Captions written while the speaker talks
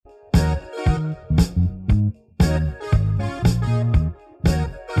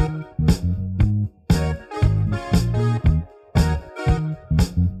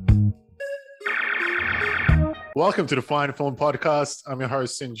Welcome to the Fine Film Podcast. I'm your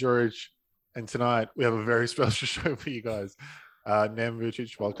host, St. George, and tonight we have a very special show for you guys. Nem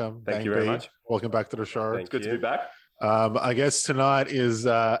Vucic, welcome. Thank you very much. Welcome back to the show. It's good to be back. I guess tonight is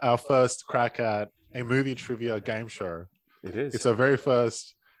our first crack at a movie trivia game show. It is. It's our very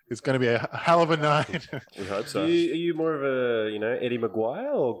first. It's going to be a hell of a night. We hope so. Are you more of a, Eddie Maguire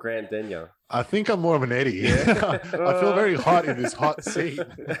or Grant Denyer? I think I'm more of an Eddie. I feel very hot in this hot seat.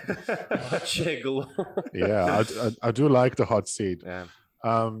 Hot chair galore. Yeah, I do like the hot seat. Yeah.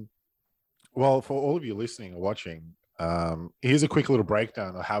 Well, for all of you listening or watching, here's a quick little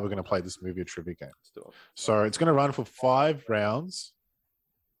breakdown of how we're going to play this movie trivia game. So it's going to run for 5 rounds.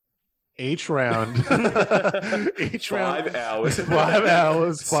 Each round, 5 hours. 5 hours. 5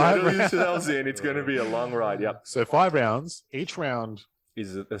 rounds. Settle yourselves in. It's going to be a long ride. Yep. So 5 rounds. Each round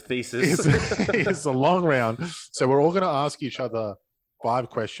Is a thesis. is a long round. So we're all going to ask each other 5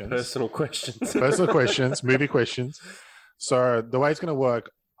 questions. Personal questions. Personal questions, movie questions. So the way it's going to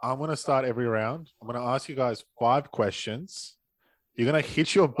work, I'm going to start every round. I'm going to ask you guys 5 questions. You're going to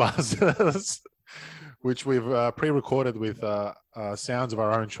hit your buzzers, which we've pre-recorded with sounds of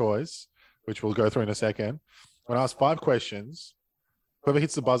our own choice, which we'll go through in a second. When I ask 5 questions, whoever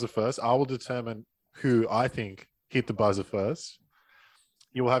hits the buzzer first, I will determine who I think hit the buzzer first.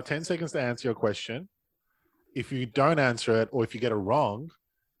 You will have 10 seconds to answer your question. If you don't answer it, or if you get it wrong,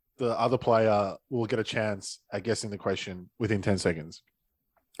 the other player will get a chance at guessing the question within 10 seconds.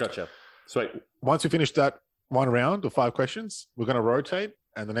 Gotcha. Sweet. Once we finish that one round of 5 questions, we're going to rotate,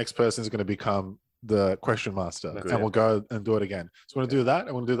 and the next person is going to become the question master, and we'll go and do it again. So we're going to do that, and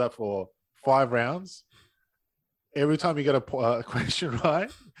we're going to do that for 5 rounds. Every time you get a question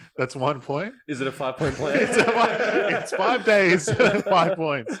right, that's 1 point. Is it a 5-point plan? It's 5 days, 5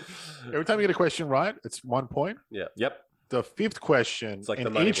 points. Every time you get a question right, it's 1 point. Yeah. Yep. The 5th question It's like in the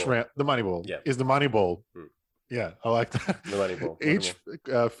money each ball. round, the money ball, Yeah. is the money ball. Hmm. Yeah, I like that. The money ball. Each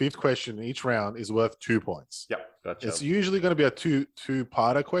 5th question in each round is worth 2 points. Yep. Gotcha. It's usually going to be a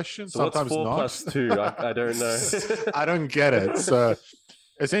two-parter question. So Sometimes what's 4 not. plus 2? I don't know. I don't get it. So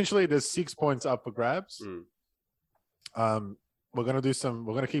essentially, there's 6 points up for grabs. We're going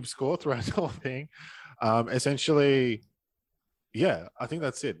to keep score throughout the whole thing. Essentially, yeah, I think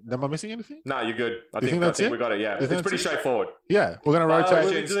that's it. Am I missing anything? No, you're good. I You think think that's it? we got it. Yeah. You think It's pretty that's it? straightforward. Yeah, we're going to rotate.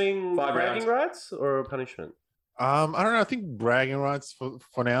 We're doing 5 bragging rights or a punishment? I don't know. I think bragging rights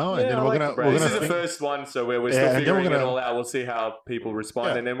for now, and Yeah, then I we're like gonna the bragging. This is the think, first one, so we're Yeah, still and then we're figuring it gonna- all out. We'll see how people respond,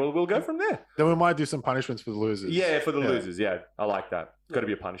 Yeah. and then we'll go from there. then we might do some punishments for the losers. Yeah, for the Yeah. losers. Yeah, I like that. Got to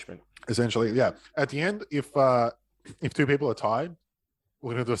be a punishment. Essentially, yeah. At the end, if 2 people are tied,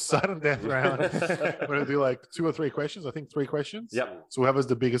 we're gonna do a sudden death round. We're gonna do like 2 or 3 questions. I think 3 questions. Yep. So whoever's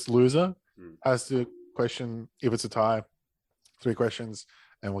the biggest loser Hmm. has to question. If it's a tie, 3 questions,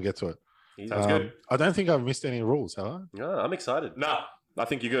 and we'll get to it. Sounds good. I don't think I've missed any rules, have I? No, I'm excited. No, I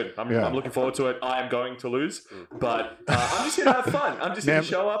think you're good. Yeah. I'm looking forward to it. I am going to lose, but I'm just here to have fun. I'm just here Nam, to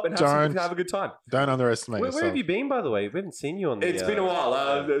show up and don't- have a good time. Don't underestimate Where yourself. have you been, by the way? We haven't seen you on the... It's been a while.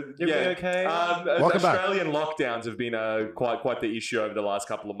 Everything okay? Welcome back. Australian lockdowns have been quite the issue over the last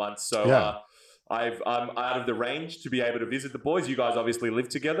couple of months. So Yeah. I'm out of the range to be able to visit the boys. You guys obviously live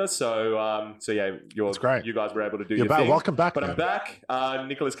together, so yeah, That's great. You guys were able to do You're your back. thing. Welcome back, But man. I'm back.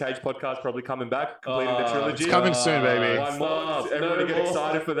 Nicolas Cage podcast probably coming back, completing the trilogy. It's coming soon, baby. One more. Everybody get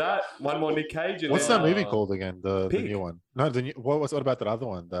excited for that. One more Nick Cage. And What's then, that movie called again? The Pig. new one? No, the new. What about that other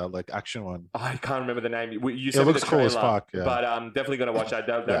one? The like action one. I can't remember the name. You It sent me looks the cool as trailer, fuck. Yeah, but definitely going to watch that.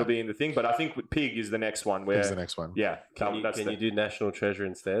 That'll Yeah. be in the thing. But I think Pig is the next one. Where Here's the next one. yeah, Can you do National Treasure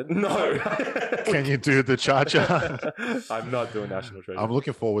instead? No. Can you do the cha-cha? I'm not doing National Treasure. I'm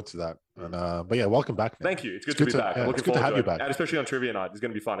looking forward to that. And, but yeah, welcome back, man. Thank you. It's good to be back. yeah, Looking it's good to forward have you it. back. And especially on trivia night. It's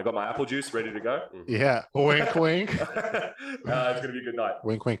going to be fun. I got my apple juice ready to go. Yeah, wink, wink, It's going to be a good night.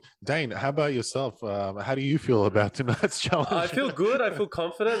 wink, wink. Dane, how about yourself? How do you feel about tonight's challenge? I feel good. I feel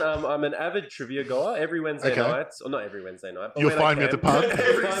confident. I'm an avid trivia goer every Wednesday Okay. night. Or not every Wednesday night. but You'll when I find me at can. the pub.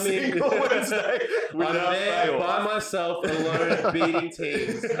 Every Find me- single Wednesday. I'm without there fail. by myself, alone, beating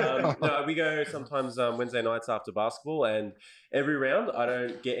teams. No, we go sometimes Wednesday nights after basketball, and every round I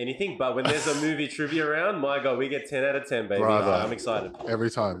don't get anything. But when there's a movie trivia round, my God, we get 10 out of 10, baby. Bravo. I'm excited.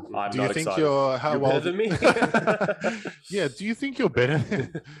 Every time. I'm do you not think excited. you're how You're well? better than me. Yeah. Do you think you're better?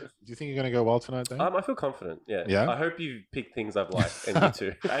 Do you think you're gonna go well tonight, Dane? I feel confident. Yeah. Yeah? I hope you pick things I've liked, and you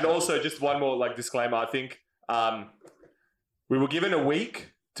too. And also, just one more disclaimer. I think we were given a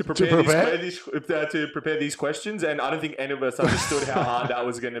week to prepare these questions, and I don't think any of us understood how hard that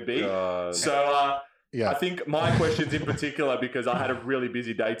was going to be. God. So Yeah. I think my questions in particular, because I had a really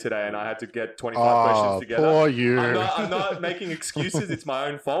busy day today and I had to get 25 questions together. Poor you. I'm not making excuses. It's my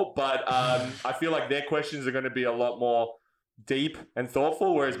own fault. But I feel like their questions are going to be a lot more deep and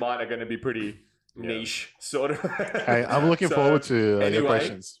thoughtful, whereas mine are going to be pretty niche, sort of. Hey, I'm looking forward to your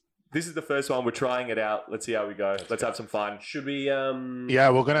questions. This is the first one. We're trying it out. Let's see how we go. Let's have some fun. Should we? Yeah,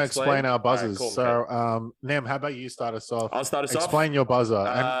 we're going to explain our buzzers. All right, cool, So, Nem, how about you start us off? I'll start us off. Explain your buzzer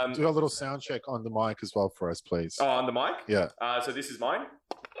and do a little sound check on the mic as well for us, please. Oh, on the mic? Yeah. So this is mine.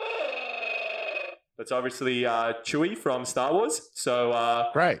 That's obviously Chewie from Star Wars. So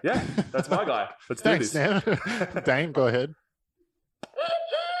Great. Yeah, that's my guy. Let's do Thanks, this. Nem. Dane, go ahead.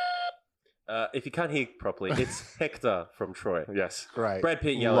 If you can't hear properly, it's Hector from Troy. Yes. Great. Brad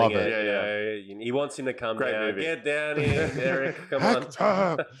Pitt yelling Love at it. he wants him to come Great down. movie. Get down here, Eric. Come on.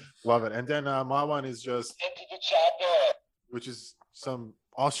 Hector. Love it. And then my one is just, which is some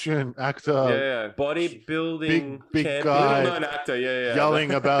Austrian actor Yeah. Bodybuilding big champion. guy. Little known actor. Yeah.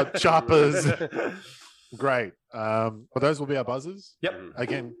 yelling about choppers. Great. But those will be our buzzers. Yep.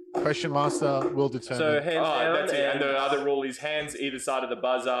 Again, question master will determine. So hands down. That's it. And the other rule is hands either side of the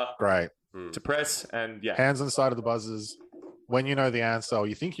buzzer Great. to press. And yeah. Hands on the side of the buzzers. When you know the answer, or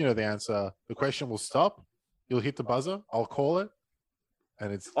you think you know the answer, the question will stop. You'll hit the buzzer. I'll call it.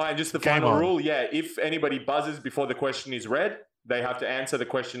 And it's Oh, and just the Game final on. rule. Yeah. If anybody buzzes before the question is read, they have to answer the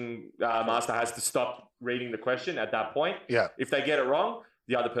question. Master has to stop reading the question at that point. yeah. If they get it wrong,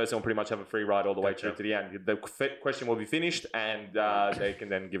 the other person will pretty much have a free ride all the way Gotcha. through to the end. The question will be finished, and they can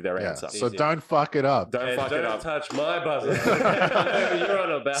then give their Yeah. answer. So Easy. don't fuck it up. Don't And fuck it don't up. touch my buzzer. You're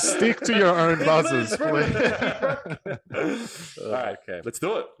on about. Stick to your own buzzers, please. All right, Okay. let's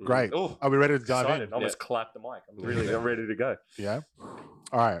do it. Great. Oh, Are we ready to dive excited. in? I almost clapped the mic. I'm ready to go. Yeah.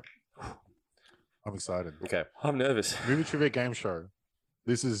 All right. I'm excited. Okay. I'm nervous. Movie trivia game show.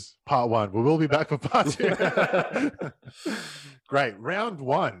 This is part one. We will be back for part two. Great. Round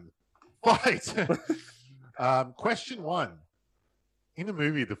one. Fight. Question one. In the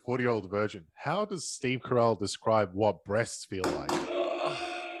movie The 40-Year-Old Virgin, how does Steve Carell describe what breasts feel like?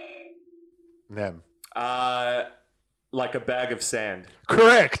 Nem. Like a bag of sand.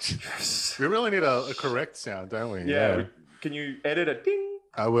 Correct. Yes. We really need a correct sound, don't we? Yeah. Can you edit a ding?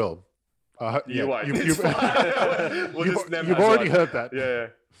 I will. You won't. You've, It's fine. We'll just Nem you've has already one. heard that. Yeah.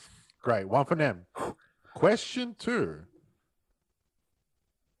 Great. One for Nem. Question two.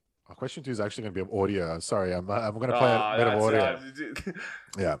 Question two is actually going to be of audio. Sorry, I'm going to play a bit of audio.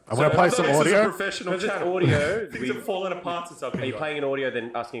 Yeah, I'm going to play some audio. Professional Because it's channel. audio. Things are falling apart since I've been Are you gone. playing an audio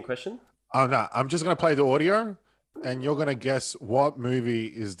then asking a question? Oh no, I'm just going to play the audio, and you're going to guess what movie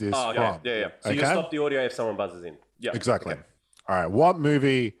is this Oh, okay. from. Yeah. So you Okay. stop the audio if someone buzzes in. Yeah. Exactly. Okay. All right, what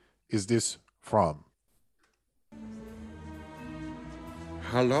movie is this from?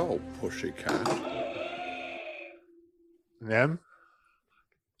 Hello, pussycat. Nem?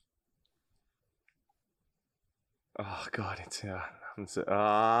 Oh God, it's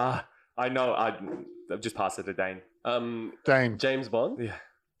I know. I've just passed it to Dane. Dane, James Bond. Yeah.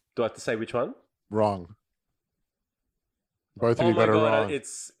 Do I have to say which one? wrong. Both of Oh you my got it god, wrong.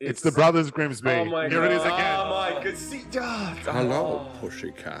 it's It's the Brothers Grimsby. Oh my Here it is God. again. Oh my God! See, Hello,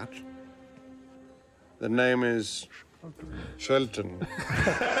 pussycat. The name is Shelton.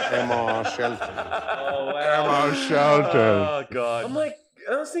 M.R. Shelton. Oh wow. Emma Shelton. Oh God! I'm like,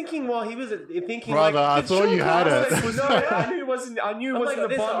 I was thinking while he was thinking, Brother, like, I did thought Sean you had Connery it. was- No, I knew it wasn't. I knew it I'm like, wasn't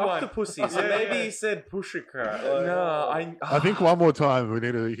the there's an Bond one. octopusy, so Yeah, maybe yeah. he said pussycat. No, I think one more time. We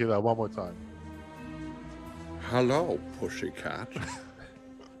need to hear that one more time. Hello, pussycat.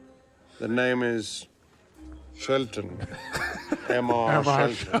 The name is Shelton. M.R.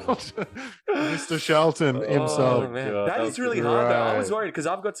 Emma Shelton. Shelton. Mr. Shelton himself. Oh, man. God, That that is was really hard though. I was right. worried because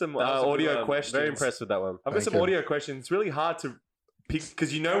I've got some That was a good audio one. questions. Very impressed with that one. I've got Thank some you. audio questions. It's really hard to pick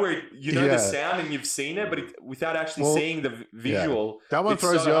because you know where you know Yeah. the sound and you've seen it, but without actually Well, seeing the visual, That one it's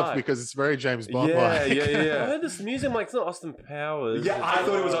throws so you off hard. because it's very James Bond. Yeah, like. yeah, I yeah. heard this music. I'm like, it's not Austin Powers. Yeah, I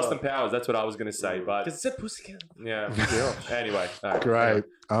thought it was Austin Powers. That's what I was going to say, but Because it said pussycat. yeah. Anyway, all right. Great.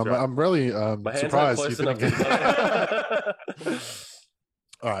 Sure. I'm really My hands surprised aren't you close didn't enough to get the buzzer.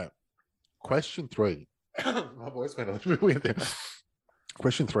 All right. Question three. My voice went a little bit weird there.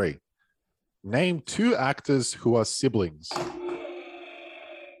 Question three. Name two actors who are siblings.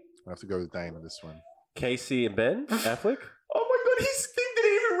 I have to go with Dane on this one. Casey and Ben Affleck. Oh my God, his thing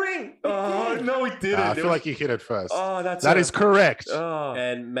didn't even ring. Oh no, he didn't. I It feel was- like you hit it first. Oh, that's That is correct. Oh.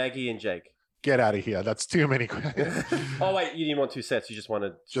 And Maggie and Jake. Get out of here. That's too many questions. Oh wait, you didn't want two sets. You just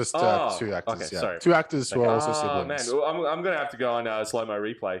wanted. Just Oh, two actors. okay, yeah. sorry. Two actors who are also Oh man, siblings. well, I'm gonna have to go on slow mo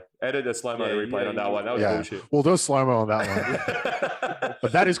replay. Edit a slow mo Yeah, replay on that one. That was Yeah. bullshit. We'll do a slow mo on that one.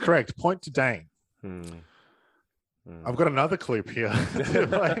 But that is correct. Point to Dane. I've got another clip here to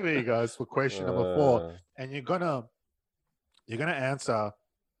play for you guys for question number 4, and you're gonna answer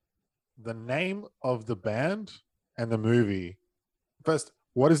the name of the band and the movie. First,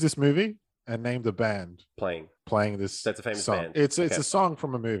 what is this movie? And name the band Playing this. That's a famous song. band. It's a song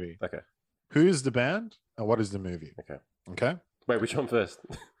from a movie. Okay. Who is the band and what is the movie? Okay. Wait, which one first?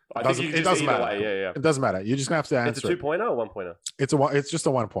 I think It doesn't matter. Yeah. It doesn't matter. You're just gonna have to answer. It's a 2-pointer or 1-pointer? It's just a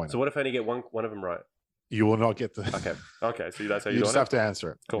 1-pointer. So what if I only get one of them right? You will not get the. Okay. So that's how You you're just doing have to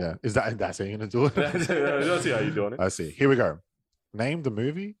answer it. Cool. Yeah. That's how you're gonna do it? That's how you're doing it. I see. Here we go. Name the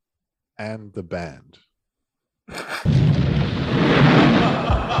movie and the band.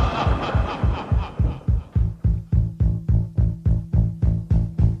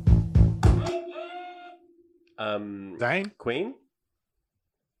 Dane, Queen?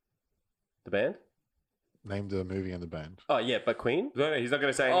 The band? name the movie and the band. Oh, yeah, but Queen? No, he's not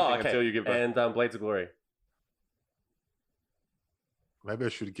going to say anything until you give that. And Blades of Glory. Maybe I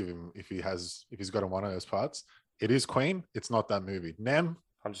should give him if he's got one of those parts. It is Queen. It's not that movie. Nem,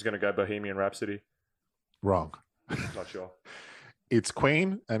 I'm just going to go Bohemian Rhapsody. wrong. Not sure. It's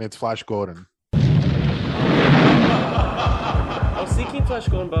Queen and it's Flash Gordon. I was thinking Flash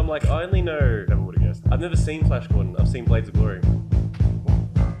Gordon, but I'm like, I only know... Never would have guessed. I've never seen Flash Gordon. I've seen Blades of Glory.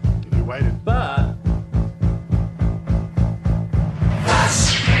 If you waited. But...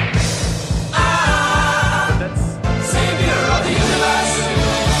 that's...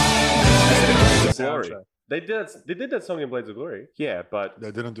 Glory. Soundtrack. They did that song in Blades of Glory. Yeah, but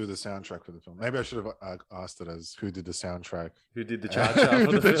They didn't do the soundtrack for the film. Maybe I should have asked it as who did the soundtrack. Who did the cha-cha Who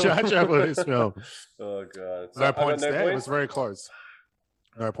for did the the film? cha-cha for this film? Oh, God. No I got points there. It was points? very close.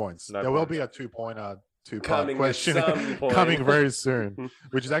 No points. No there will points. be a two-part Coming with question some points. coming very soon,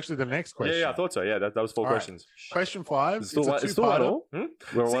 which is actually the next question. yeah, I thought so. Yeah, that was 4 All right. questions. Question 5. It's still a it's still two-parter. 1-all.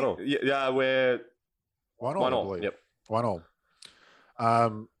 We're See, 1-all. Yeah, we're 1-1, 1-1. I believe. Yep.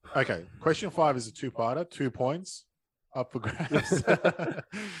 1-1. Okay. Question 5 is a two-parter. 2 points up for grabs.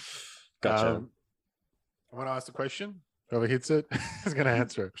 Gotcha. I'm going to ask the question. Whoever hits it is going to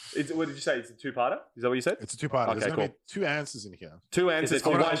answer it. What did you say? It's a 2-parter? Is that what you said? It's a two-parter. Okay, There's going to cool. be 2 answers in here. 2 answers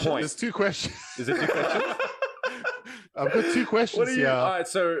for 1 point. There's 2 questions. Is it 2 questions? I've got 2 questions What are you? here. All right,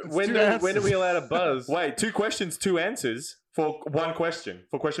 so It's when 2 when are we answers. allowed to buzz? Wait, 2 questions, 2 answers for 1 question.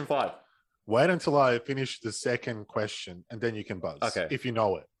 For question 5. Wait until I finish the second question, and then you can buzz. Okay. If you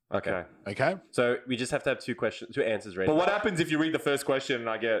know it. Okay. Okay? So we just have to have 2 answers ready. But what happens if you read the first question and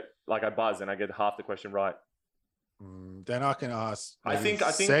I buzz and I get half the question right? Then I can ask I think-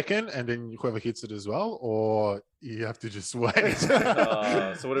 second, and then whoever hits it as well, or you have to just wait.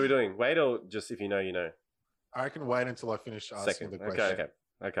 So what are we doing? Wait or just if you know, you know? I can wait until I finish asking Second. the question. Okay.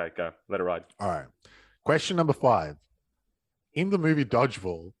 Okay, go. Let it ride. All right. Question number 5. In the movie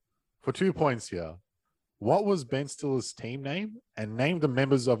Dodgeball, for 2 points here, what was Ben Stiller's team name, and name the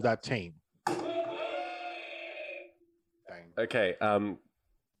members of that team? Dang. Okay.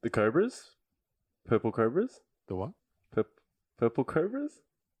 The Cobras? Purple Cobras? The what? Purple Cobras?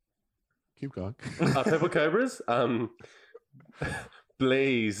 Keep going. Purple Cobras?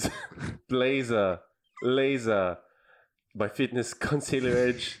 Blaze. Blazer. Laser. My fitness concealer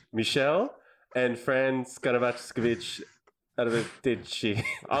edge. Michelle. And Fran Skaravachkovich. Adovitici.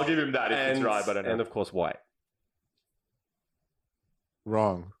 I'll give him that if it's right, but I don't know. And of course, White.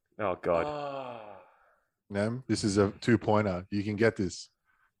 Wrong. Oh, God. Nem, this is a 2-pointer. You can get this.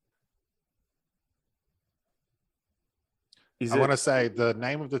 I want to say the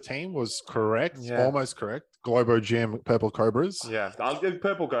name of the team was correct, Yeah. almost correct. Globo Gym Purple Cobras. Yeah, I'll give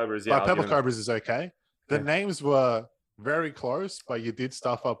Purple Cobras. Yeah, But I'll Purple give him- Cobras is okay. The Yeah. names were very close, but you did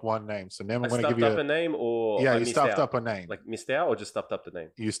stuff up one name. So now I'm I going to give stuffed you up a name or yeah, I you missed stuffed out? up a name. Like missed out or just stuffed up the name?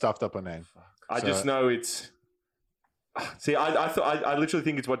 You stuffed up a name. I So- just know it's. See, I literally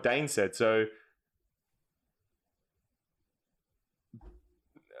think it's what Dane said. So,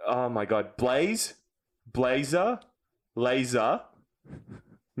 oh my God, Blaze, Blazer, Laser,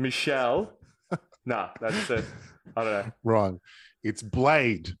 Michelle. Nah, that's it. I don't know. Wrong. It's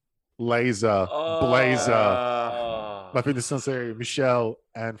Blade, Laser, Blazer. Oh. My fitness sensei, Michelle,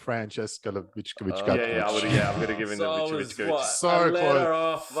 and Francesca Vichkovic. I'm gonna give him the Vichkovic. So a close. letter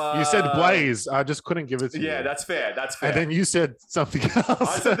off, You said Blaze. I just couldn't give it to you. Yeah, that's fair. That's fair. And then you said something else.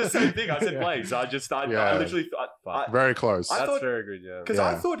 I said the same thing. I said Yeah. Blaze. I Yeah. literally. Very close. I That's thought- very good, yeah. Because Yeah.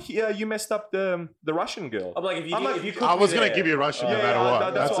 I thought you messed up the Russian girl. I'm like, if you, I'm like- if you could I was be going to there- give you Russian no Yeah, matter yeah,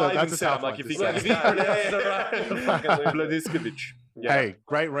 what. that's what I that's even a said. tough I'm like, one if to he say. Like, if you pronounce it right. Vladiskovic. Yeah. Hey,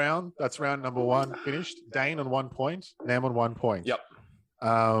 great round. That's round number 1 finished. Dane on 1 point. Nam on 1 point. Yep.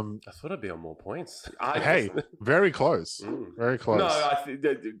 I thought I'd be on more points. Hey, very close. Very close. No,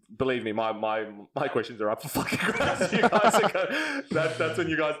 believe me, my questions are up for fucking grabs. You guys are that's when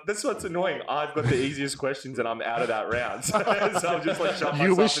you guys. That's what's annoying. I've got the easiest questions and I'm out of that round. So I'm just like, shut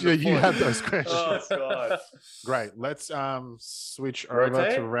You myself wish in the you foot. had those questions. Oh god. Great. Let's switch over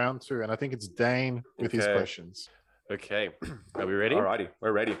Rotate? to round 2, and I think it's Dane with his Okay. questions. Okay, are we ready? Alrighty,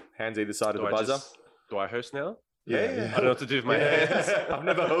 we're ready. Hands either side of the buzzer. Do I host now? Yeah. I don't know what to do with my hands. I've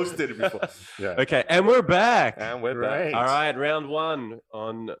never hosted it before. Yeah. Okay, and we're back. And we're Great. back. All right, round 1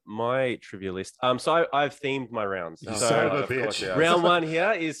 on my trivia list. So I've themed my rounds. You So son of a of course, bitch. yeah. round 1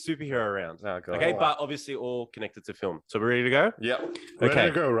 here is superhero round. Oh, God. Okay, but obviously all connected to film. So we're ready to go? Yep. Ready Okay.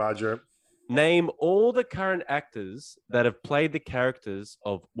 to go, Roger. Name all the current actors that have played the characters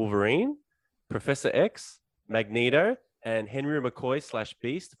of Wolverine, Professor X, Magneto, and Henry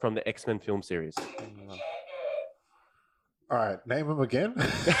McCoy/Beast from the X-Men film series. All right, name them again.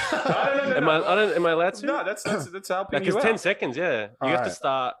 Am I allowed to? No, that's helping Because you 10 out. seconds, yeah. You All have to right.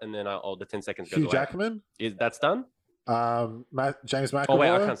 start, and then the 10 seconds goes Hugh away. Jackman, That's done? James McAvoy. Oh, wait,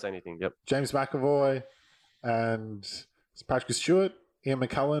 I can't say anything. Yep. James McAvoy, and Patrick Stewart, Ian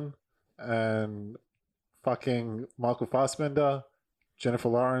McKellen, and fucking Michael Fassbender, Jennifer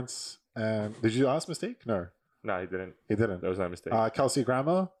Lawrence, and did you ask Mystique? No, No, he didn't. he didn't. There was no mistake. Kelsey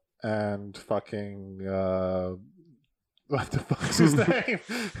Grammer and fucking what the fuck's his name?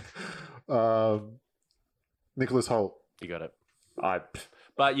 Nicholas Holt. You got it. I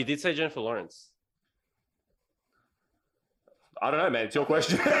But you did say Jennifer Lawrence. don't know, man. It's your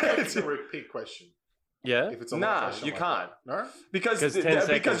question. It's a repeat question. Yeah? If it's a Nah, long question you like can't. that. No, because 'Cause 10 because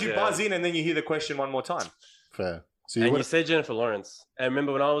seconds, you yeah. buzz in and then you hear the question one more time. fair. So And you you would said Jennifer Lawrence. And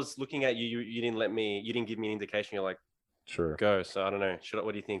remember when I was looking at you, you didn't give me an indication. You're like, sure. go. So I don't know.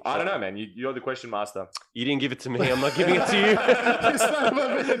 What do you think? I don't know, man. You're the question master. You didn't give it to me. I'm not giving it to you. You son of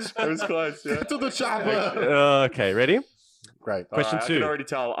a bitch. It was close. Yeah. To the chopper. Okay, ready? Great. Question I 2. can already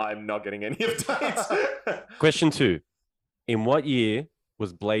tell I'm not getting any of dates. Question 2. In what year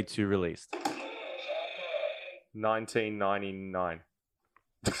was Blade 2 released? 1999.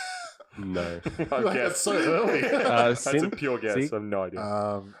 No. I Like, guess. that's so early. That's a Sin? pure guess. I See? have no idea.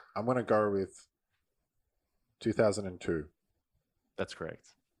 I'm gonna go with 2002. That's correct.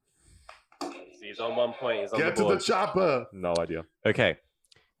 He's on 1 point. He's on Get the to the board. chopper. No idea. Okay.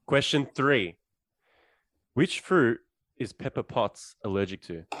 Question 3. Which fruit is Pepper Potts allergic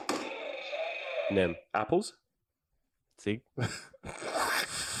to? Nem. Apples? See?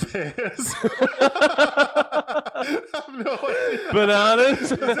 Pears. I have no idea. Bananas.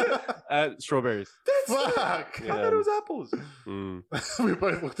 Strawberries. Fuck. I thought it was apples. Mm. We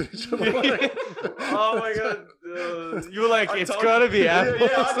both looked at each other like, Oh my god. You were like, I it's told gotta you. be apples.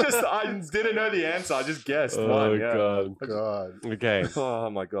 Yeah, I didn't know the answer. I just guessed Oh one. Yeah. god. God. Okay. Oh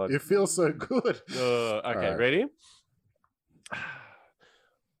my god. You feel so good. Okay, Alright. ready?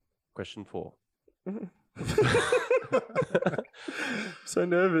 Question 4. So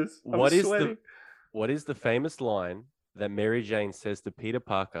nervous. What is the famous line that Mary Jane says to Peter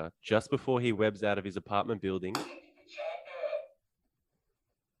Parker just before he webs out of his apartment building?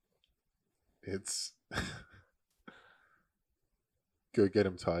 It's go get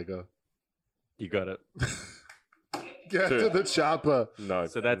him, Tiger. You got it. Get Two. to the chopper. No.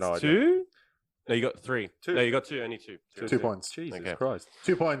 So that's no idea. 2. No, you got 3. Two. No, you got 2. Only 2. 2 points. Jesus Okay. Christ.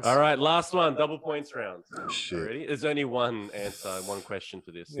 2 points. All right, last one. Double points round. Shit. Ready? There's only one answer, one question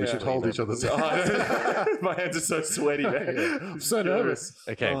for this. We should hold each other's Oh, my hands are so sweaty, man. Yeah. I'm so nervous.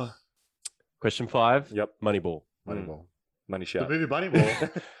 Okay. Oh. Question 5. Yep. Moneyball. Moneyball. Money The shot. movie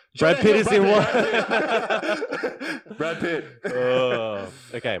Moneyball. Brad Pitt is in one. Brad Pitt.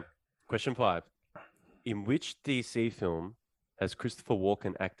 Okay. Question 5. In which DC film has Christopher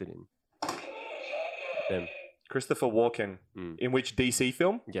Walken acted in? Them. Christopher Walken. Mm. In which DC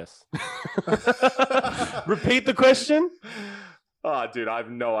film? Yes. Repeat the question. Oh, dude, I have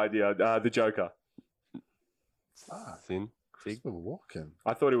no idea. The Joker. Sin. See? Christopher Walken.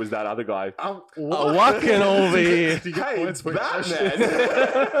 I thought it was that other guy. Walken over here. Do you get Hey, points it's for your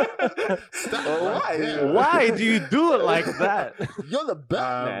Batman. Why? Why do you do it like that? You're the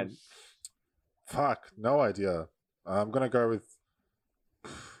Batman. Fuck, no idea. I'm gonna go with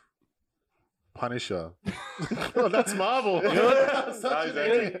Punisher. Well, that's Marvel. You know what? Such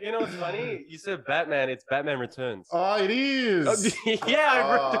an You know what's funny? You said Batman. It's Batman Returns. Oh, it is. Yeah,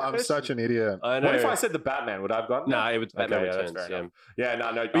 I wrote the I'm question. such an idiot. I know. What if I said the Batman? Would I have gotten Nah, that? it was Batman Okay, yeah, that's Returns. fair Yeah. enough.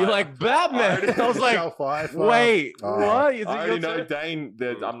 Yeah, no. But you're like Batman. I was like, Michelle Pfeiffer. wait, Oh. what? You I think already you're know two? Dane.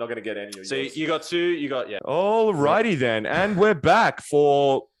 That I'm not going to get any of So yours. you got 2. You got Alrighty then, and we're back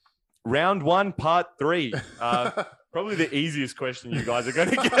for Round 1, part 3. Probably the easiest question you guys are going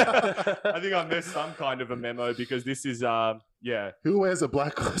to get. I think I missed some kind of a memo because this is, yeah. Who wears a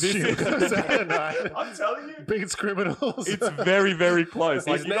black costume? Saturday night? I'm telling you. Biggest criminals. It's very, very close.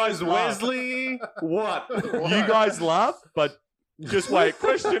 His name's Wesley. What? You guys laugh, but just wait.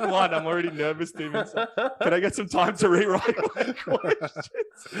 Question 1. I'm already nervous, Steven. Can I get some time to rewrite my questions?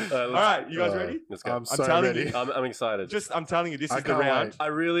 All right, you guys ready? Let's go. I'm so telling ready. you. I'm excited. I'm telling you, this I is the can't round. wait. I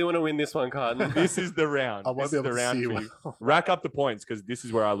really want to win this one, Carton. This is the round. I won't This be is able the to round see for you. you. Rack up the points because this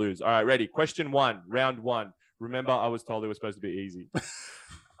is where I lose. All right, ready? Question 1, round 1. Remember, I was told it was supposed to be easy.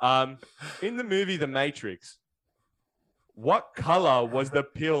 In the movie The Matrix, what color was the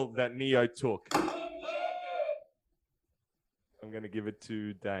pill that Neo took? I'm going to give it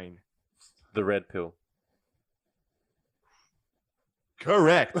to Dane. The red pill.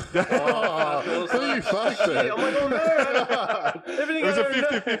 Correct. Oh, you fucked it. I'm like, oh no. Everything It was a I know.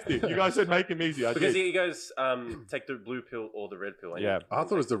 50-50. You guys said make him easy. I Because did. he goes, take the blue pill or the red pill. Yeah. I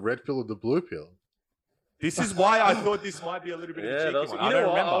thought it was the red pill or the blue pill. This is why I thought this might be a little bit of a Yeah, cheeky that was, one. you I know don't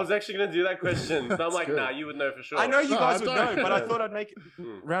what? remember. I was actually going to do that question. But I'm like, good. nah, you would know for sure. I know you No, guys I would don't. know, but I thought I'd make it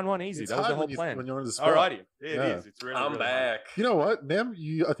round 1 easy. It's That was the hard whole when you- plan. when you're on the spot. Alrighty. It Yeah. is. It's really, I'm really hard. back. You know what, Nem?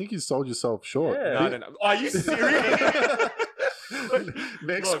 I think you sold yourself short. Yeah. No. Are you serious?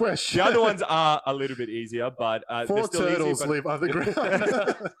 Next Look, question. The other ones are a little bit easier, but they're 4 still turtles easy. But... live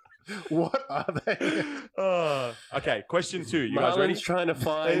underground. What are they? Okay, question 2. You guys ready? Marlon's trying to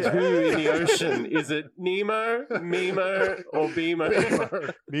find who in the ocean. Is it Nemo, Mimo, or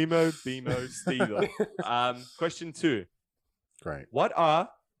Beemo? Nemo, Bimo, Steeler. Question 2. Great. What are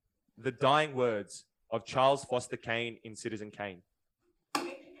the dying words of Charles Foster Kane in Citizen Kane?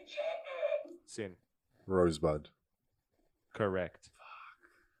 Sin. Rosebud. Correct.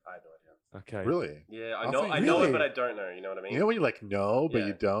 I had no idea. Okay. Really? Yeah, I I know. think- I know really? it, but I don't know. You know what I mean? You know when you like know, but Yeah.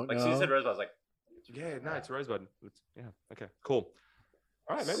 you don't Like, know? so you said Rosebud. I was like, Yeah, no, it's Rosebud. Yeah. Okay. Cool.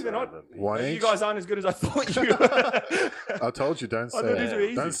 All right. Maybe they're not. One Maybe you each? guys aren't as good as I thought you were. I told you, don't I say thought these it. were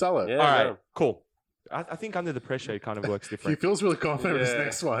easy. Don't sell it. Yeah. All right. no. Cool. I think under the pressure, it kind of works He different. feels really confident with Yeah, this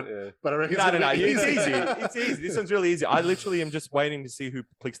next one, yeah. but I reckon No, it's no, no. gonna be It's easy. It's easy. This one's really easy. I literally am just waiting to see who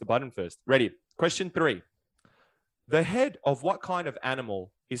clicks the button first. Ready? Question 3. The head of what kind of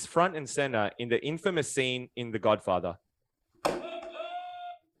animal is front and center in the infamous scene in The Godfather?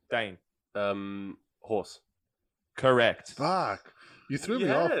 Dane. Horse. Correct. Fuck. You threw me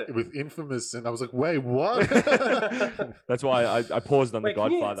Yeah. off with infamous, and I was like, wait, what? That's why I paused on Wait, The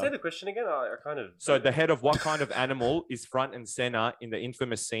can you Godfather. say the question again? I kind of. So the head of what kind of animal is front and center in the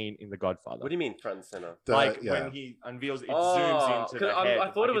infamous scene in The Godfather? What do you mean front and center? Like yeah. when he unveils, it Oh, zooms into 'cause the head. I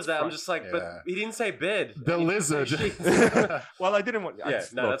thought it was it's that. I'm front. just like, Yeah. but he didn't say bed. The He didn't say lizard. shit. Well, I didn't want. Yeah,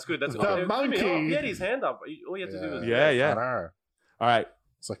 look, no, that's good. That's The good. It threw me off. monkey. He had his hand up. All you had to do was. Yeah, yeah. I know. All right.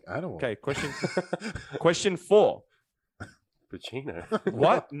 It's like animal. Okay. Question 4. Pacino.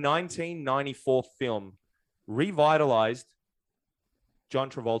 What 1994 film revitalized John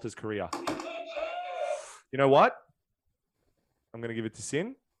Travolta's career? You know what? I'm going to give it to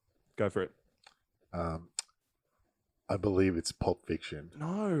Sin. Go for it. I believe it's Pulp Fiction.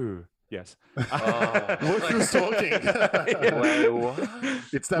 No. Yes. Oh. Look who's talking. Wait, what?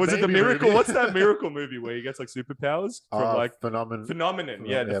 It's that Was it the baby miracle? movie. What's that miracle movie where he gets like superpowers from like Phenomenon. phenomenon?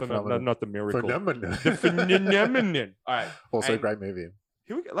 Yeah, the Phenomenon. not the miracle. Phenomenon. The phenomenon. All right. Also a And great movie.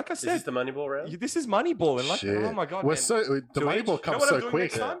 Here we go. Like I Is this said, the Moneyball round? this is Moneyball, and like, Shit. oh my god, We're man. so the To Moneyball each. You know comes what so I'm doing quick.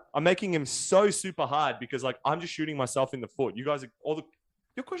 next time? I'm making him so super hard because like I'm just shooting myself in the foot. You guys are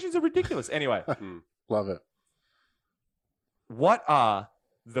your questions are ridiculous. Anyway, Love it. what are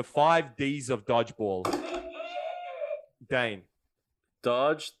the 5 Ds of dodgeball? Dane.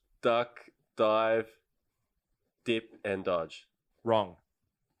 Dodge, duck, dive, dip, and dodge. Wrong.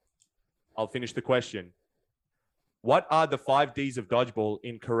 I'll finish the question. What are the 5 Ds of dodgeball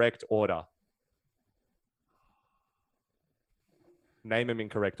in correct order? Name them in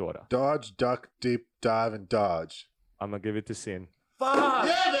correct order. Dodge, duck, dip, dive, and dodge. I'm gonna give it to Sin. Fuck!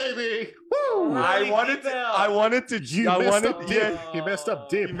 Yeah, baby. Woo! I wanted to. You I messed wanted. up dip. Yeah, He messed up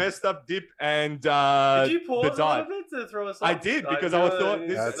dip. he messed up dip and Did you pause the a dive. little bit to throw us off? I did, because I thought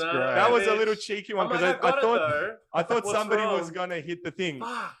this- That's great. That was a little cheeky one because I thought What's somebody wrong? was gonna hit the thing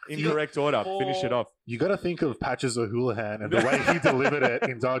Fuck. in correct order. Finish it off. You got to think of Patches O'Houlihan and the way he delivered it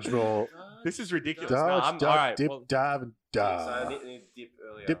in dodgeball. This is ridiculous. Dodge, No, I'm, duck, all right. dip, well, dive, and So I dive. need dip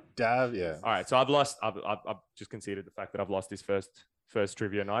earlier. Dip, dive, yeah. all right. So I've lost. I've just conceded the fact that I've lost this first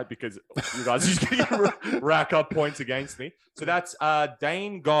trivia night because you guys are just going to rack up points against me. So that's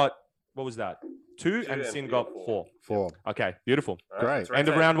Dane got, what was that? 2 and and Sin you got got 4. 4. Okay, beautiful. All Great. let's End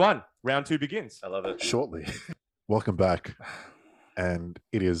of rotate. round 1. Round 2 begins. I love it. Shortly. Welcome back. And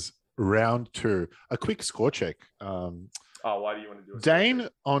it is round 2. A quick score check. Why do you want to do it? Dane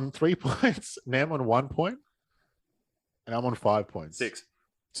on 3 points, Nam on 1 point, and I'm on 5 points. 6.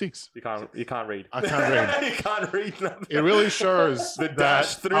 6. You can't read. I can't read. You can't read nothing. It really shows The that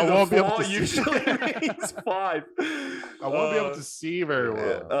dash through I the won't be able 4 to usually see. means 5. I won't be able to see very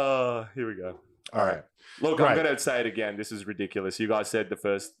well. Here we go. All right. Look, Great. I'm going to say it again. This is ridiculous. You guys said the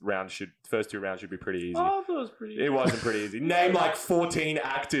first 2 rounds should be pretty easy. Oh, I thought it was pretty easy. It wasn't pretty easy. Name like 14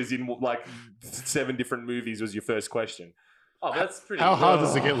 actors in like 7 different movies was your first question. Oh, that's pretty How easy. hard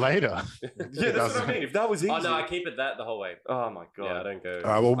does it get later? Yeah, that's what I mean. If that was easy. Oh, no, I keep it that the whole way. Oh my god. Yeah, I don't go.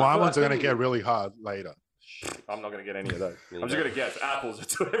 All right, well, my I ones are going to think- get really hard later. I'm not going to get any of those. Yeah, I'm just going to guess apples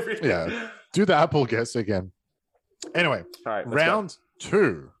to everything. Yeah. Do the apple guess again. Anyway, All right. round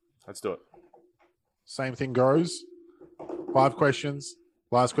 2. Let's do it. Same thing goes. 5 questions.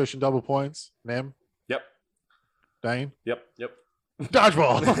 Last question, double points. Nem, Yep. Dane. Yep.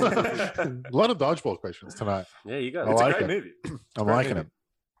 Dodgeball. A lot of dodgeball questions tonight. Yeah, you got I it. It's like a great it. movie. I'm Great liking movie.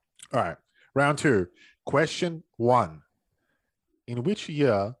 it. All right. Round 2. Question 1. In which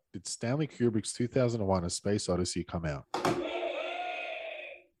year did Stanley Kubrick's 2001 A Space Odyssey come out?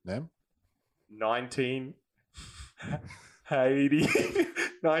 Nem?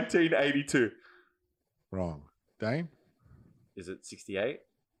 1982. Wrong. Dane? Is it 68?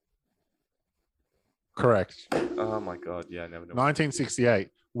 Correct. Oh my god. Yeah, never know. 1968.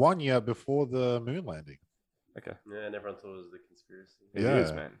 1 year before the moon landing. Okay. Yeah, and everyone thought it was the conspiracy. It Yeah.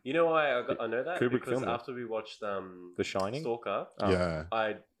 is, man. You know why I know that? Kubrick Because filmed it. after we watched The Shining. Stalker, Oh. Yeah.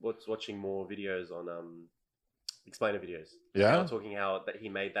 I was watching more videos on explainer videos. Yeah? They were talking how that he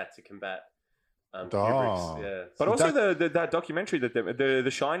made that to combat Oh. Kubrick's. Yeah. But So also that documentary that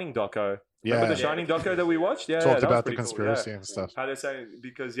the Shining doco. Yeah. Remember the Shining doco that we watched? Yeah, Talked that was about the pretty cool, conspiracy yeah. and stuff. How they're saying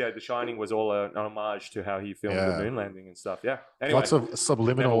because The Shining was all an homage to how he filmed Yeah. the moon landing and stuff. Yeah. Anyway, Lots of never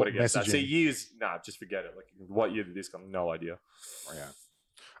subliminal would have guessed that. messaging. See, years, just forget it. Like what year did this come? No idea. Yeah.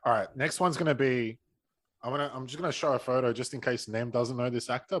 All right. Next one's gonna be. I'm just gonna show a photo just in case Nem doesn't know this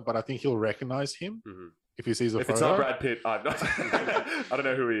actor, but I think he'll recognize him Mhm. if he sees a If photo. it's not Brad Pitt, I'm not, I don't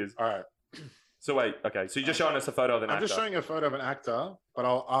know who he is. All right. So wait, okay. So you're just showing us a photo of an I'm actor. just showing a photo of an actor, but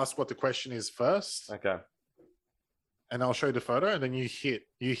I'll ask what the question is first, Okay. and I'll show you the photo, and then you hit.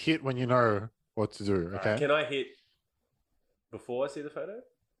 You hit when you know what to do. Okay. Can I hit before I see the photo?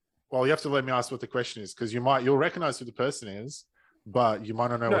 Well, you have to let me ask what the question is because you'll recognize who the person is, but you might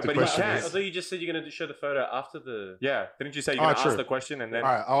not know No, what the but he question can. I is. thought you just said you're going to show the photo after the. Yeah. Didn't you say you're Oh, going to true. ask the question and then?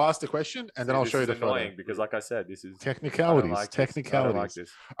 All right. I'll ask the question, and then I'll This show you is the annoying photo. because, like I said, this is Technicalities. I don't like this. Technicalities. I don't like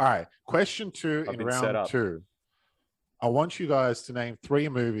this. All right. Question 2 I've in been set round up. 2. I want you guys to name 3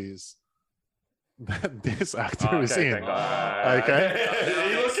 movies that this actor Oh, is okay, in. thank God. Okay.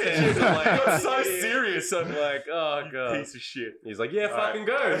 He looks at you like, Like, you're so serious. I'm I'm like, like, oh god. piece of shit. He's like, yeah, All right. fucking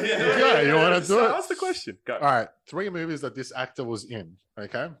go. Yeah, you wanna do So it? Ask the question. Go. All right. 3 movies that this actor was in.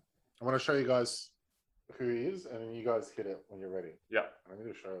 Okay. I'm going to show you guys who he is, and then you guys hit it when you're ready. Yeah. I need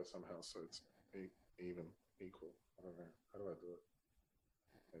to show it somehow so it's even, equal. I don't know. How do I do it?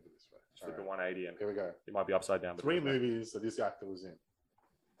 Maybe this way. Just flip All the right. 180 and Here we go. it might be upside down. But 3 movies that this actor was in.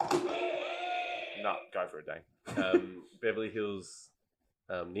 No, go for it, Dane. Beverly Hills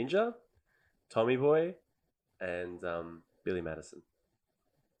Ninja, Tommy Boy, and Billy Madison.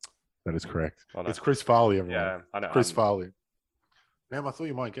 That is correct. Oh, no. It's Chris Farley, everyone. Yeah, I know. Chris Farley. Damn, I thought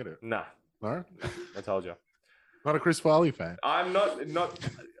you might get it. Nah, No? I told you. Not a Chris Farley fan. I'm not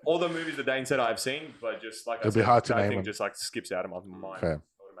all the movies that Dane said I've seen, but just like It'll I be said, hard to that name thing them. just like skips out of my mind Okay.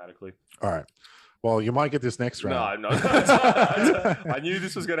 automatically. All right. Well, you might get this next round. No, I knew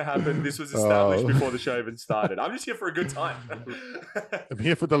this was going to happen. This was established Oh. before the show even started. I'm just here for a good time. I'm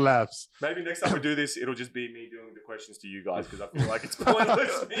here for the laughs. Maybe next time we do this, it'll just be me doing the questions to you guys because I feel like it's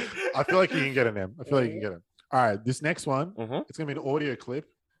pointless. I feel like you can get it, M. I feel like you can get it. All right. This next one, Mhm. it's going to be an audio clip.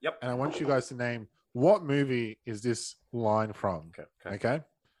 Yep. And I want you guys to name what movie is this line from. Okay. Okay.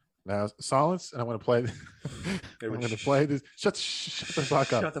 Now, silence, and I'm going to play. I'm going to play this. Shut the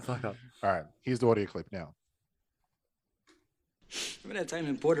fuck up. Shut the fuck up. All right. Here's the audio clip now. Remember that time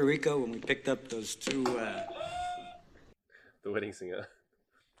in Puerto Rico when we picked up those two, The Wedding Singer.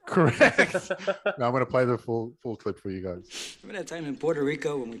 Correct. Now I'm going to play the full clip for you guys. remember that time in Puerto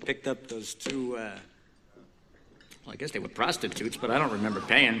Rico when we picked up those two, well, I guess they were prostitutes, but I don't remember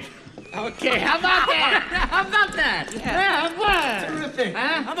paying. Okay, how about that? How about that? Yeah, what? Terrific.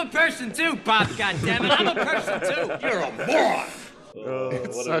 Huh? I'm a person too, Pop, goddammit. I'm a person too. You're a moron.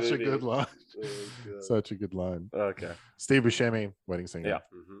 It's what such a movie. good line. Oh, God. Such a good line. Okay. Steve Buscemi, Wedding Singer. Yeah.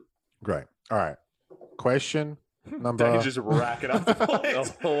 Mhm. Great. All right. Question Number. Dane's just racking up the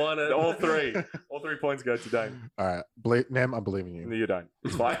points. All All 3 points go to Dane. All right. Nem, I believe in you. No, you don't.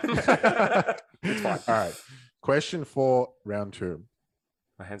 It's fine. It's fine. All right. Question 4, round 2.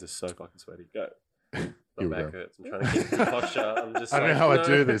 My hands are so fucking sweaty. Go. Here My we back go. hurts. I'm trying to get good posture. I'm just I don't know like, how I no.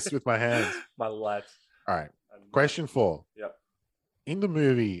 do this with my hands. My lats. All right. Question 4. Yep. In the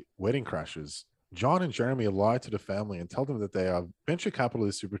movie Wedding Crashers, John and Jeremy lie to the family and tell them that they are venture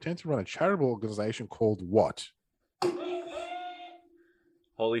capitalists who pretend to run a charitable organization called what?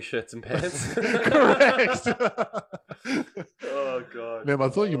 Holy shits and pants. Correct. Oh god. Nem, I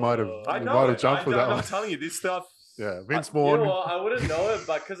thought you might have. I you know. might have jumped for that I'm one. telling you, this stuff. Yeah, Vince You know Vaughn. what? I wouldn't know it,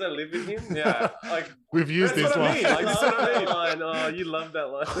 but because I live with him, yeah. Like, We've used That's this what I one. mean, like, this is what I mean. line. Oh, you love that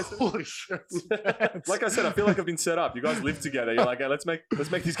line. Holy shit. Like I said, I feel like I've been set up. You guys live together. You're like, hey, let's make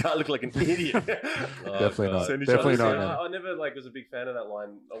this guy look like an idiot. Oh, Definitely God. not. Send each Definitely other not. some- Nem. I never was a big fan of that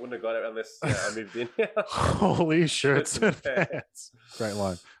line. I wouldn't have got it unless I moved in. Holy shirts and Shirts and pants. Great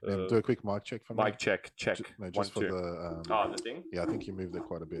line. Nem, do a quick mic check for me. Mic check. No, 1, just for 2. the. Oh, the thing. Yeah, I think you moved it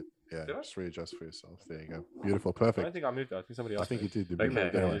quite a bit. Yeah, Did I? just readjust for yourself. There you go. Beautiful. I don't Perfect. think I moved it. I think somebody else. I think you did. did. The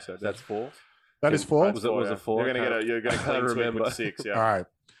Okay, anyway. that's 4. That is 4. Was it 4? You're gonna I clean can't sweep remember. with 6. Yeah. All right.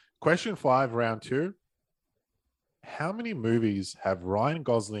 Question 5, round 2. How many movies have Ryan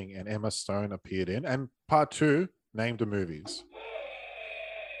Gosling and Emma Stone appeared in? And part 2, name the movies.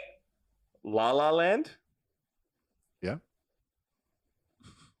 La La Land. Yeah.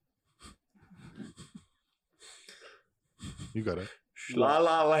 You got it. La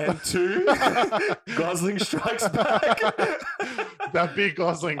La Land 2. Gosling Strikes Back. That big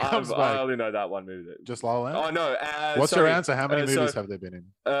Gosling comes I back. only know that one movie. Just La La Land? Oh no. What's sorry. your answer? How many so- movies have they been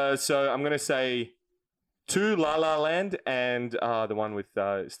in? So I'm gonna say 2 La La Land and the one with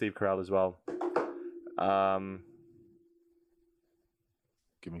Steve Carell as well.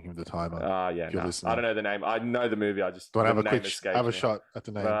 Giving him the timer. Yeah, If you're no, listening. I don't know the name. I know the movie. I just Do you want to the have a name quick escapes have a me. shot at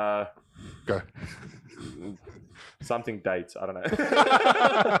the name? Go. Something dates. I don't know.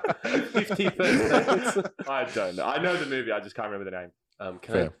 51st dates. I don't know. I know the movie. I just can't remember the name.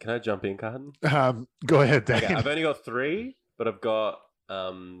 Can I jump in, Carton? Go ahead, Dan. Okay, I've only got 3, but I've got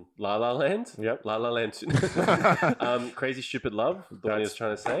La La Land. Yep. La La Land 2. Crazy Stupid Love, the one he was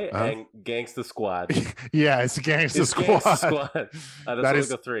trying to say, and Gangster Squad. Yeah, it's Gangster It's Squad. Gangster Squad. That's That all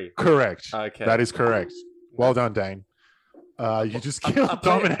is- I've got 3. Correct. Okay. That is correct. Well done, Dane. You just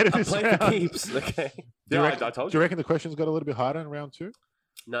dominated I this play round. for keeps. Okay. Do you, Yeah, reckon, I told do you you. reckon the questions got a little bit harder in round 2?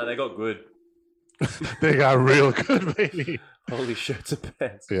 No, they got good. They got real good, baby. Holy shirts and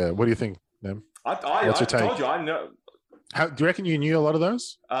pants. Yeah. What do you think, Nem? What's your take? told you. I know. Do you reckon you knew a lot of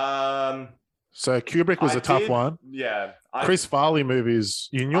those? So Kubrick was I a tough did- one. Yeah. Chris Farley movies,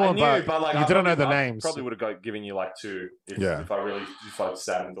 you knew I them, knew, but like, you I didn't know probably- the I names. Probably would have given you like 2 Yeah. if I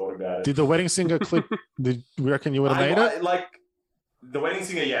sat and thought about it. Did the Wedding Singer clip? Did you reckon you would have made it? Like the Wedding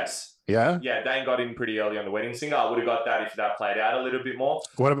Singer, yes. Yeah. Yeah, Dane got in pretty early on the Wedding Singer. I would have got that if that played out a little bit more.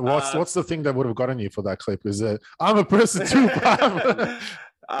 What's the thing that would have gotten you for that clip? Is it I'm a person too?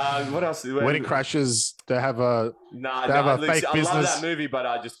 What else? Wedding Crashes. They have a Nah, They have a fake I love business. that movie, but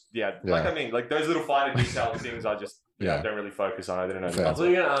I just like Yeah. I mean, like those little finer detail things. I just Yeah. don't really focus on. I didn't know. Fair. I thought you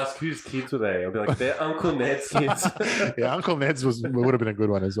were going to ask whose kids were they. I'll be like, they're Uncle Ned's kids. yeah. Uncle Ned's would have been a good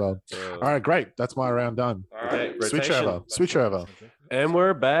one as well. All right, great. That's my round done. All right. Okay, Switch rotation. over. Switch over. And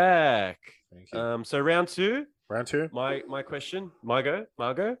we're back. Thank you. So round 2, Round 2. my question. Margot.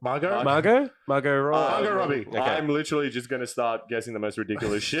 Margot. Margot Robbie. Okay. I'm literally just going to start guessing the most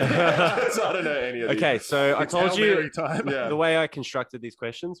ridiculous shit. So I don't know any of these. Okay, so I told you time. Yeah. the way I constructed these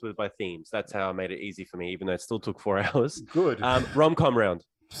questions was by themes. That's how I made it easy for me, even though it still took 4 hours. Good. Rom-com round.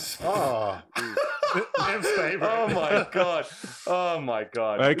 Oh, Nem's favorite. Oh my god. Oh my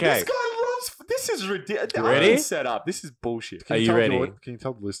god. Okay. This guy loves. This is ridiculous. Ready? Set up. This is bullshit. Are you ready? Can you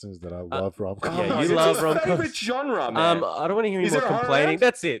tell the listeners that I love rom-com? Yeah, It's you love his rom-coms. favorite genre, man. I don't want to hear any Is more there a horror complaining. round?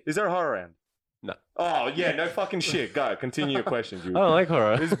 That's it. Is there a horror round? No. Oh yeah, no fucking shit. Go. Continue your questions. You. I don't like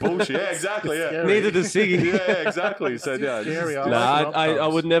horror. This is bullshit. Yeah, exactly. Yeah. Scary. Neither does Siggy. Yeah, exactly. So yeah, scary. this I is- Nah, like I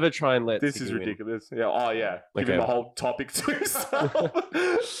rom-coms. would never try and let This Siggy is win. ridiculous. Yeah. Oh yeah. Give Okay. him a whole topic to himself.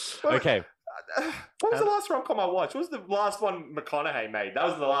 Okay. What was the last rom-com I watched? What was the last one McConaughey made? That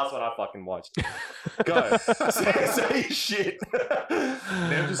was the last one I fucking watched. Go. say shit.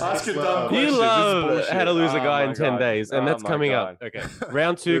 Ask a dumb question. You This is love bullshit. How to Lose a Oh Guy my in 10 God. days, and Oh that's my coming God. up. Okay.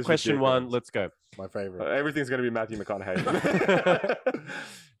 Round 2, This is question ridiculous. 1. Let's go. My favorite. Everything's going to be Matthew McConaughey.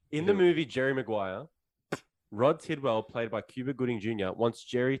 In the movie Jerry Maguire, Rod Tidwell, played by Cuba Gooding Jr., wants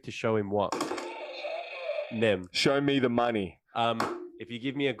Jerry to show him what? Show me the money. If you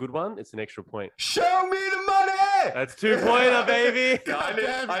give me a good one, it's an extra point. Show me the money! Yeah. That's 2-pointer, baby.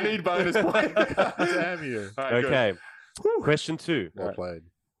 I need bonus points. Damn you. All right, good. Okay. Question 2. Well played.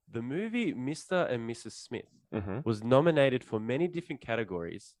 The movie Mr. and Mrs. Smith Mm-hmm. was nominated for many different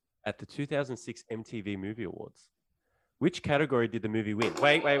categories at the 2006 MTV Movie Awards. Which category did the movie win?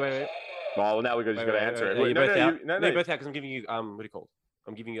 Wait. Well, now we've just got to answer it. You're both out. No, You're both out because I'm giving you what do you call?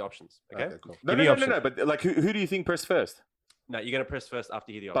 I'm giving you options. Okay. Cool. No, Give me options. But like, who do you think pressed first? No, you're gonna press first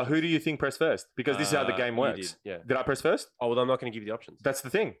after you hear the But options. who do you think pressed first? Because this is how the game You works. did, yeah. Did I press first? Oh well, I'm not gonna give you the options. That's the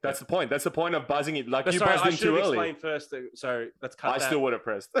thing. That's the point. That's the point of buzzing it. Like But you sorry, buzzed I in should too have early. explained first. So let's cut I that. still would have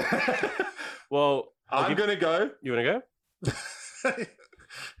pressed. Well, I'm gonna go You wanna go?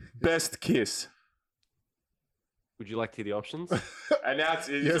 best kiss. Would you like to hear the options? And now it's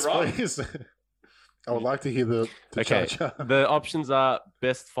Yes, wrong. please. I would like to hear the Okay. cha-cha. The options are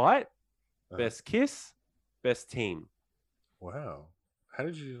best fight, Uh-huh. best kiss, best team. Wow. How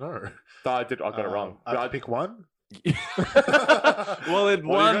did you know? No, I got it wrong. I have to pick one. Well, it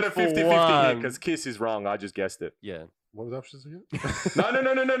Well, won you got a for 50-50 here one. because kiss is wrong. I just guessed it. Yeah. What were the options again?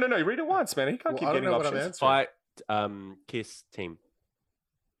 No. Read it once, man. You can't Well, keep I don't getting know what I'm options. answering. Fight, kiss, team.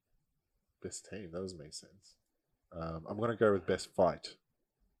 Best team. That doesn't make sense. I'm going to go with best fight.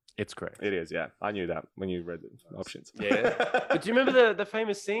 It's correct. It is, yeah. I knew that when you read the options. Yeah. But do you remember the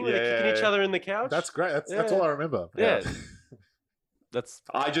famous scene where they're kicking each Yeah. other in the couch? That's great. That's Yeah. all I remember. Yeah. That's.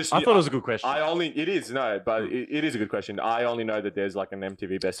 I I thought it was a good question. it is, no, but it is a good question. I only know that there's like an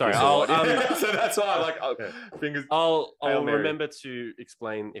MTV Best Sorry, Kiss I'll- Award. So that's why I like, fingers. I'll Hail Mary. remember to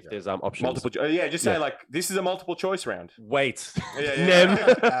explain if there's options. Multiple, yeah, just say Yeah. like, this is a multiple choice round. Wait. Yeah.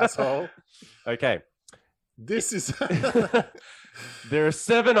 Nem. Asshole. Okay. This is. There are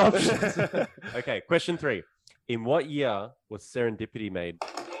 7 options. Okay. Question 3. In what year was Serendipity made?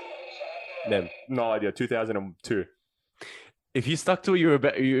 Nem. No idea. 2002. If you stuck to what you were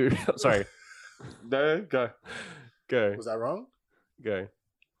about, sorry. No, go. Go. Was that wrong? Go.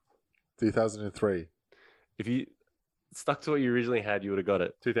 2003. If you stuck to what you originally had, you would have got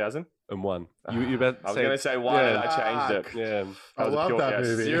it 2000. and won. You about I was going to say one and I changed it. Yeah. I was a love pure that guess.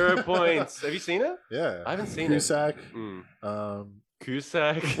 movie. 0 points. Have you seen it? Yeah. I haven't seen Cusack. it. Mm.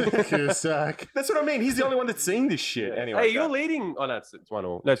 Cusack. Cusack. That's what I mean. He's the only one that's seen this shit. Anyway. Hey, you're leading. Oh, no, it's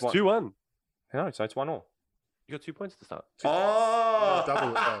 1-1. No, it's 2-1. No, so it's 1-1. You got 2 points to start. Oh,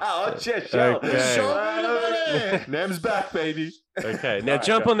 Double. oh, shit, show. Okay. Show me the money. Nem's back, baby. Okay, now Alright,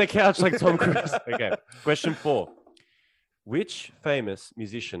 jump go. on the couch like Tom Cruise. Okay, question 4. Which famous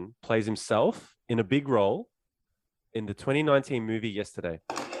musician plays himself in a big role in the 2019 movie Yesterday?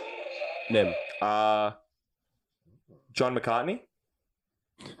 Nem. John McCartney.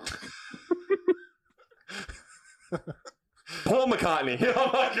 Paul McCartney. Oh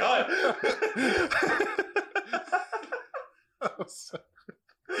my god.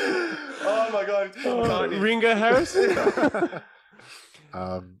 Oh my god, it's Paul McCartney. Ringo Harris? We'll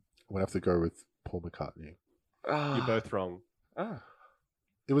have to go with Paul McCartney. You're both wrong.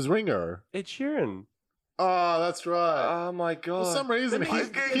 It was Ringo. Ed Sheeran. Oh, that's right. Oh my god. For some reason, he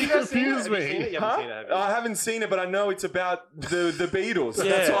You guys seen it? confused Have you seen it? me. You haven't Huh? seen it, have you? I haven't seen it, but I know it's about the Beatles.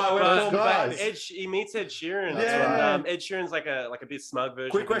 Yeah, That's why I went but, Paul guys. McCartney. he meets Ed Sheeran. That's and, right. Ed Sheeran's like a bit smug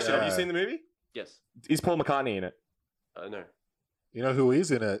version. Quick of question: him. Have you seen the movie? Yes. Is Paul McCartney in it? No. You know who is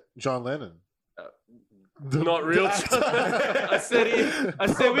in it? John Lennon. Not real. I said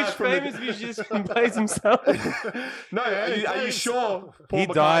Brought which back from the- famous musician plays himself? No, are you sure? Paul He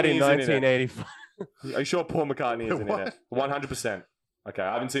died in McCartney isn't it? 1985. Are you sure Paul McCartney isn't in What? it? 100%. Okay,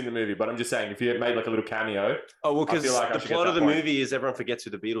 I haven't seen the movie, but I'm just saying, if you made like a little cameo, Oh, well, I because feel like I the should get plot that of the point. movie is everyone forgets who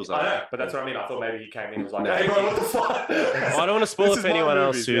the Beatles are. I know, but that's what I mean. I thought maybe he came in and was like, No. "Hey, bro, what the fuck?" I don't want to spoil This it is for my anyone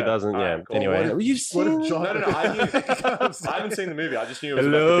else movies, who yeah. doesn't. All Yeah. right, cool. Anyway, What if- you've What seen if John? No, I haven't seen the movie. I just knew it was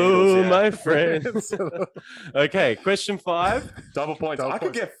about the Hello, Beatles. Yeah. my friend. Okay, question 5. Double points. Double I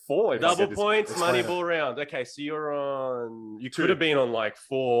could points. get 4 if I Double said this. points, Explain money it. ball round. Okay, so you're on. You 2. could have been on like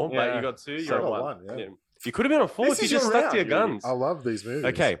 4, but Yeah. you got 2. So You're I on won, 1. yeah. You could have been on 4 This if you is just your stuck to your round, guns. I love these movies.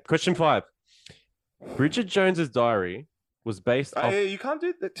 Okay, question 5. Bridget Jones's Diary was based off. Hey, you can't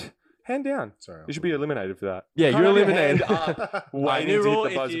do that. Hand down. Sorry. You should be eliminated for that. Yeah, Can't you're have your eliminated. hand up, I waiting knew to hit rule the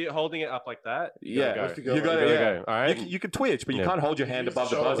if buzzer. you're holding it up like that. Yeah, Go. you Go. got Go, to go. All right. You can twitch, but you Yeah. can't hold your hand Use above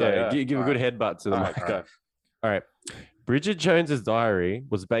the the buzzer. shoulder. Yeah, Yeah. give a good headbutt to the All mic. right, go. All right. Bridget Jones's Diary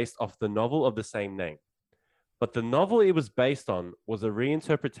was based off the novel of the same name. But the novel it was based on was a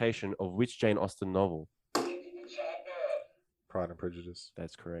reinterpretation of which Jane Austen novel? Pride and Prejudice.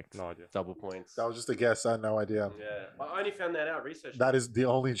 That's correct. No idea. Double points. That was just a guess. I had no idea. Yeah. I only found that out research. That is the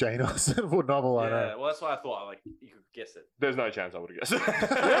only Jane Austen novel I Yeah, know. well, that's why I thought like you could guess it. There's no chance I would have guessed.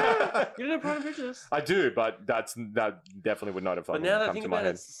 You didn't know Pride and Prejudice. I do, but that definitely would not have But fucking now that I come think to my about it,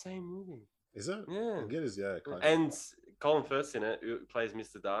 head. it's the same movie. Is it? Yeah. Get his kind of. And Colin Firth's in it, who plays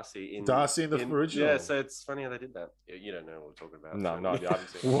Mr. Darcy in Darcy in the original. Yeah, so it's funny how they did that. You don't know what we're talking about. No, so no, you haven't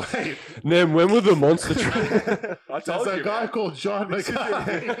seen it. Wait, Then when will the monster truck? I there's a guy called John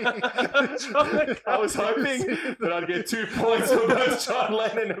McCartney. I was hoping that I'd get 2 points for both John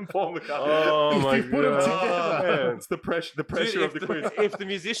Lennon and Paul McCartney. Oh If my you put 'em god! together. It's the pressure Dude, of the quiz. if the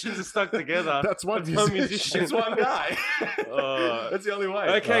musicians are stuck together, That's one one musician. It's one guy. That's the only way.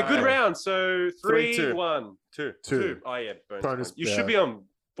 Okay, good Right. round. So 3, 3-2. 1, 2. Two. Oh yeah, bonus. Bonus, Point. You yeah. should be on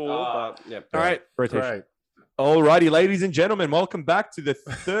 4, but yeah. All right. Great. Alrighty, ladies and gentlemen, welcome back to the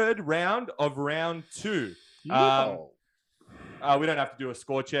third round of round 2. We don't have to do a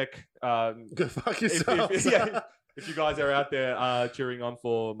score check. Go fuck If, yourself. if you guys are out there cheering on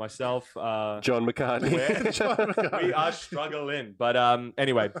for myself, John McCartney. we are struggling. But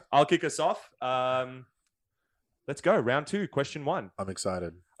anyway, I'll kick us off. Let's go. Round 2, question 1. I'm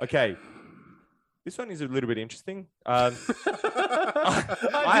excited. Okay. This one is a little bit interesting. I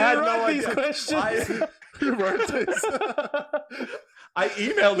had didn't no write these idea. questions. Who wrote this? I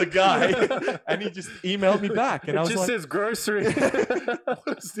emailed the guy and he just emailed me back. And I It was just like, says grocery. What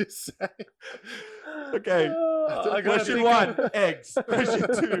does this say? okay. I gotta Question think 1, of- eggs. Question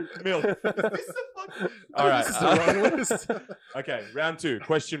 2, milk. Is this the fuck? All right. This is the wrong list. Okay, round 2.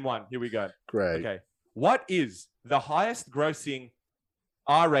 Question 1. Here we go. Great. Okay. What is the highest grossing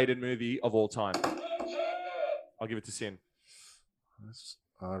R-rated movie of all time? I'll give it to Sin. Most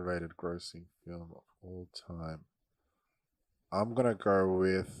R-rated grossing film of all time. I'm gonna go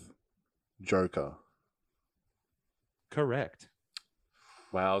with Joker. Correct.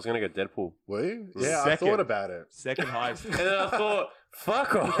 Wow, I was gonna go Deadpool, Were you? Yeah, I Second. thought about it. Second highest. and then I thought,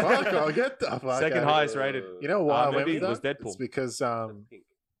 fuck off. Fuck, I'll get that. Fuck Second out. highest rated. You know why I went maybe with it was that? Deadpool. It's because yeah,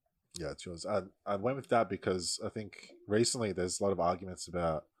 it's yours. I went with that because I think recently there's a lot of arguments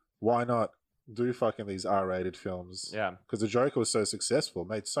about why not do fucking these R-rated films. Yeah. Because the Joker was so successful,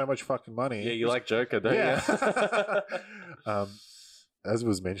 made so much fucking money. Yeah, you like Joker, don't you? As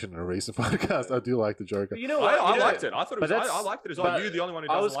was mentioned in a recent podcast, I do like the Joker. You know what? I You know- liked it. I thought it but was. I that's- liked it as well. but You're the only one who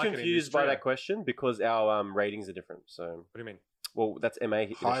I doesn't was like it in this confused by trio. that question because our ratings are different. So, What do you mean? well, that's MA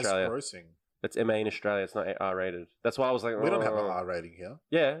in Highest Australia. grossing. That's MA in Australia. It's not R rated. That's why I was like, We don't have an oh. R rating here.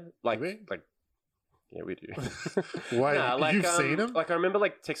 Yeah, like, Do we? yeah, we do. Wait, Nah, like, you've seen them? Like I remember,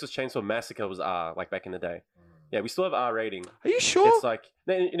 like Texas Chainsaw Massacre was R, like back in the day. Yeah, we still have R rating. Are you sure? It's like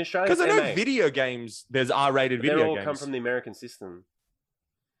no, in Australia, Because I it's know MA. video games. There's R-rated They video all games. come from the American system.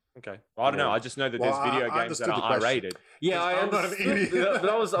 Okay. Well, I don't know. Yeah. I just know that Well, there's video I games that understood are the question. R-rated. Yeah, I I'm not an understood, idiot. but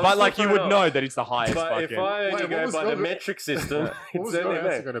I was But still like you throwing would off. know that it's the highest But fucking. if I Wait, only what go was by your- the metric system, What it's was your only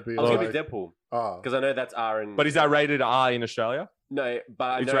answer MA. going to be? I was going like? to be Deadpool Oh, because I know that's R in. But is that rated R in Australia? No, but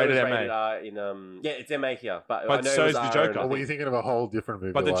I It's know rated it was MA. rated R in yeah, it's MA here. But I But know so it is was the R Joker. in- or were you thinking of a whole different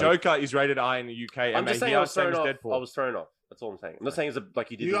movie? But the like- Joker is rated R in the UK. I'm MA just saying here, I was same thrown as off. Deadpool. I was thrown off. That's all I'm saying. I'm not saying it's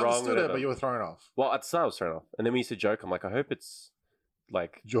like you did You it wrong. understood or it, but you were thrown off. Well, at the start I was thrown off, and then when you said Joker, I'm like, I hope it's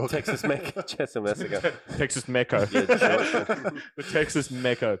like Joker. Texas Chainsaw Massacre. Texas Mecca. Yeah, Joker. The Texas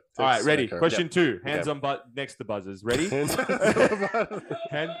Mecca. All right, Texas ready. Mecca. Question 2. Okay. Hands on next to buzzers. Ready? Hand.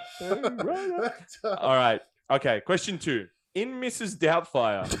 All right. Okay. Question 2. In Mrs.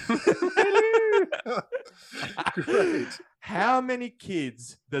 Doubtfire, Great. how many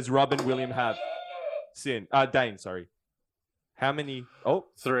kids does Robin Williams have? Dane, sorry. How many? Oh,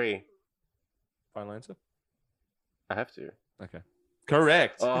 3. final answer. I have to. Okay.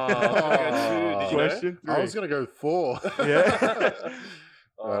 Correct. Oh, I got 2. Did you know? Question 3. I was going to go 4. Yeah.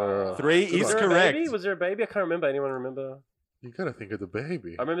 Oh. 3 Good is Was there a correct. baby? Was there a baby? I can't remember. Anyone remember? You got to think of the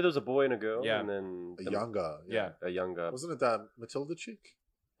baby. I remember there was a boy and a girl, Yeah. and then A younger. Yeah. a younger. Wasn't it that Matilda chick?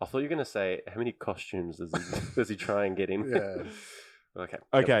 I thought you were gonna say how many costumes does he try and get in? Yeah. Okay.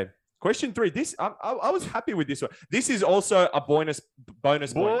 Okay. Question 3. This I was happy with this one. This is also a bonus point.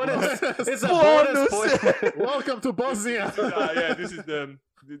 Bonus. It's a Bonus. bonus point. Welcome to Bosnia. Yeah, this is the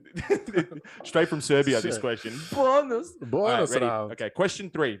straight from Serbia. This Shit. question. Bonus. All right, Bonus ready? round. Okay. Question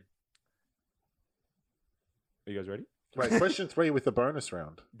 3. Are you guys ready? Wait, question 3 with the bonus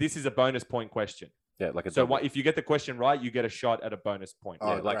round. This is a bonus point question. Yeah, like a So double. if you get the question right, you get a shot at a bonus point.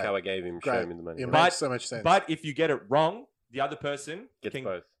 Oh, Yeah, like great. how I gave him, show Great. him the money. It But- makes so much sense. But if you get it wrong, the other person Gets can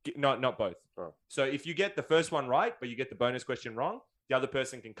both. not both. Oh. So if you get the first one right, but you get the bonus question wrong, the other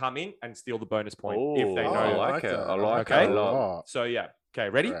person can come in and steal the bonus point if they Oh, know. I like it. that. I like Okay. it a lot. So yeah. Okay,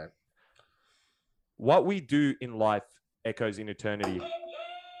 ready? Great. What we do in life echoes in eternity.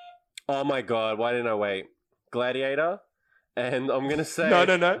 Oh my god, why didn't I wait? Gladiator? And I'm gonna say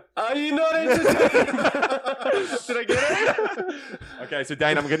No. Are you not entertained? Did I get it? Okay, so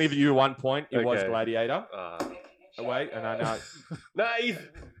Dane, I'm going to give you 1 point. It was Okay. Gladiator. Wait, and I know. No,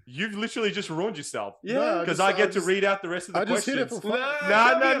 You've literally just ruined yourself. yeah. Because I get to read out the rest of the I just hit questions. it for No, fun. No.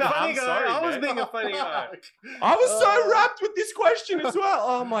 I'm I'm sorry, I was man. being a funny guy. I was so wrapped with this question as well.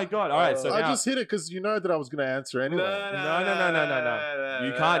 Oh my god! All right, so I now just hit it because you know that I was going to answer anyway. no.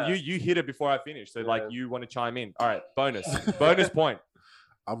 You can't. You hit it before I finish. So like you want to chime in. All right, bonus point.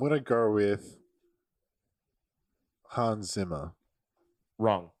 I'm going to go with Hans Zimmer.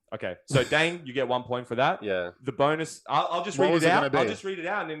 Wrong. Okay, so Dane, you get 1 point for that. Yeah. The bonus, I'll just What read was it it out. gonna be? I'll just read it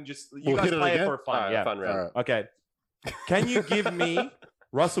out, and then just you We'll guys hit it play it again? for fun. Yeah. Fun round. All right. Okay. Can you give me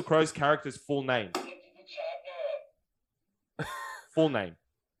Russell Crowe's character's full name? Full name.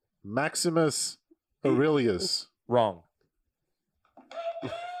 Maximus Aurelius. Wrong.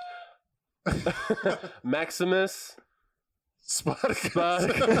 Maximus. Spartacus.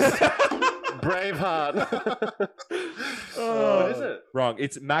 Braveheart. What is it? Wrong.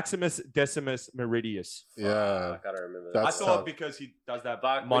 It's Maximus Decimus Meridius. Yeah. I gotta remember that. That's I thought tough. because he does that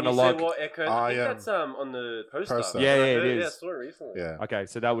But monologue. When you say what echo, I think that's on the poster. Yeah, I it heard- is. Yeah, I saw it recently. Yeah. Okay,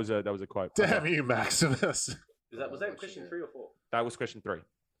 so that was a quote. Damn Okay. you, Maximus. Was that question 3 or 4? That was question 3.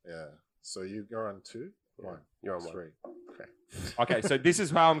 Yeah. So you go on 2? 1. You're on 1. 3. Okay. Okay, so this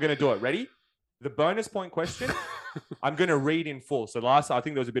is how I'm going to do it. Ready? The bonus point question, I'm going to read in full. So I think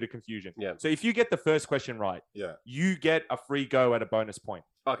there was a bit of confusion. Yeah. So if you get the first question right, Yeah. you get a free go at a bonus point.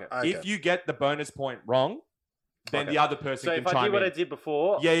 Okay. If you get the bonus point wrong, then Okay. the other person So can if I chime did what in. I did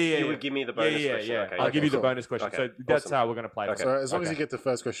before, Yeah, you would give me the bonus question. Okay, I'll give you the cool. bonus question. Okay, So that's awesome. how we're going to play this. Okay. So as long as Okay. you get the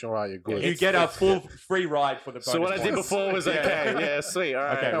first question right, you're good. You get a full free ride for the bonus So what I did points. before was okay. Yeah, sweet. All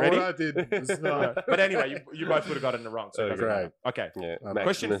right. Okay, And ready? what I did was not. But anyway, you both would have gotten it wrong. So it doesn't Great. matter. Okay. Yeah.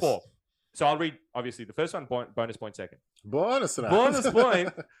 Question Maximus. 4. So I'll read, obviously, the first one, bonus point second. Bonus round. Bonus point.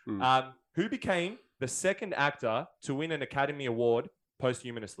 Hmm. Who became the second actor to win an Academy Award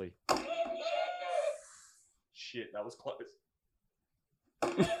posthumously? Shit, that was close.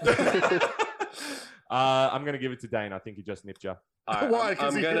 I'm going to give it to Dane. I think he just nipped you. All right, Why? I'm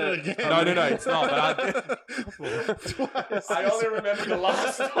Because he gonna. did it again. No, it's not. But Twice. I only remember the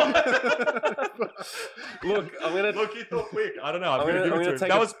last one. Look, I'm gonna. Look, he thought quick. I don't know. I'm I'm going to gonna- give I'm it to gonna him. take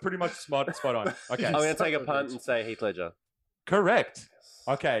That a- was pretty much spot on. Okay. I'm gonna take a punt and say Heath Ledger. Correct.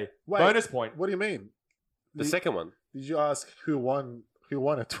 Okay. Wait. Bonus point. What do you mean? The second one. Did you ask who won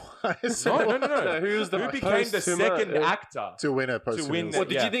it twice? No. No, who was the Who became the posthumer- second actor? To win it To win posthumously. What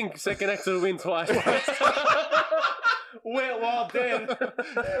did Yeah. you think? Second actor to win twice. well then.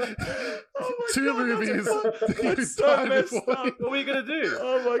 Two movies. That's so died messed before up. you- What were you gonna do?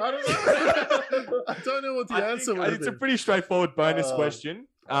 Oh my I don't know. I don't know what the I answer think would it's a be. pretty straightforward bonus Oh. question.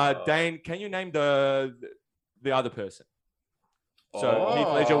 Dane, can you name the other person? So Oh. Heath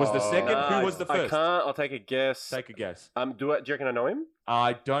Ledger was the second. Nah, Who was the I first? can't. I'll take a guess. Take a guess. Do you reckon I know him?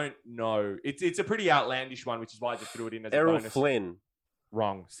 I don't know. It's a pretty outlandish one, which is why I just threw it in as Errol a bonus. Flynn.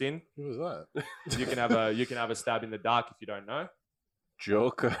 Wrong. Sin. Who was that? You can have a stab in the dark if you don't know.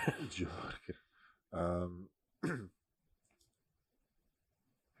 Joker.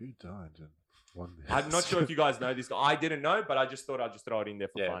 Who died and won the I'm not sure if you guys know this guy. I didn't know, but I just thought I'd just throw it in there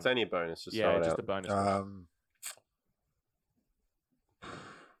for Yeah, fun. it's only a bonus. Just Yeah, throw it just out. a bonus.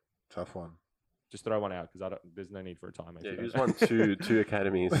 Tough one. Just throw one out because there's no need for a timer. if Yeah, you who's don't won two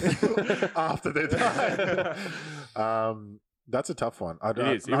academies? After they died. That's a tough one. It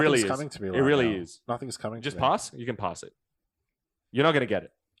is. It nothing's really is. coming to me It right really now. is. Nothing's coming Just to me. pass. You can pass it. You're not going to get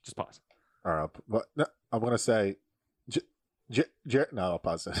it. Just pass. All right. But no, I'm going to say... no, I'll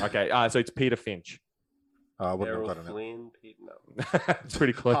pass it. Okay. So it's Peter Finch. I wouldn't have Errol gotten it. Flynn. No. It's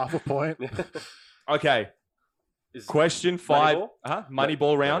pretty close. Half a point. Okay. Is Question 5. Moneyball?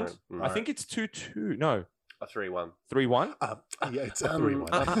 Moneyball round. Mm. I think it's 2-2. No. A 3-1. 3-1. Yeah, it's a 3-1.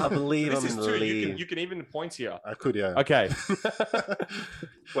 I believe This I'm is in the 2. lead. You can even the points here. I could, yeah. Okay.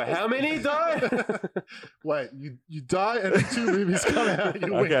 Wait, how many died? Wait, you die and then 2 movies come out.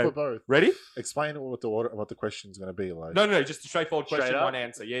 You win Okay. for both. Ready? Explain what the question's going to be like. No. Just a straightforward Straight question. up? One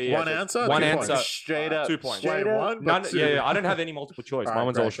answer. Yeah. One answer. One 2 answer. points. Straight up. 2 points. Straight Wait, up. one, None, but 2. yeah, I don't have any multiple choice. All My right,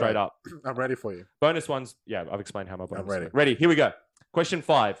 one's great, all straight great. up. I'm ready for you. Bonus ones. Yeah, I've explained how my bonus. ready. work. Ready. Here we go. Question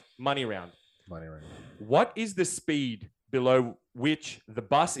 5. Money round. Money ring. What is the speed below which the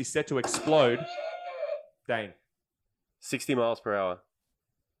bus is set to explode? Dane. 60 miles per hour.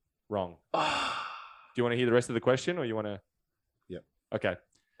 Wrong. Do you want to hear the rest of the question or you want to? Yep. Okay.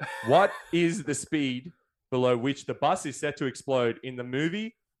 What is the speed below which the bus is set to explode in the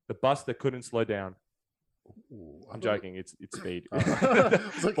movie The Bus That Couldn't Slow Down? I'm joking. It's speed.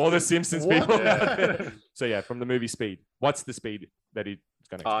 It's like, All the Simpsons what? people. Yeah. So yeah, from the movie Speed. What's the speed that it's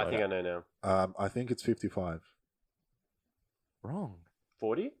going to explode? I think I know now. I think it's 55. Wrong.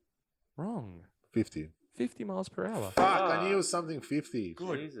 40? Wrong. 50. 50 miles per hour. Fuck, I knew it was something 50.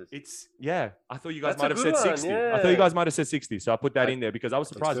 Jesus. It's I thought you guys That's might a have said good one, 60. yeah. I thought you guys might have said 60, so I put that in there because I was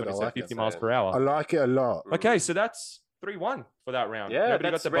surprised good, when I it said like it. 50 miles per I hour. like it a lot. Okay, so that's 3-1 for that round. Yeah, Nobody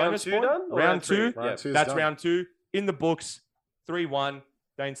got that's the round bonus 2 point? done? Or Round three? 2. Yeah. Round two's That's done. round 2 in the books. 3-1.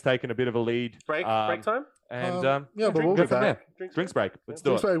 Dane's taken a bit of a lead. Break time? And yeah, but we'll go be from back. there. Drinks break. Let's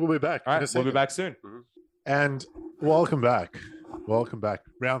do Drinks it. break, we'll be back. All in a right, we'll be second. back soon. And welcome back. Welcome back.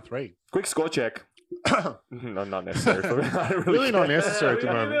 Round 3. Quick score check. No, not necessary. For me. I don't Really not care. necessary at the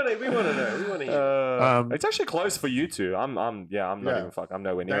moment. We want to know. We want to hear. It's actually close for you two. I'm not even fuck. I'm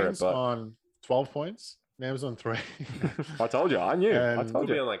nowhere near it. Dane's But on 12 points. Nam's on 3. I told you. I knew. I And- told We'll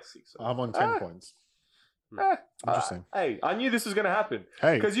be you. on like 6. I'm on 10 points. Interesting. Hey, I knew this was gonna happen.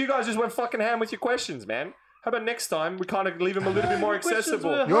 Hey. Because you guys just went fucking ham with your questions, man. How about next time we kind of leave them a little bit more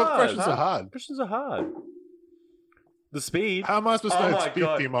accessible? Your questions are hard. Questions are hard. The speed. How am I supposed to Oh know it's my 50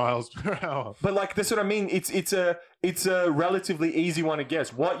 God. miles per hour? But like that's what I mean. It's a relatively easy one to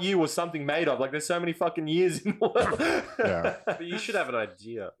guess. What year was something made of? Like there's so many fucking years in the world. Yeah. But you should have an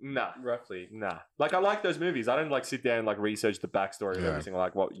idea, Nah. roughly. Nah. Like I like those movies. I don't like sit down and like research the backstory of Yeah. everything.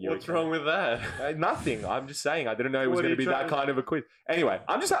 Like what year. What's wrong with that? Nothing. I'm just saying. I didn't know it was What are going to you be that trying- kind of a quiz. Anyway,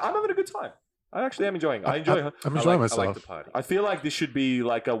 I'm having a good time. I actually am enjoying. I enjoy. I'm enjoying myself. I like the party. I feel like this should be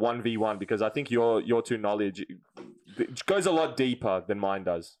like a 1v1 because I think your two knowledge it goes a lot deeper than mine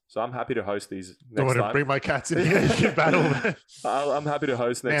does. So I'm happy to host these Don't next want to time. bring my cats in here. You battle. I'm happy to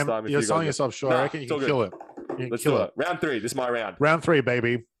host next Damn, time. If you're you selling guys- yourself short. Nah, I reckon you it's all can good. kill it. You can Let's kill do it. it. Round 3. This is my round. Round 3,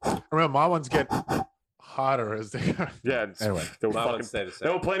 baby. Remember, my ones get harder as they go. Yeah. it's- Anyway. they were, My fucking, ones stay the they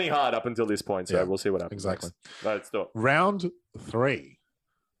same. were plenty hard up until this point. So Yeah, we'll see what happens. exactly. Next. Let's do it. Round 3.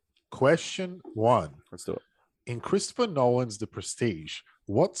 Question 1. Let's do it. In Christopher Nolan's The Prestige,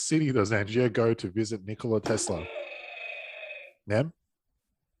 what city does Angier go to visit Nikola Tesla? Nem?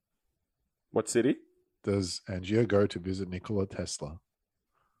 What city? Does Angier go to visit Nikola Tesla?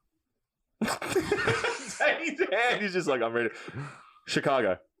 He's just like, I'm ready.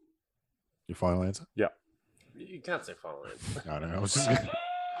 Chicago. Your final answer? You can't say final answer. I don't know. I was just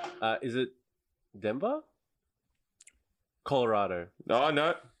Is it Denver? Colorado. Oh,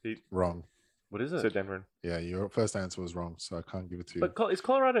 no. He wrong. What is it? said Denver. Yeah, your first answer was wrong, so I can't give it to you. But is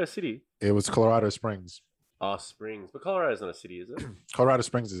Colorado a city? It was Colorado Springs. Oh, Springs. But Colorado's not a city, is it? Colorado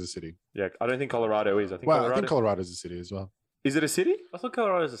Springs is a city. Yeah, I don't think Colorado is. I think Well, Colorado. I think Colorado is a city as well. Is it a city? I thought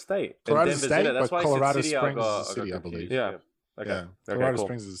Colorado's a state. And Colorado's a Denver's in state, it. That's but why I said Colorado city, I Springs got- is a city, I believe. confused. Yeah. Okay. Yeah. Okay, Colorado cool.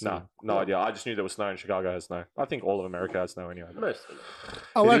 Springs is a city. Nah, no idea. I just knew there was snow and Chicago has snow. I think all of America has snow anyway. Most of them.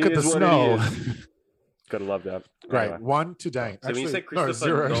 I like it, the is what it snow. is. Gotta love that. Great. Anyway. 1 to Dane. So when you Actually, said Christopher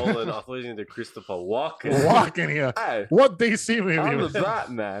zero. Nolan, I thought he was going to do Christopher Walken. Walk in here. Hey, What DC movie I'm was the that?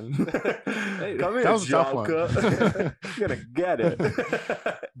 Batman. Hey, Come here, that was a tough one. Joker. You're gonna get it.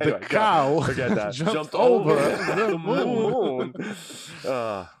 The Anyway, go. cow Forget that. jumped over the the moon.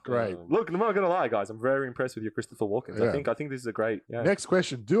 moon. Great. Look, I'm not gonna lie, guys. I'm very impressed with your Christopher Walken. Yeah. I think this is a great. Yeah. Next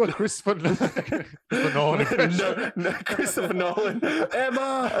question. Do a Christopher Nolan impression. no, Christopher Nolan.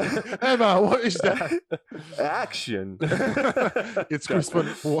 Emma. Emma, what is that? Action. It's Christopher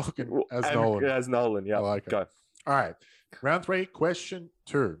Walken as And- Nolan. As Nolan. Yeah. I like it. Go. All right. Round 3, question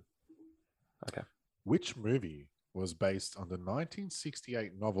 2. Okay. Which movie was based on the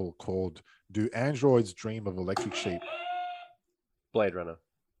 1968 novel called Do Androids Dream of Electric Sheep? Blade Runner.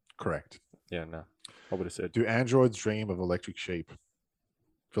 Correct. Yeah. No. I would have said. Do Androids Dream of Electric Sheep?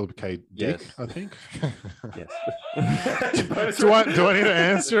 Philip K. Dick, Yes. I think. Yes. do I need to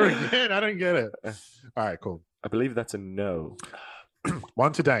answer again? I don't get it. All right, cool. I believe that's a no.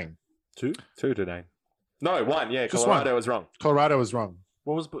 1 to Dane. 2? 2 today. No, 1. Yeah, Just Colorado one. was wrong. Colorado was wrong.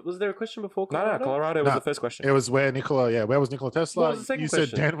 Was there a question before No, Colorado? Colorado was No. the first question. It was where where was Nikola Tesla? What was the second you question?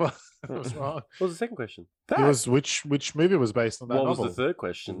 said Denver. That was wrong. What was the second question? It was which movie was based on that What novel? was the third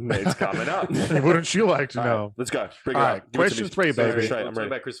question? It's coming up. Wouldn't you like to All right, know? let's go. Bring All it right, up. Give it to question me. 3, Sorry, baby. straight, I'm I'm talking ready.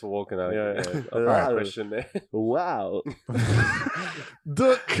 about Christopher Walken. Yeah. A right. question there. Wow.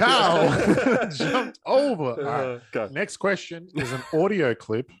 The cow jumped over. All right. Go. Next question is an audio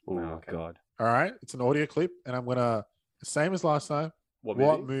clip. Oh, God. All right, it's an audio clip, and I'm gonna same as last time. What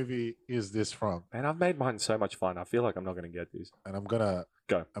What movie? movie is this from? Man, I've made mine so much fun. I feel like I'm not going to get these. And I'm gonna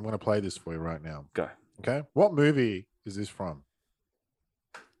Go. I'm gonna play this for you right now. Go. Okay, what movie is this from?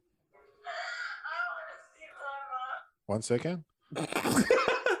 1 second.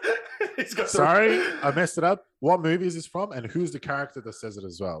 He's got Sorry, I messed it up. What movie is this from, and who's the character that says it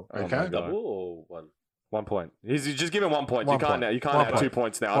as well? Oh my Okay. God. Double or one? 1 point. He's just giving 1 point. One You can't point. now. You can't One have point. 2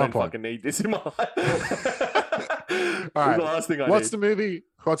 points now. I One don't point. fucking need this in my life. All right. The last thing I What's need. the movie?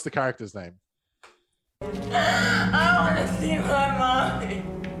 What's the character's name? I want to see my mommy.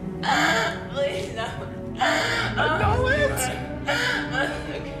 Please, no.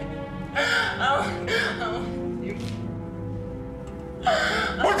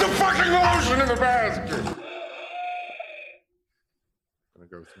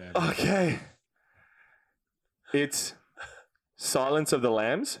 truth, man. Okay. It's Silence of the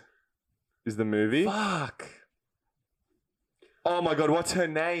Lambs is the movie. Fuck. Oh my god, what's her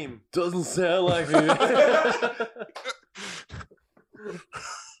name? Doesn't sound like me.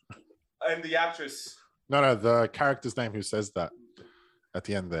 And the actress. No, the character's name who says that at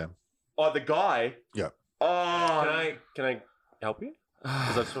the end there. Oh, the guy. Yeah. Oh, Can I help you?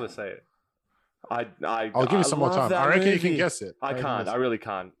 Because I just want to say it. I'll give you some more love time. that I reckon you movie. can guess it. I can't. I really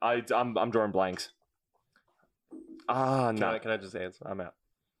can't. I'm drawing blanks. No. Can I just answer? I'm out.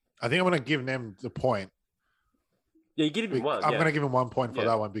 I think I'm going to give Nem the point. Yeah, you give him one. I'm yeah. going to give him 1 point for Yeah.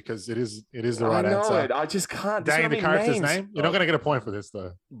 that one because it is the I right know answer. it. I just can't. There's Dang, so the many character's names. name? You're not going to get a point for this,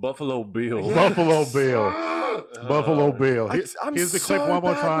 though. Buffalo Bill. Buffalo Bill. Buffalo Bill. I'm Here's the so clip one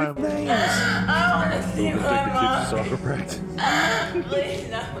more bad time. with names. I want to see my mom. Soccer practice. Please,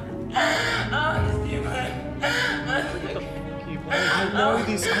 no. I want to see my I know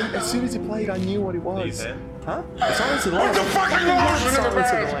this. As soon as he played, I knew what it Are you was. fan? Huh? Silence of the Lambs. Silence of the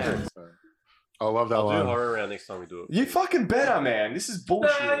Lambs. I love that I'll do one. horror round next time we do it. You fucking better, man. This is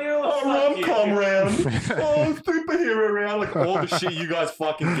bullshit. fuck you. rom-com round. Superhero round. Like all the shit you guys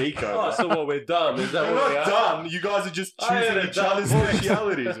fucking geek over. Oh, so what? We're dumb. Is that We're what we not are? dumb. You guys are just I ain't choosing a each dumb other's bullshit.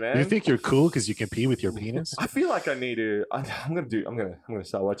 specialities, man. You think you're cool because you can pee with your penis? I feel like I need to. I'm gonna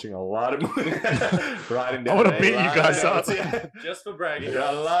start watching a lot of movies. Writing down. I wanna a beat you lot guys of up. notes. Yeah. Just for bragging.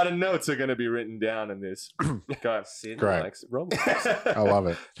 A lot of notes are gonna be written down in this. Go. Sid Great. likes rom- I love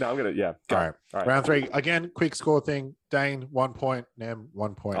it. No, I'm gonna. Yeah. Go. All right. All right. Round 3. Again, quick score thing. Dane, 1 point. Nem,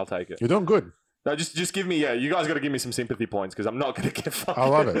 1 point. I'll take it. You're doing good. No, just give me. Yeah, you guys got to give me some sympathy points because I'm not gonna get fucking. I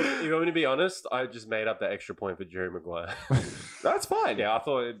love it. If you want me to be honest, I just made up that extra point for Jerry Maguire. That's fine. Yeah, I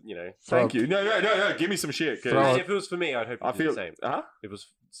thought, you know. Thank you. No. Give me some shit. 'Cause Throw it. If it was for me, I'd hope you I did feel. the same. Huh? If it was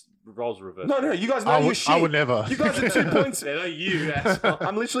roles reversed. No. You guys know I your would, shit. I would never. You guys are 2 points. Yeah, no, you, asshole.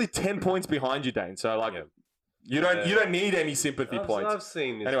 I'm literally 10 points behind you, Dane. So like, Yeah. you don't need any sympathy points. I've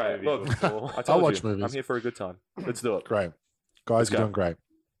seen this Anyway, movie look. before. I told watch you, movies. I'm here for a good time. Let's do it. Great. Guys, Let's you're go. doing great.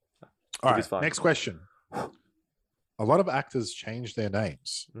 All It is right. fun. Next question. A lot of actors change their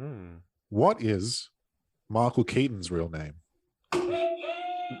names. Mm. What is Michael Keaton's real name?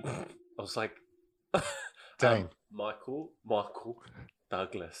 I was like, Dane. Michael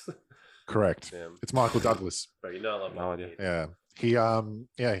Douglas. Correct. Yeah. It's Michael Douglas. Bro, you know I love No Michael idea. Keaton.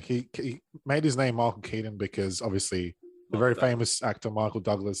 Yeah. He made his name Michael Keaton because obviously the very famous actor Michael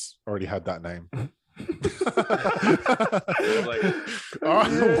Douglas already had that name. Like, All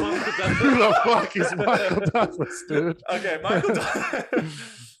right. Who the fuck is Michael Douglas, dude? Okay, Michael.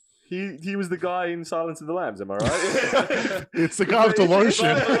 He was the guy in Silence of the Lambs. Am I right? It's the guy with the lotion.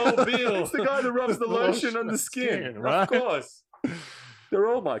 It's the guy that rubs the lotion on the skin. right? Of course. They're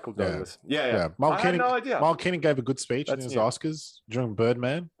all Michael Yeah. Douglas. Yeah. Yeah, I had no idea. Michael Keaton gave a good speech in That's his new. Oscars during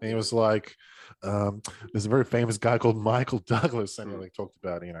Birdman, and he was like, "There's a very famous guy called Michael Douglas," and he like talked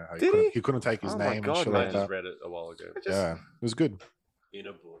about how Did he? he couldn't take his Oh my name God, and shit man. I like just that. read it a while ago. Yeah, it was good. In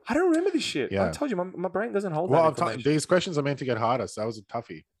a book. I don't remember this shit. I Yeah. told you, my brain doesn't hold Well, that I'm information. these questions are meant to get harder, so that was a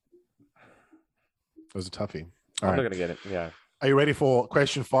toughie. It was a toughie. All I'm right. not gonna get it. Yeah. Are you ready for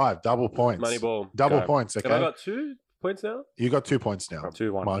question 5? Double points. Moneyball. Double Go. points. Have I Okay. got 2 points now? You got 2 points now.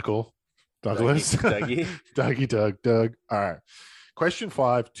 2-1. Michael Douglas. Dougie. Doug. All right. Question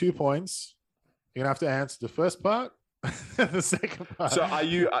 5, 2 points. You're gonna have to answer the first part, the second part. So are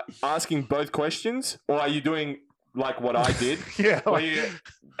you asking both questions, or are you doing like what I did? yeah, Where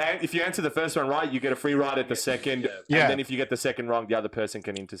and if you answer the first one right, you get a free ride at the second. Yeah. And then if you get the second wrong, the other person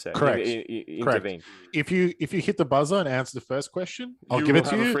can intercept. Correct. Intervene. if you hit the buzzer and answer the first question, I'll You give it will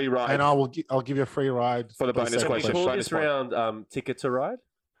to have a you, free ride. and I'll give you a free ride For the bonus second Can we question. call Bonus this point. round Ticket to Ride?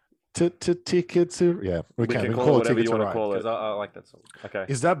 Ticket to we We can can call call it it whatever Ticket you to want to Ride. call it. Because I like that song. Okay.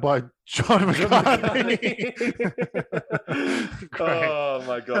 Is that by John McCartney? Great. Oh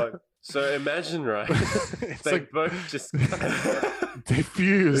my god. So imagine, right? It's they like both just. they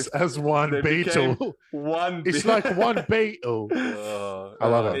fuse as one They became Beatle. One. It's like one Beatle. I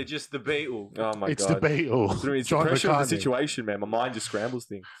love it. They're just the Beatle. Oh my It's god. the Beatle. It's John the pressure of the McCartney. situation, man. My mind just scrambles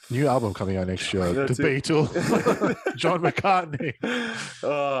things. New album coming out next year. That's The it. Beatle. John McCartney.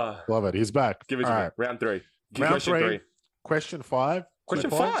 Oh, Love it. He's back. give it to All me. right. Round 3. Round Question 3. Question 5. Question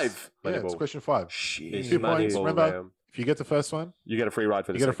 2 points. 5. Yeah, it's Moneyball. question 5. Shit. It's 2 points. Moneyball, Remember, man. if you get the first one, You get a free ride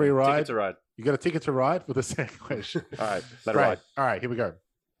for the you get a free second. ride. Ticket to Ride. You got a ticket to ride for the second question. All right. Let it Right. ride. All right, here we go.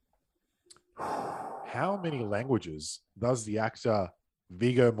 How many languages does the actor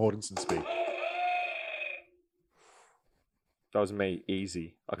Viggo Mortensen speak? That was me.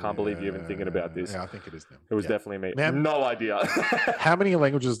 Easy. I can't believe you're even thinking about this. Yeah, I think it is them. It was Yeah. definitely me. Ma'am? No idea. How many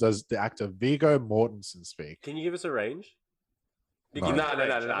languages does the actor Viggo Mortensen speak? Can you give us a range? You No. give No, me a no,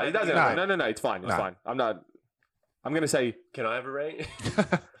 no, range. no, no. It You doesn't. give me a No. range. No. It's fine. It's No. fine. I'm not. I'm gonna say Can I have a range?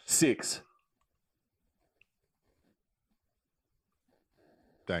 6.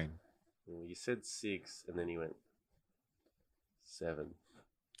 Dane. Well, you said 6, and then he went 7.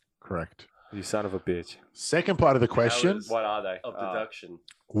 Correct. You son of a bitch. Second part of the question. Hours What are they? of deduction.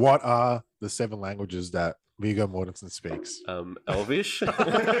 What are the 7 languages that Viggo Mortensen speaks? Elvish,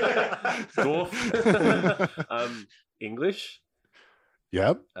 Dwarf, English.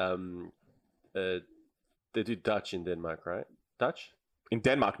 Yep. They do Dutch in Denmark, right? Dutch? In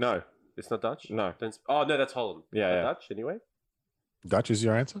Denmark, no. It's not Dutch. No. Oh no, that's Holland. Yeah, Not yeah. Dutch anyway. Dutch is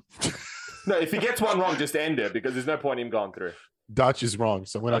your answer? No, if he gets one wrong, just end it because there's no point in him going through. Dutch is wrong.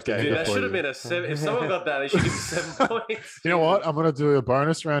 So I'm going to have to Okay. end Dude, it that for should have you. been a 7. If someone got that, they should give 7 points. You know what? I'm going to do a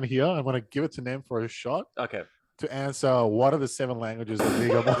bonus round here. I'm going to give it to Nem for a shot Okay. to answer what are the 7 languages that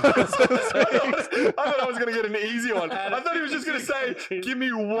Viggo Mortensen speaks. I thought I was going to get an easy one. I thought he was just going to say, give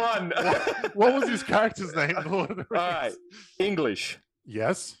me one. What was his character's name? in Lord of the All Rings? right. English.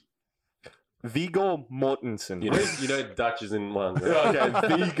 Yes. Viggo Mortensen. You know Dutch is in one. Right?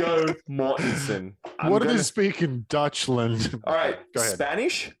 Okay, Viggo Mortensen. What do they speak in Dutchland? All right, Go ahead.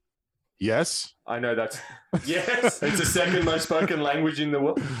 Spanish. Yes. I know that's Yes. it's the second most spoken language in the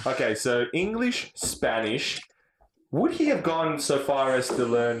world. Okay, so English, Spanish. Would he have gone so far as to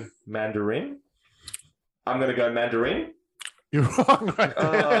learn Mandarin? I'm gonna go Mandarin. You're wrong right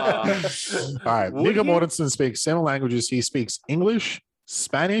there. Ah. All right. Would Viggo he? Mortensen speaks 7 languages. He speaks English,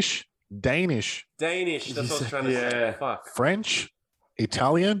 Spanish, Danish, Danish. That's what I was trying to Yeah. say. Fuck. French,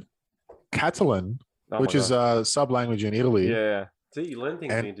 Italian, Catalan, Oh which my is God. a sub language in Italy, Yeah. See, you learn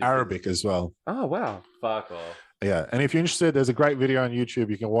things. when you and do Arabic things. as well. Oh wow. Fuck off. Yeah. And if you're interested, there's a great video on YouTube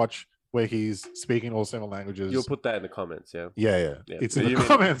you can watch where he's speaking all 7 languages. You'll put that in the comments, yeah. Yeah. Yeah. It's So in you the mean-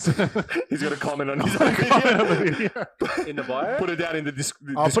 comments. He's got a comment on his I'll own comment on the video. video. In the bio. Put it down in the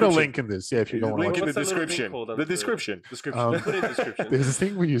I'll put a description. link in this. Yeah, if you don't want Link to in watch the What's that little thing description. called The under the- description. Um, Put it in the description. There's this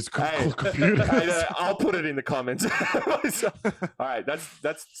thing we use called Hey, computers. I'll put it in the comments. All right,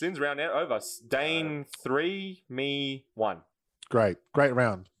 that's Sin's round out over. Dane 3, me 1. Great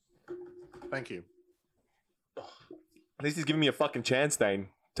round. Thank you. At least he's giving me a fucking chance, Dane.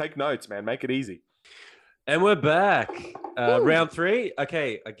 Take notes, man. Make it easy. And we're back. Round 3.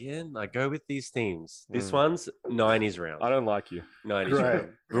 Okay, again, I go with these themes. This one's 90s round. I don't like you. 90s Great. round.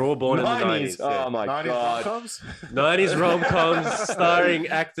 We're all born in the 90s. Oh my 90s god. rom-coms? 90s rom-coms starring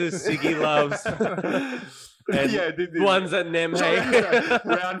actors Siggy loves. And Yeah, ones that Nem hate.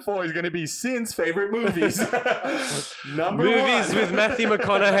 Round 4 is going to be Sin's favorite movies. Number Movies 1. with Matthew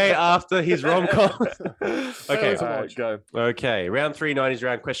McConaughey after his rom-com. Okay. All right, go. Okay, round 3, 90s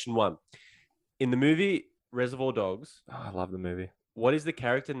round. Question 1. In the movie Reservoir Dogs, Oh, I love the movie. what is the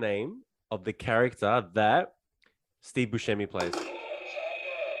character name of the character that Steve Buscemi plays?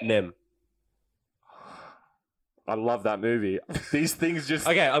 Nem. I love that movie. These things just.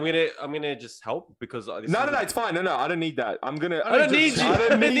 Okay, I'm gonna just help because this No, is- it's fine. No, I don't need that. I'm gonna. I don't need you. I I don't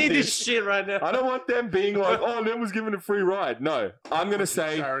don't need need this this. shit right now. I don't want them being like, oh, Nem was given a free ride. No, I'm gonna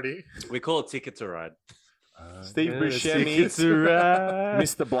say Charity. We call it Ticket to Ride. Steve Ticket Buscemi, to Ride.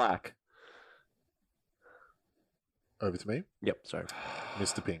 Mr. Black. Over to me. Yep. Sorry.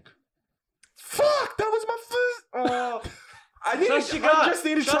 Mr. Pink. Fuck, that was my first. Oh, I Trust your gut. just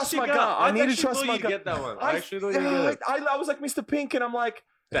need to trust your my gut. I need to actually trust thought my you'd gut. get that one. I actually thought you'd get it. I was like Mr. Pink, and I'm like,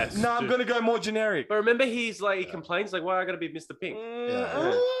 That's no, I'm stupid. gonna go more generic. But remember, he's like, he complains like, "Why I gotta be Mr. Pink?"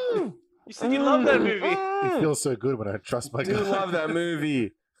 Mm, You said you love that movie. It feels so good when I trust my I do gut. love that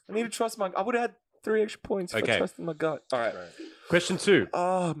movie. I need to trust my. I would have had 3 extra points for Okay. trusting my gut. All right. Question 2.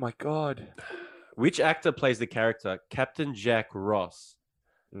 Oh my god. Which actor plays the character Captain Jack Ross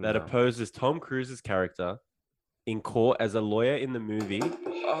that No. opposes Tom Cruise's character in court as a lawyer in the movie?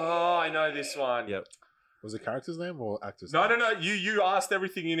 Oh, I know this one. Yep. Was it character's name or actor's No, name? no, no. You asked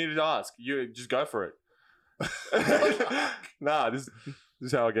everything you needed to ask. You just go for it. Nah, this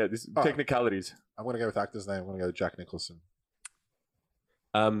is how I get this Oh. technicalities. I'm going to go with actor's name. I'm going to go with Jack Nicholson.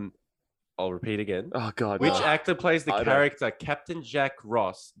 I'll repeat again. Oh god. Which no. actor plays the I don't- character Captain Jack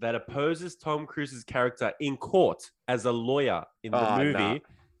Ross that opposes Tom Cruise's character in court as a lawyer in the Oh, movie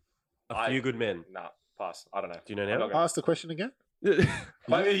nah. A Few Good Men? Nah, pass. I don't know. Do you know I'm now? not gonna- Ask the question again.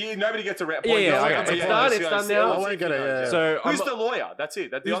 But nobody gets a point. Yeah, yeah, Okay, okay. yeah, It's done, let's it's go. done Let's now. see I won't if get he it, knows, yeah. So who's I'm- the lawyer? That's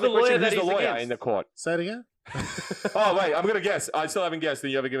it. That's the Who's only the lawyer question. that Who's the he's lawyer against? in the court? Say it again. Oh wait, I'm gonna guess. I still haven't guessed.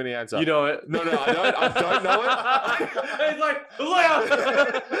 You haven't given the answer. You know it. No, I don't. I don't know it. He's like, the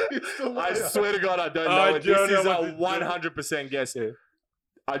lawyer! I swear to God, I don't know I it. This don't is know a what 100% guess.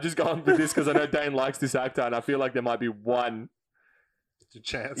 I just gone with this because I know Dane likes this actor, and I feel like there might be one It's a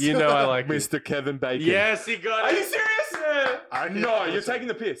chance. You know I like it. Mr. Kevin Bacon. Yes, he got Are it. you serious? I reckon- No, you're taking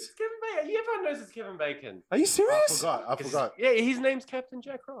the piss. Kevin Bacon. Everyone knows it's Kevin Bacon. Are you I serious? forgot. Yeah, his name's Captain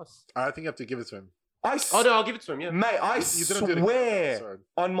Jack Ross. I think you have to give it to him. Oh no, I'll give it to him. Yeah. Mate, I You didn't do the- swear Sorry.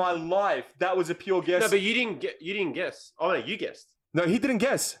 on my life that was a pure guess. No, but you didn't guess. Oh no, you guessed. No, he didn't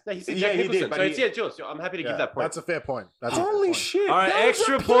guess. No, he said Yeah, Jack he Nicholson. did, but So he- it's yours. I'm happy to give that point. That's a fair point. That's a fair Holy point. shit! All right, that was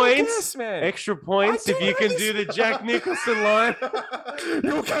extra a pure points. guess, man. Extra points I if you do can know do this. the Jack Nicholson line.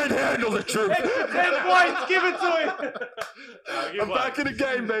 You can't handle the truth. 10 points. Give it to him. I'm back in the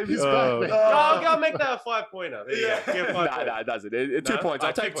game, baby. He's back, man. I'll make that a 5-pointer. There you go. Give 5 Nah, points. it doesn't. 2 No? points.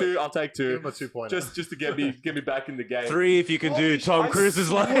 I'll Two take points. two. I'll take Give two. him a 2-pointer. Just to get me back in the game. 3 if you can do Tom I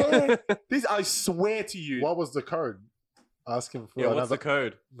Cruise's line. swear- This I swear to you. What was the code? Ask him for Yeah, what's another. the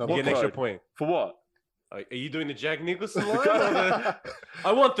code? another You get an extra code? point. For what? Are you doing the Jack Nicholson line? Or the...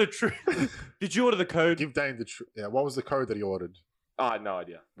 I want the truth. Did you order the code? Give Dane the yeah. What was the code that he ordered? I had no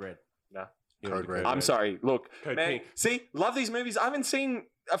idea. Red. No. Code red. I'm sorry. Look, Code man. pink. See, love these movies. I haven't seen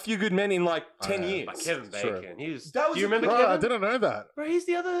A Few Good Men in like 10 know. years. Like Kevin Sure. Bacon. He's. That was Do you a- remember Bro, Kevin? I didn't know that. Bro, he's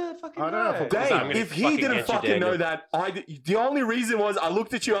the other fucking I know, I guy. forgot. Dave, I'm gonna if he fucking didn't get you, fucking know Daniel. that, the only reason was I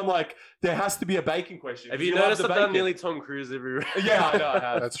looked at you. I'm like, there has to be a bacon question. Have you love noticed the I've done bacon. nearly Tom Cruise every round? Yeah, I know. I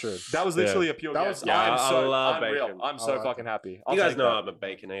have. That's true. That was literally a pure That guess. was- Yeah, I'm I so love unreal. bacon. I'm so like fucking it. happy. You guys take know that. I'm a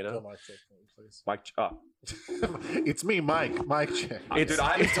baconator. Go, Mike, check for me, please. Mike. Oh. It's me, Mike. Mike, check. Dude,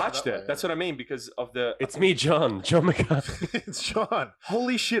 I haven't touched That way, it. That's what I mean because of the. It's me, John McCarthy. it's Sean.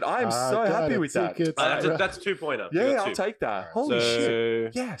 Holy shit! I am I so got happy a with that. ticket. That's 2-pointer. You Yeah, got I'll two. take that. Alright. Holy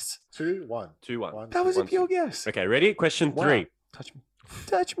shit! So, Yes, 2-1. 2-1. that was a 1-2. pure guess. Okay, ready? Question Wow. 3. Touch me.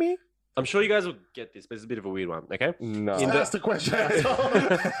 Touch me. I'm sure you guys will get this, but it's a bit of a weird one. Okay. No. In That's the question.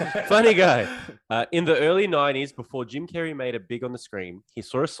 Funny guy. In the early 90s, before Jim Carrey made it big on the screen, he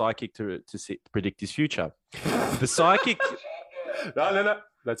saw a psychic to predict his future. The psychic. No.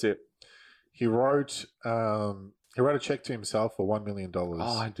 That's it. he wrote a check to himself for $1 million.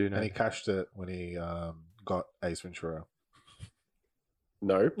 Oh, I do know. And he cashed it when he got Ace Ventura.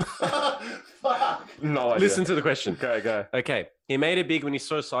 No. No idea. Listen to the question. Go. Okay. He made it big when he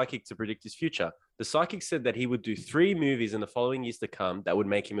saw a psychic to predict his future. The psychic said that he would do 3 movies in the following years to come that would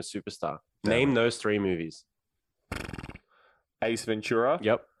make him a superstar. Name those 3 movies. Ace Ventura.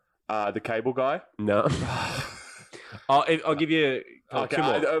 Yep. The Cable Guy. No. I'll give you Okay, 2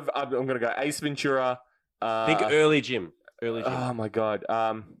 more. I'm gonna go Ace Ventura. Think early Jim. Early Jim. Oh my god.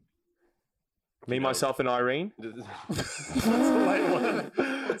 Me, know. myself, and Irene. The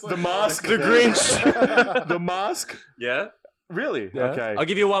Mask. The Grinch. The Mask. Yeah. Really? Yeah. Okay. I'll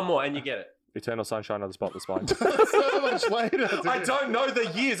give you 1 more and you get it. Eternal Sunshine of the Spotless Mind. so much later. Dude. I don't know the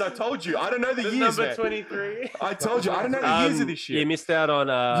years. I told you. I don't know the years. Number Man. 23. I told you. I don't know the years of this shit. You missed out on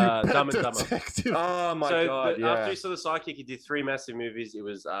You Dumb pet and Dumber. detective. Oh my So god. Yeah. after you saw the psychic, he did 3 massive movies. It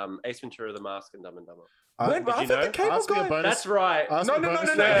was Ace Ventura, The Mask, and Dumb and Dumber. When, did I you thought know? the Cable Ask me a Guy. bonus. That's right. Ask No, me a no, no,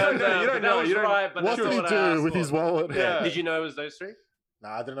 bonus no, question. no, no, you don't But know. that was You don't. right, but What that's did not he what I do asked with for. his wallet? Yeah. Did you know it was those 3?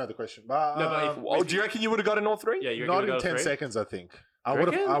 Nah, I didn't know the question. But, No, but if- Oh, do you reckon you would have gotten all 3? Yeah, you not reckon in we got 10 3? seconds, I think. I You would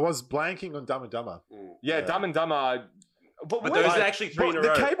have. reckon? I was blanking on Dumb and Dumber. Yeah, Yeah. Dumb and Dumber. But what- those are actually 3 in a the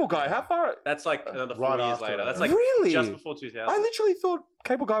row. Cable Guy. How far? That's like another 4 Right years after later. that. That's like Really? just before 2000. I literally thought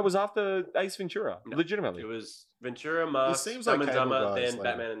Cable Guy was after Ace Ventura. No. Legitimately. It was Ventura, Mask, seems Dumb like and Cable Dumber, Guys then later.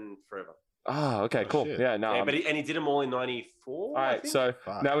 Batman Forever. Oh, okay, Oh, cool. shit. Yeah, no. Yeah, I'm- but he did them all in 94. all I right, think. so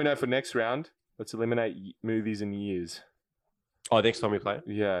Fuck. now we know for next round. Let's eliminate movies and years. Oh, next time we play.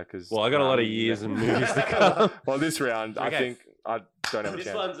 Yeah, because Well, I got a lot of years and movies to come. Well, this round, I Okay. think I don't have a This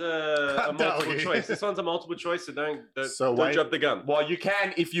chance. one's a multiple you. choice. This one's a multiple choice, so don't So wait. jump the gun. Well, you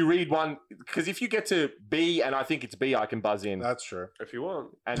can if you read one, because if you get to B and I think it's B, I can buzz in. That's true. If you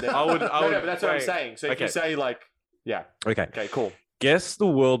want. And then, I would. no, but that's what I'm wait. saying. So if you Okay. say like, yeah, Okay. okay, cool. Guess the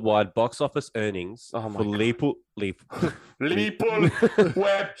worldwide box office earnings Oh my for God. Leaple.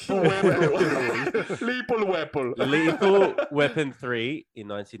 Lethal Weapon 3 in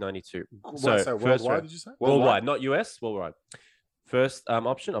 1992. So, So first worldwide, round. did you say? Worldwide, not US, worldwide. First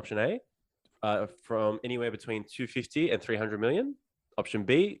option A, from anywhere between 250 and 300 million. Option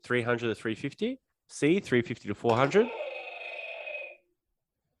B, 300 to 350. C, 350 to 400.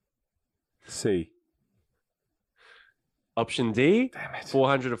 C. Option D, Damn it.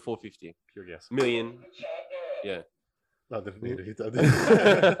 400 to 450 Pure guess. million. Yeah. No, I didn't need to hit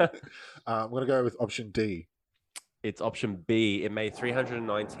that. I'm going to go with option D. It's option B. It made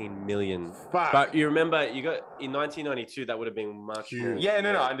 319 million. Fuck. But you remember, you got in 1992, that would have been much Huge. more. Yeah,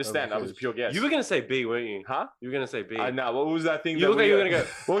 no, Yeah, I understand. That was a pure guess. You were going to say B, weren't you? huh? You were going to say B. I know. What was that thing? You that look like we- you were going to go.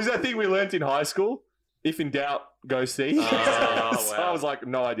 What was that thing we learnt in high school? If in doubt, go C. Oh, So wow. I was like,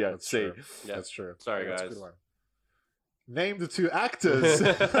 no idea. That's C. true. Yeah. That's true. Sorry, That's a guys. good one. Name the two actors.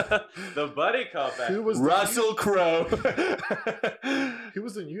 The buddy cop. Who was Russell Crowe. Who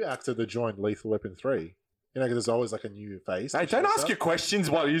was the new actor that joined Lethal Weapon 3? You know, 'cause there's always like a new face. Hey, that don't shows ask up. your questions.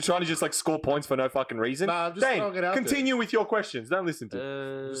 What, are you trying to just like score points for no fucking reason? Nah, I'm just Dane, throwing it out continue with your questions. Don't listen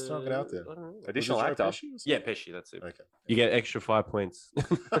to Just throwing it out there. additional Was it Joe actor. Pesci or something? Yeah, Pesci. That's it. Okay. You get extra 5 points.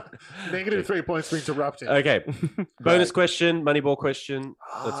 Negative 3 points for interrupting. Okay. Bonus question, Moneyball question.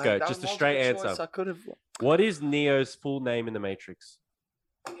 Let's go. That Just a was straight multiple choice. answer. I could have. What is Neo's full name in the Matrix?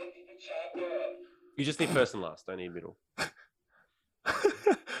 You just need first and last. Don't need middle.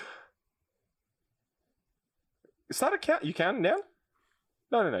 Is that a count? You counting down?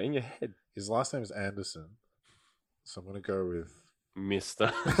 No, in your head. His last name is Anderson. So I'm going to go with Mister.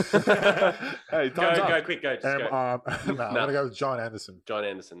 Hey, Go, time's up. go, quick, go. Just go. I'm going to go with John Anderson. John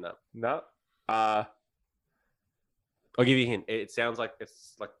Anderson, no. No. I'll give you a hint. It sounds like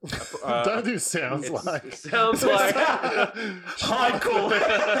it's like. Don't do sounds it's- like. It sounds like. Michael.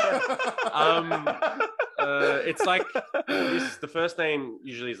 It's like the first name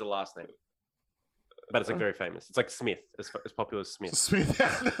usually is the last name, but it's like very famous. It's like Smith, as popular as Smith. Smith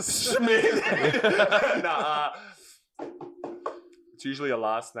Anderson. Nah, it's usually a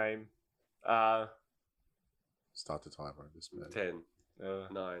last name. Start the timer on this, man. 10,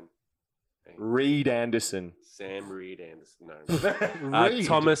 9. Reed Anderson. Sam Reed Anderson. No. Reed.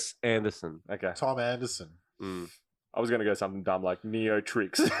 Thomas Anderson. Okay. Tom Anderson. Mm. I was going to go something dumb like Neo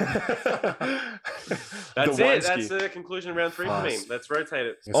Tricks. That's it. That's the conclusion of round 3 for me. Nice. Let's rotate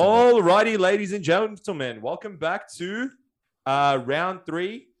it. Yes, I know. Alrighty, ladies and gentlemen, welcome back to round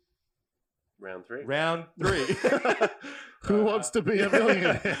 3. Round 3. Round 3. Who wants to be a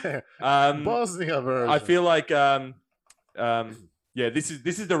millionaire? Bosnia version. I feel like this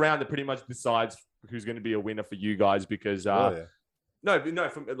is the round that pretty much decides who's going to be a winner for you guys because Oh, yeah. no,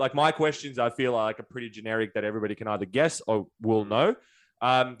 from like my questions I feel like are pretty generic that everybody can either guess or will know.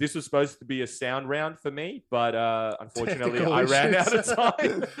 This was supposed to be a sound round for me, but unfortunately Technical I ran issues. out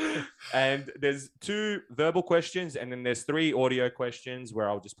of time. And there's 2 verbal questions and then there's 3 audio questions where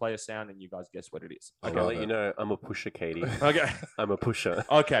I'll just play a sound and you guys guess what it is. I'm going to let you know I'm a pusher, Katie. Okay. I'm a pusher.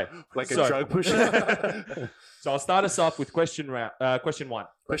 Okay. Like So- a drug pusher. So I'll start us off with question 1. Question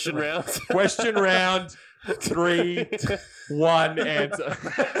round. Question round 3, 1 answer.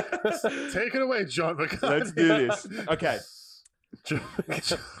 Take it away, John McCartney. Let's do this. Okay. John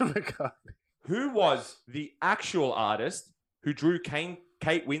McCartney. Who was the actual artist who drew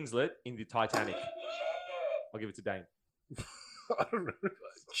Kate Winslet in the Titanic? I'll give it to Dane. I don't remember.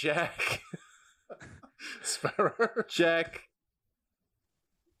 Jack. Sparrow. Jack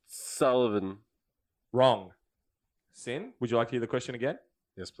Sullivan. Wrong. Sin, would you like to hear the question again?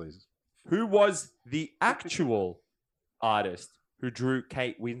 Yes, please. Who was the actual artist who drew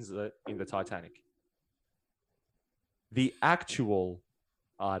Kate Winslet in the Titanic? The actual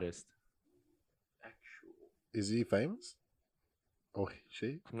artist. Is he famous? Or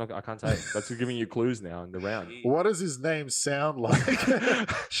she? I can't say. That's giving you clues now in the round. What does his name sound like?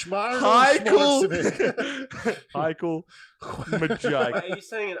 Schmeichel Michael. Schwarzenegger. Michael Majak. Are you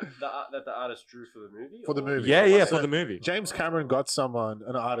saying that the artist drew for the movie? For the or- movie. Yeah, So for the movie. James Cameron got someone,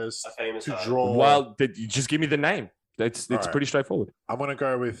 an artist, A famous to artist. draw. Well, you just give me the name. It's Alright. pretty straightforward. I'm gonna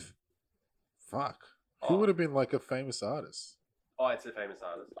go with. Fuck. Who Oh. would have been like a famous artist? Oh, it's a famous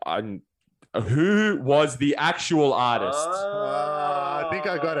artist. Who was the actual artist I think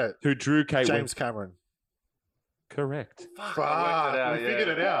I got it. who drew Kate James Winslet? Cameron. Correct. Fuck. I We figured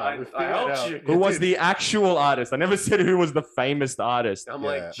it out. We figured it helped out. you. You Who was did. the actual artist? I never said who was the famous artist. I'm Yeah.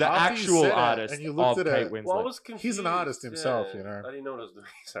 like, The After you actual said it artist and you of looked at Kate it, Winslet. well, I was confused. He's an artist himself, Yeah. you know. I didn't know what I was doing.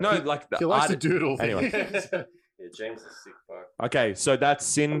 Sorry. No, like the He likes to artist. doodle Anyway. things. Yeah, James is sick fuck. Okay, so that's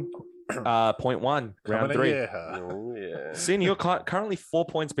Sin. Point 1, round Coming 3. in here. Oh yeah. Sin, you're currently 4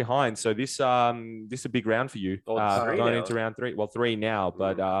 points behind, so this is a big round for you. Oh, three going now. into round 3. Well, 3 now,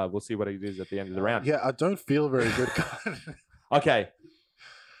 but we'll see what it is at the end of the round. Yeah, I don't feel very good. Okay.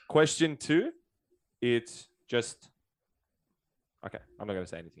 Question 2. It's just okay. I'm not going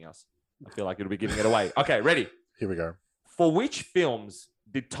to say anything else. I feel like it'll be giving it away. Okay, ready. Here we go. For which films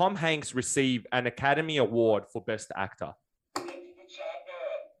did Tom Hanks receive an Academy Award for Best Actor?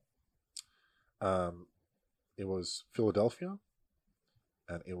 It was Philadelphia,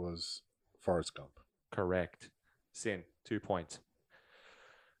 and it was Forrest Gump. Correct. Sin, 2 points.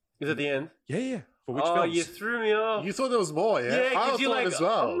 Is it the end? Yeah. For which Oh, films? you threw me off. You thought there was more, yeah? Yeah, I because thought you're like, as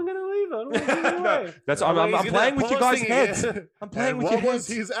well. I'm gonna leave I don't want to give it No, away. that's I'm playing with you guys' heads. I'm playing with your what was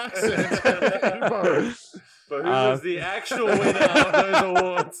heads. his accent? But who was the actual winner of those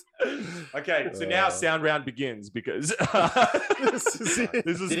awards? Okay, so now sound round begins because This is it.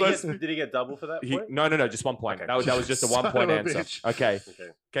 this is Did supposed to be. did he get double for that point? No, just 1 point. Okay. That was just a Son 1 point of a answer. bitch. Okay. Okay.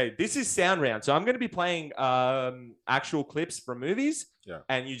 Okay, this is sound round. So I'm going to be playing actual clips from movies,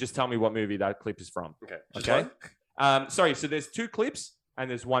 and you just tell me what movie that clip is from. Okay. Okay. Sorry. So there's 2 clips and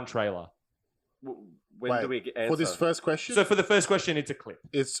there's 1 trailer. When do we answer? For this first question, So for the first question, it's a clip.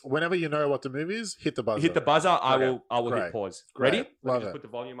 it's whenever you know what the movie is, hit the buzzer. Hit the buzzer. I Okay. will Great. hit pause. Great. Ready? Let me Love just it. put the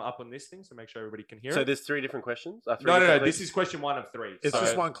volume up on this thing so make sure everybody can hear So it. there's 3 different questions? No. This is question 1 of 3. It's So-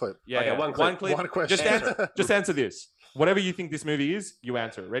 just one clip. Yeah, Okay, yeah. one clip. One question. Just answer this. Whatever you think this movie is, you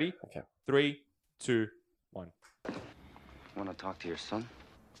answer it. Ready? Okay. 3, 2, 1. Want to talk to your son?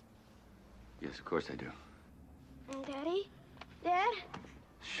 Yes, of course I do. Daddy? Dad?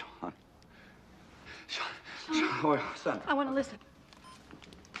 Sean. Sean, son. I want to listen.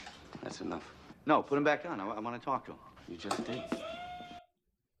 That's enough. No, put him back on. I want to talk to him. You just did.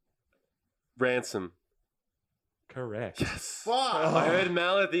 Ransom. Correct. Fuck. I heard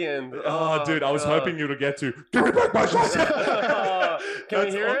Mal at the end. Oh, dude, I was God. hoping you would get to. Give me back my shot. Can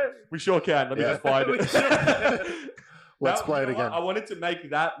we hear it? We sure can. Let me Yeah. just find We it. sure Let's That- play you it know what? again. I wanted to make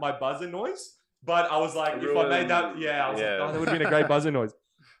that my buzzer noise, but I was like, if I Ruin- made that, I was like, yeah. oh, that would have been a great buzzer noise.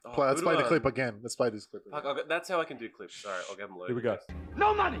 Let's Good play the one. clip again. Let's play this clip. Fuck, that's how I can do clips. All right, I'll get them loaded. Here we go.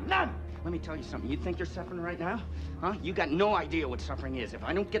 No money, none. Let me tell you something. You think you're suffering right now? Huh? You got no idea what suffering is. If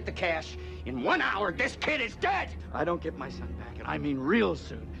I don't get the cash, in 1 hour, this kid is dead. I don't get my son back, and I mean real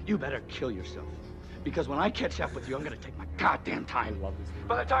soon. You better kill yourself. Because when I catch up with you, I'm gonna take my goddamn time. Love this movie.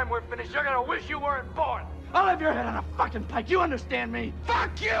 By the time we're finished, you're gonna wish you weren't born. I'll have your head on a fucking pike. You understand me?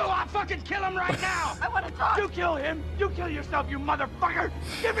 Fuck you! I'll fucking kill him right now. I want to talk. You kill him. You kill yourself, you motherfucker.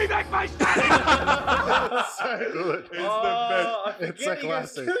 Give me back my son. So good. It's the best. It's a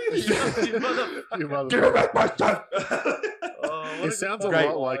classic. You mother- Give me back my son. It sounds a Great,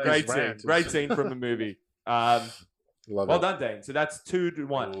 lot like great his scene. rant. Great scene from the movie. Love Well it. done, Dane. So that's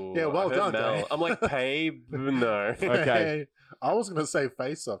 2-1. Yeah, well I heard done, Mel. Dave. I'm like, Pabe? No. Okay. I was gonna say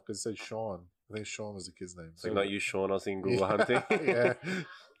Face Off because it said Sean. I think Sean was the kid's name. It's like not you, Sean. I was thinking Google Hunting. Yeah.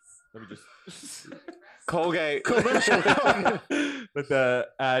 Let me just Colgate. Commercial. let the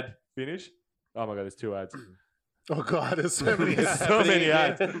ad finish. Oh my god, there's 2 ads. Oh god, there's so many. So many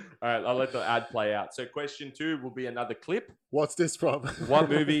ads. All again. right, I'll let the ad play out. So question 2 will be another clip. What's this from? What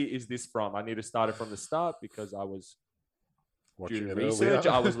movie is this from? I need to start it from the start because I was Watching doing it research.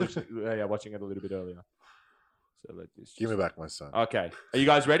 earlier. I was literally, watching it a little bit earlier. So let this. Give me just- back my son. Okay, are you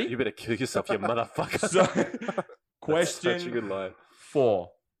guys ready? You better kill yourself, you motherfucker. So, That's question such a good line.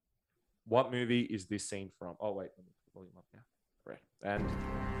 4. What movie is this scene from? Oh wait, let me put the volume up now. Right,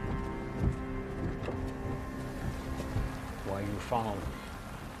 and Why are you following?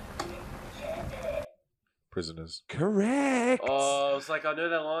 Prisoners. correct. Oh, it's like I know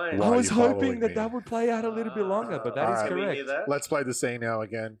that line. Why I are was you hoping following that me? that would play out a little bit longer, but that is Alright. Can we hear correct. that? Let's play the scene now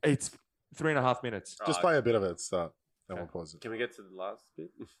again. It's 3.5 minutes. Just Alright. play a bit of it at the start. Then Okay. we'll pause it. Can we get to the last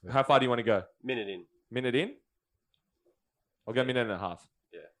bit? How far do you want to go? Minute in. Minute in? I'll go minute and a half.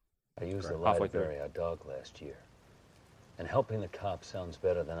 I used the Halfway lie to through. bury our dog last year. And helping the cops sounds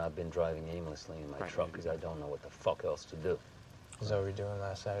better than I've been driving aimlessly in my Right. truck because I don't know what the fuck else to do. Is that what we were doing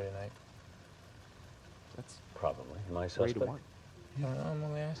last Saturday night? That's Probably. Am I 3 to suspect? 1. No, I'm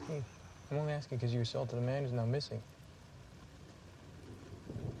only asking. I'm only asking because you assaulted a man who's now missing.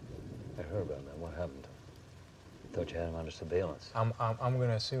 I heard about that. What happened to him? Thought you had him under surveillance. I'm gonna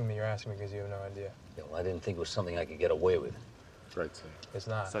assume that you're asking me because you have no idea. Yeah, well, I didn't think it was something I could get away with. Great scene. It's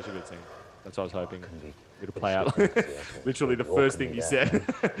not. Such a good scene. That's what I was hoping. Couldn't be. It'll play out. See, that's what- Literally the you're first offering thing me you that, said.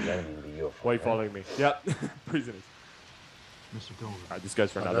 huh? That didn't even be your fault. Why are you right? following me? Yep. Prisoners. Mr. Dolan. All right, this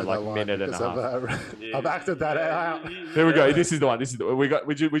goes for I another know like that line minute and a because half. I've acted that out. There we go. This is the one. This is the we got.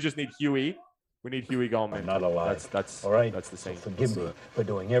 We just need Huey. We need Huey Goldman. I'm not alive. That's All right? That's the scene. Forgive me for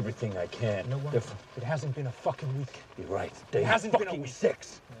doing everything I can. No one. If- It hasn't been a fucking week. You're right. Day hasn't been a fucking week.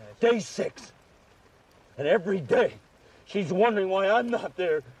 6. Day 6. And every day, she's wondering why I'm not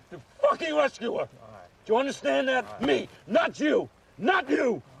there to fucking rescue her. Do you understand that? Me, not you. Not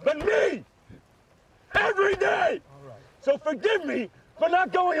you, but me. Every day. All right. So forgive me for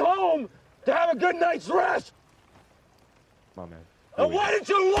not going home to have a good night's rest. My man. And Huey. why didn't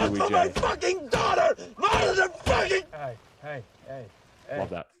you look Huey for my J. fucking daughter? More than fucking... Hey. Love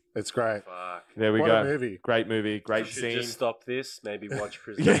that. It's great. Fuck. There we What go. a movie. Great movie. Great You should scene. just stop this. Maybe watch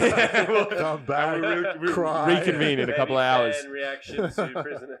Prison. Yeah. We'll Come back. Cry. reconvene in a couple of hours. Reaction to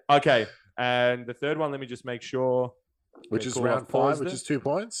Prisoner. Okay. And the third one, let me just make sure. Which Yeah, is cool. round I've paused 5, which it. is 2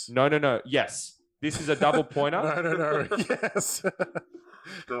 points. No. Yes. This is a double pointer. No. Yes.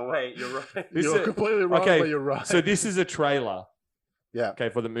 No, wait, you're right. This You're is- completely wrong, okay, but you're right. So this is a trailer. Yeah. Okay,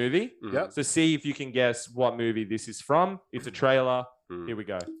 for the movie. Yep. So see if you can guess what movie this is from. It's a trailer. Here we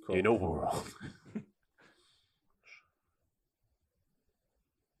go. In a world.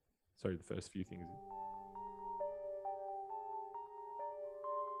 Sorry, the first few things.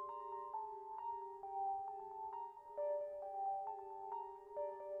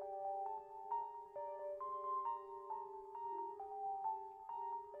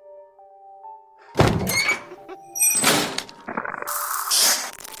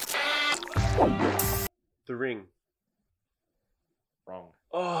 The Ring. Wrong.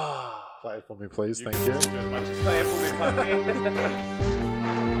 Oh. Play it for me, please. Thank you. Play it for me, puppy.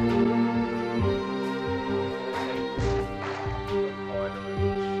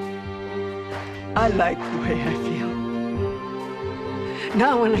 I like the way I feel.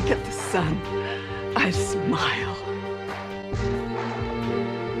 Now when I get the sun, I smile.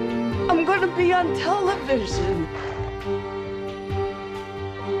 I'm gonna be on television.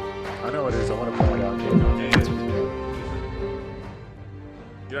 I know what it is. I want to point out.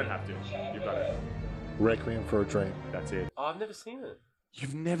 You don't have to. You've got it. Requiem for a Dream. That's it. Oh, I've never seen it.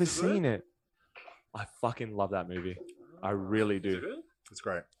 You've never seen it. I fucking love that movie. I really do. It's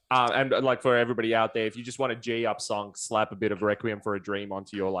great. And like for everybody out there, if you just want a G up song, slap a bit of Requiem for a Dream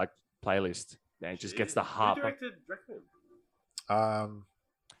onto your like playlist. Man, it just gets the heart. Who directed Requiem?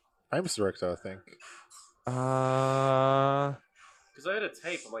 Famous director, I think. Because I had a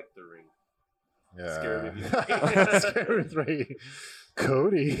tape. I'm like, The Ring. Yeah. Scary Movie. Scary 3.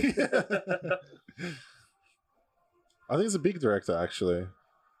 Cody. I think it's a big director, actually.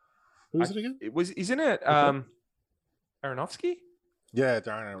 Who is it again? Isn't it Aronofsky? Yeah,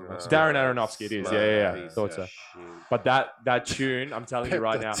 Darren Aronofsky. Darren Aronofsky, it is. Yeah. Thought so. But that tune, I'm telling you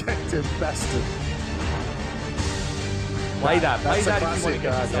right now. Detective Bastard. Play that if you want to classic,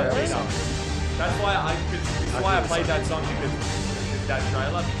 get this yeah. song. That's why I played that song because that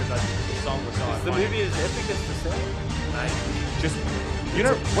trailer because the song was so The movie is epic as the sound. Just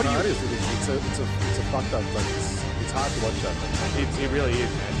what do you? It is. It's a fucked up. Like it's hard to watch that. It really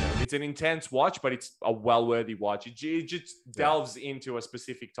is, man. It's an intense watch, but it's a well-worthy watch. It just delves into a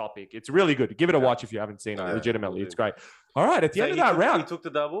specific topic. It's really good. Give it a watch if you haven't seen it. Legitimately, it's great. All right, at the end of that round, he took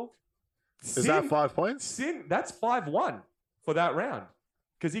the double. Is that 5 points? That's 5-1 for that round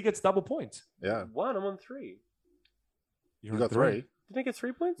because he gets double points. Yeah. One. I'm on 3. You got 3. Did I get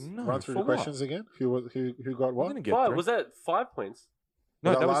 3 points? No. Run through the for questions what? again. Who got what? I'm gonna get 5. 3. Was that 5 points?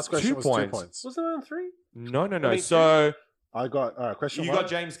 No, That that last was question 2 was points. 2 points. Was it on 3? No. mean, So I got question you 1. got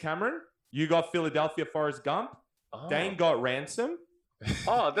James Cameron. You got Philadelphia Forrest Gump. Oh. Dane got Ransom.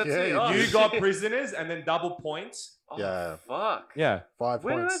 Oh, that's Yeah, it. Oh, You got shit. Prisoners, and then double points. Oh, Yeah. Fuck. Yeah. 5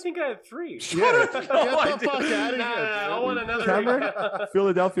 Where did I points. think I had 3? Yeah, get the fuck out of No, here. I want another. Cameron,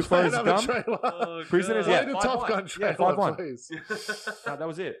 Philadelphia Forest Another Gump, trailer. Oh, Prisoners. God. Yeah, Play the 5-1. Top Gun Yeah, trailer, 5-1. please. No, that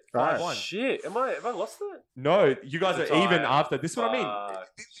was it. All right. 5-1. Shit. Have I lost that? No, you guys It's are a even tie. after. This is what I mean. Fuck.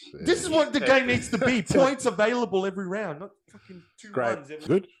 This is what the game needs to be. Points available every round, not fucking 2 Great. runs every.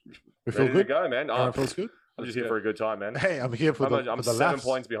 Good. We feel Ready to good. go, man. Everyone feels good. I'm just here for a good time, man. Hey, I'm here for I'm the 7 laughs.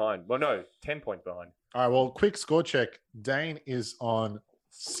 points behind. Well, no, 10 points behind. All right. Well, quick score check. Dane is on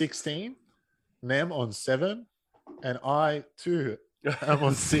 16, Nem on 7, and I too am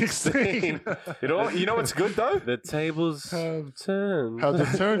on 16. You know what's good though? The tables have turned. How the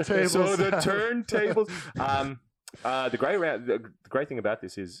turntables. So the have- turntables. The great thing about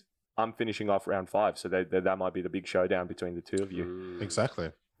this is I'm finishing off round 5, so that might be the big showdown between the two of you.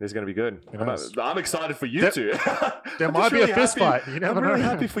 Exactly. It's going to be good. Who knows? I'm excited for you There- two. There I'm might just be really a fist happy- fight. You never I'm know. really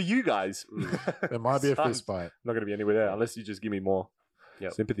happy for you guys. There might be a Son, fist fight. I'm not going to be anywhere there unless you just give me more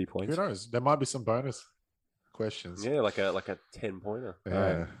sympathy points. Who knows? There might be some bonus questions. Yeah, like a 10-pointer. Yeah. All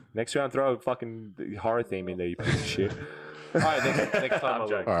right. Next round, throw a fucking horror theme in there, you piece of shit. All right, next time. I'm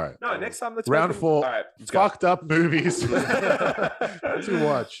joking. All right. No, next time let's Round make them- 4. All right, let's go. Fucked up movies to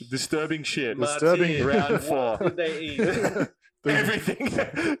watch. Disturbing shit. Disturbing. Round 4. What did they eat?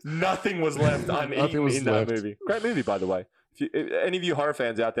 Everything. Nothing was left uneaten was in left. that movie. Great movie, by the way. If any of you horror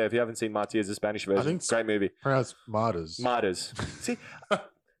fans out there, if you haven't seen Martyrs, the Spanish version, think it's great movie. Pronounced martyrs. Martyrs. See?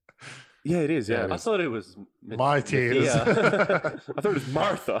 Yeah, it is. Yeah, Yeah, it I is. thought it was My tears. Yeah. I thought it was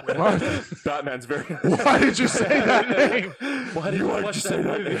Martha. Martha. Batman's very. Why did you say that name? Why did you watch that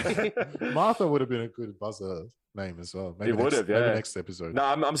movie? Martha would have been a good buzzer name as well. Maybe It would next- have, yeah. Maybe next episode. No,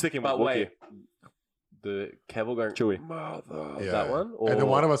 I'm sticking with But Wookiee. wait, the Cavill going Chewie. mother. Yeah. That one. And then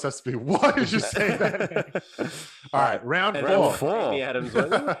one of us has to be. Why did you say that? All right, round And four. then Amy Adams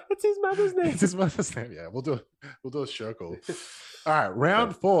went, it's his mother's name. It's his mother's name. Yeah, we'll do a circle. All right,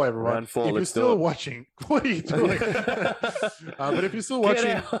 round four, everyone. Round four, If you're let's do still it. watching, what are you doing? But if you're still Get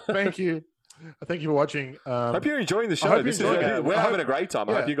watching, out. thank you. Thank you for watching. Hope you're enjoying the I show. hope This is you're enjoying it. we're I having hope- a great time.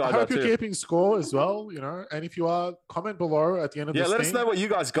 I yeah, hope you guys I hope are you're too. keeping score as well. And if you are, comment below at the end of Yeah, this let us thing. know what you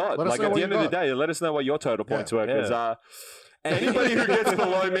guys got. Let us Like know at what the you end of the got. day, let us know what your total points were. Because anybody who gets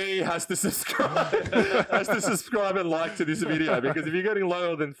below me has to subscribe. And like to this video. Because if you're getting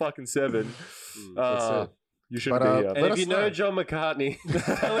lower than fucking 7, you shouldn't But, be here. And Let if you us know know. John McCartney,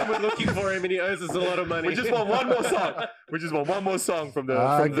 tell him we're looking for him and he owes us a lot of money. We just want one more song. We just want one more song from the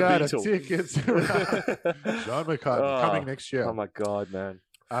I from the got a Beatles. ticket to John McCartney coming next year. Oh my god, man!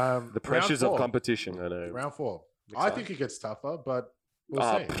 The The pressures of competition. I know. Round 4. I Exciting. think it gets tougher, but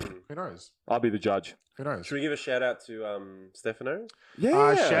we'll see. Who knows? I'll be the judge. Who knows? Should we give a shout out to Stefano?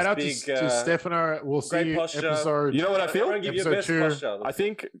 Yeah. Shout out Big, to Stefano. We'll see great you posture. episode. You know what I feel? Everyone give you Episode best 2. posture. I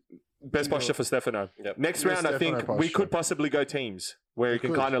think best posture for Stefano. Yep. Next Yeah, round, I think Stefano we posture. could possibly go teams where you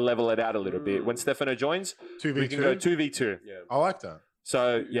can could. kind of level it out a little bit. When Stefano joins, 2v2. we can go 2v2. Yeah. I like that.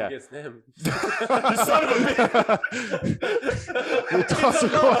 So yeah, Against them. you son of a bitch! We'll toss a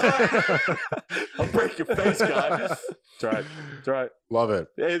coin. I'll break your face, guy. It's right. It's right. Love it.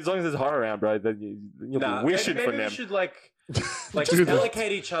 As long as there's horror around, bro, then you'll be wishing maybe for we them. should like Do that.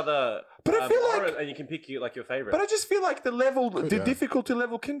 allocate each other. But I feel like- and you can pick your favorite. But I just feel like the level, Could, the yeah. difficulty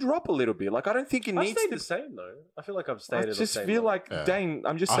level can drop a little bit. Like I don't think it I've needs stayed to. the same though. I feel like I've I stayed at the just same. feel level. like, Yeah. dang,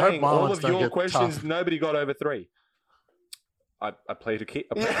 I'm just I hope saying, all Marlins of don't your get questions, tough. nobody got over 3. I play to keep.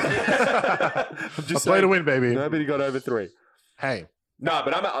 I'm I just play to saying, win, baby. nobody got over 3. Hey, No,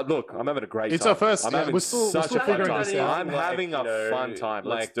 but I'm having a great It's time. our first- I'm yeah, having we're still such a fun figuring time. this out. I'm having a fun time.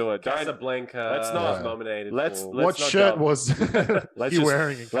 Let's do it. Don't, Casablanca. let's not- was nominated. let's- for. let's what not shirt go. was let's he just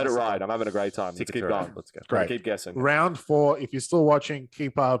wearing? in let it Casablanca? ride. I'm having a great time. Let's Tickets keep are going. out. Let's go. Great. Keep guessing. Round 4. If you're still watching,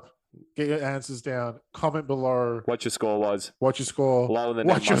 keep up. Get your answers down. Comment below. What your score was. What's your score? Lower than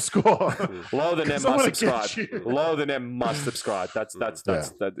What's them your must- score? Lower than them 'Cause I must wanna get subscribe. you. Lower than them must subscribe. That's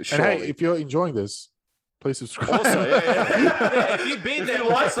And surely. hey, if you're enjoying this, please subscribe. Also, yeah. If you beat If them, you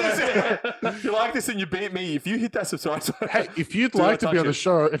like this, if you like this and you beat me, if you hit that subscribe, Hey, if you'd Do like not to be touch on the it.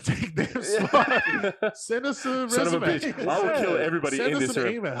 show and take their spot, send us a son of a resume. bitch, I will kill everybody Send in us this an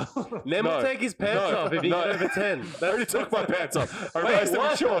room. email. Nem will No. take his pants No. off if he No. get over 10. I already took my pants off. I realized them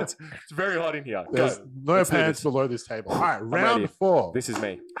in shorts. It's very hot in here. There's Go. no Let's do pants this. below this table. All right, ready. round 4. This is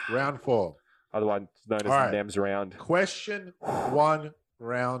me. Round 4. Otherwise known as All right. Nem's round. Question 1,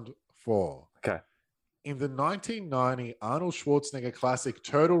 round 4. Okay. In the 1990 Arnold Schwarzenegger classic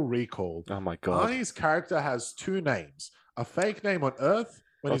Total Recall, Oh my god. Arnie's character has 2 names: a fake name on Earth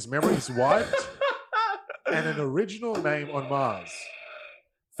when his memory is wiped, and an original name on Mars.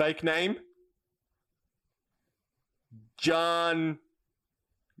 Fake name. John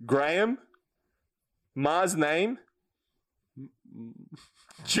Graham. Mars name.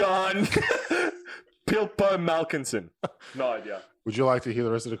 John Pilpo Malkinson. No idea. Would you like to hear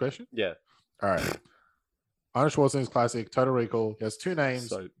the rest of the question? Yeah. All right. Arnold Schwarzenegger's classic Total Recall. He has 2 names: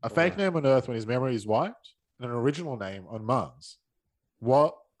 So- a fake name on Earth when his memory is wiped, and an original name on Mars.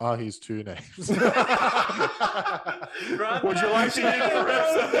 What are his 2 names? Would you like to hear the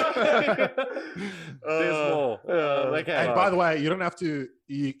rest? There's more. Okay. And by the way, you don't have to.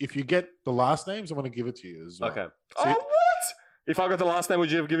 If you get the last names, I'm going to give it to you as well. Okay. Oh, what? If I got the last name,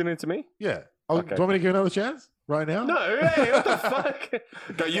 would you have given it to me? Yeah. Okay. Do you want me to give another chance right now? No, hey, what the fuck?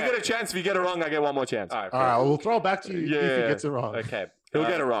 Go, you get a chance. If you get it wrong, I get one more chance. All right. All right. Well, we'll throw it back to you if Yeah. he gets it wrong. Okay. He'll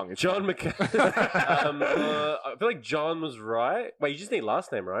get it wrong. It's John McCann. I feel like John was right. Wait, you just need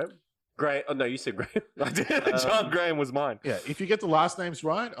last name, right? Graham. Oh no, you said Graham. I did. John Graham was mine. Yeah. If you get the last names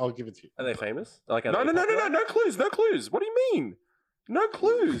right, I'll give it to you. Are they famous? Like, are No, they no, no, no, popular? no. No clues. No clues. What do you mean? No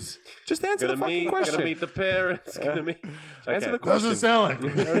clues. Just answer Gonna the fucking meet, question. gonna meet the parents. Gonna meet. Answer the Okay. question. Doesn't sound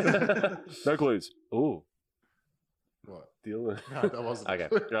like No clues. Ooh, What? deal. No, that wasn't. Okay.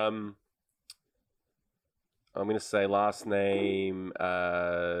 I'm gonna say last name.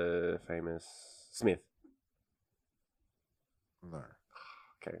 Famous Smith. No.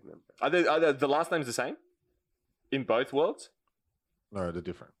 Okay. No. Are the last names the same in both worlds? No, they're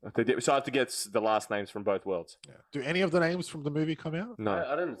different. So I have to get the last names from both worlds. Yeah. Do any of the names from the movie come out? No.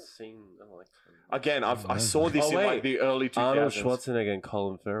 I don't see. Oh, like, Again, I saw this Oh, in like wait. the early 2000s. Arnold Schwarzenegger and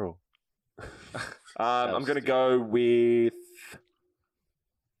Colin Farrell. I'm going to go with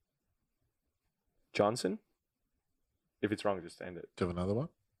Johnson. If it's wrong, just end it. Do you have another one?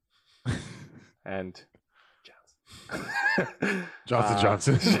 And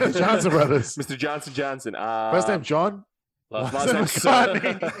Johnson. Johnson brothers. Mr. Johnson. First name John. Last name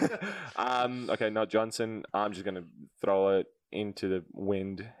McCartney. Okay, not Johnson. I'm just gonna throw it into the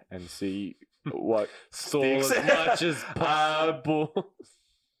wind and see what Stall sticks. as much as possible.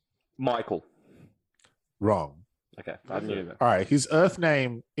 Michael. Wrong. Okay, I knew that. All right. His Earth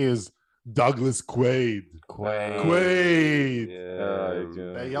name is Douglas Quaid. Quaid.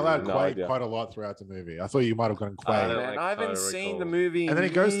 They yell out No Quaid idea. quite a lot throughout the movie. I thought you might have gone Quaid. Man, I haven't seen the movie. And then he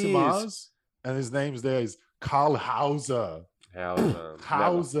goes to years. Mars, and his name's there is Carl Hauser. Hauser.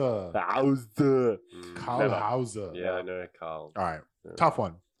 Hauser. Hauser. Carl Never. Hauser. Yeah, I know Carl. All right. Tough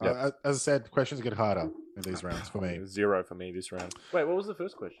one. Yep. As I said, questions get harder in these rounds for me. 0 for me this round. Wait, what was the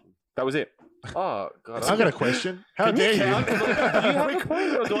first question? That was it. Oh, God. I got a question. How Can dare you you? count? Do you have a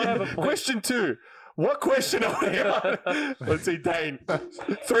point or do I have a point? point? Question 2. What question are we on? Let's see, Dane. 3.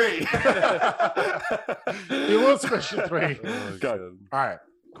 It was question 3. Go. All right.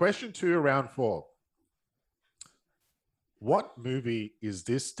 Question 2, round 4. What movie is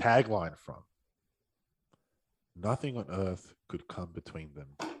this tagline from? Nothing on earth could come between them.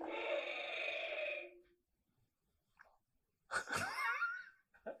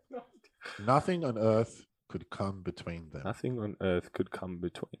 Nothing on earth could come between them. Nothing on Earth could come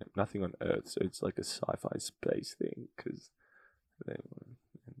between them. Nothing on Earth. So it's like a sci-fi space thing because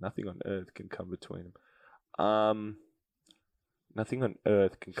nothing on Earth can come between them. Nothing on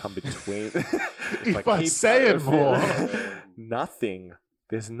Earth can come between. If I say it more. Nothing.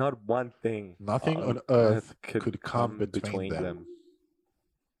 There's not one thing. Nothing on earth could come between them.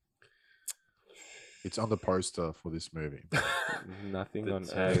 It's on the poster for this movie. Nothing The on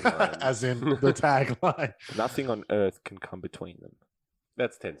tagline. Earth. As in the tagline. Nothing on Earth can come between them.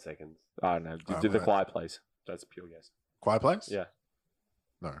 That's 10 seconds. I don't know. Oh, Do the right. Quiet Place. That's a pure guess. Quiet Place? Yeah.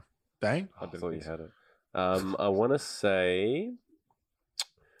 No. Dang? I didn't thought you think so. had it. I want to say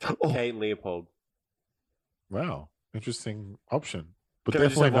Kate Leopold. Wow. Interesting option. But Can I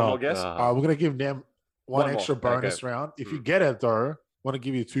just definitely have one more not. guess? We're going to give them one One more. extra bonus Okay. round. If you get it, though, I want to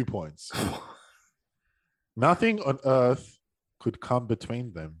give you 2 points. Nothing on earth could come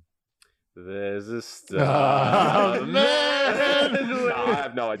between them. There's a Oh, star. man. No, I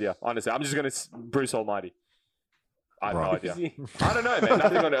have no idea. Honestly, I'm just going to Bruce Almighty. I have no Right. idea. I don't know, man.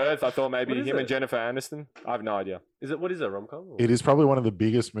 Nothing on Earth. I thought maybe What is him it? and Jennifer Aniston. I have no idea. What is it, rom-com? or- It is probably one of the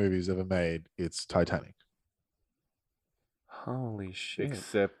biggest movies ever made. It's Titanic. Holy shit.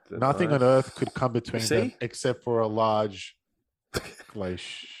 Except that Nothing on earth could come between them See? except for a large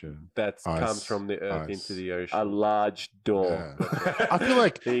glacier. that Ice. comes from the earth Ice. into the ocean. A large door. Yeah. I feel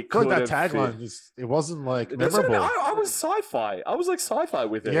like He God, that could have tagline, fit. it wasn't like That's what I memorable. mean. I was sci-fi. I was like sci-fi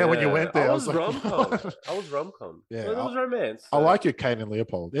with it. Yeah, when you went there, I I was was like, rom-com. what? I was rom-com. Yeah, Well, there was romance. I so- like your Kane and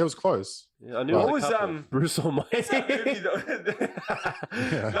Leopold. It was close. Yeah, I knew What it was, a couple. Bruce Almighty?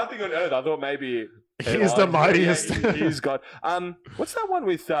 Nothing on Earth. I thought maybe He is the mightiest. He's got. What's that one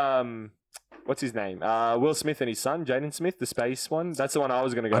with what's his name? Will Smith and his son, Jaden Smith, the space one. That's the one I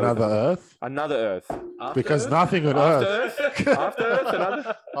was going to go. Another with. Earth? Another Earth. Because nothing on After Earth. Earth. After Earth.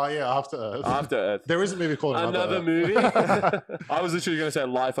 Another. Oh, yeah, After Earth. After Earth. There is a movie called Another Earth. movie? I was literally going to say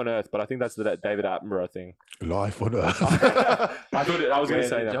Life on Earth, but I think that's the David Attenborough thing. Life on Earth. I thought I was going to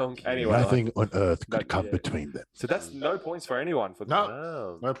say that. Donkey. Anyway, Nothing on Earth could That- come yeah. between them. so that's no points for anyone for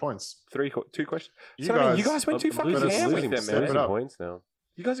No, Wow. no points. 2 questions. You So, I mean, guys- you guys went too I'm fucking losing- ham with losing them, Step it man. up. points now.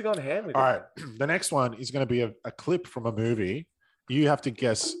 You guys are going ham with All it. right. The next one is going to be a clip from a movie. You have to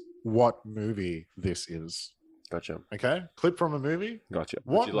guess what movie this is. Gotcha. Okay? Clip from a movie. Gotcha.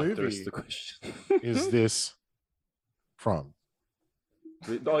 What Would you like the rest movie of the question? is this from?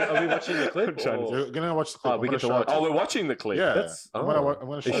 Are we watching the clip? trying to- or- You're going to watch the clip. Oh, we I'm get to gonna watch show it Oh, we're watching the clip. Yeah. That's- I'm oh.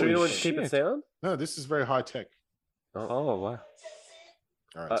 going to Are show you you. want to keep it sound? No, this is very high tech. Oh, wow.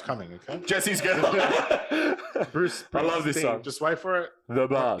 All right, it's coming, okay? Jesse's good. Bruce. I love this Springsteen. song. Just wait for it. The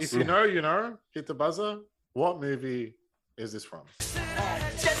Boss. If you know, you know. Hit the buzzer. What movie is this from?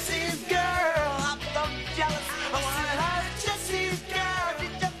 Jesse's girl, I'm so jealous. I wanna have Jesse's girl.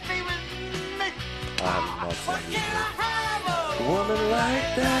 Did you be with me? I have not Why seen this can't I have a woman like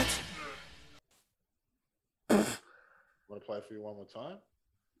that. Want to play it for you one more time?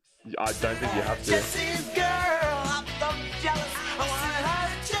 I don't think you have to. Jesse's girl, I'm so jealous. I wanna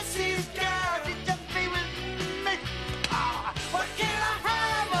have Jesse's girl. Did you be with me? Why can't I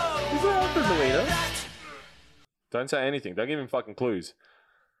have a Is that Alfred Molina? Don't say anything. Don't give him fucking clues.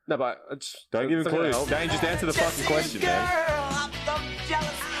 No, but it's, Don't give him it's not gonna clues. help. Dane, just answer the fucking question, man. I'm so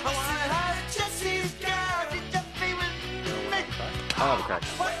jealous. I wanna have Jesse's girl. Did you be with me? I'll have a crack.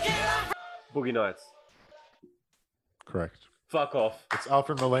 Why can't I Boogie Nights. Correct. Fuck off. It's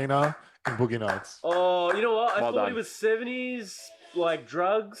Alfred Molina in Boogie Nights. Oh, you know what? I Well thought done. it was 70s, like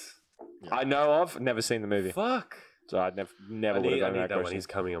drugs. I know of, never seen the movie. Fuck. So I'd never I would have need done that that one. question. He's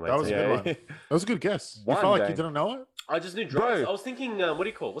coming on my That was a team. good Yeah. one. That was a good guess. You One felt like day. you didn't know it? I just knew drugs. Bro. I was thinking, what do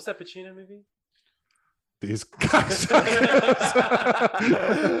you call it? What's that Pacino movie? These guys. That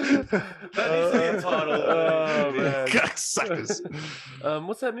needs to be a title. Oh, man. Cocksuckers.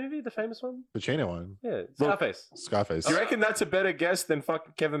 What's that movie? The famous one? Pacino one. Yeah, Scarface. Scarface. Do you reckon that's a better guess than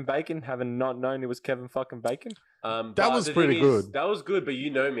fucking Kevin Bacon, having not known it was Kevin fucking Bacon? But was the pretty thing is, good. That was good, but you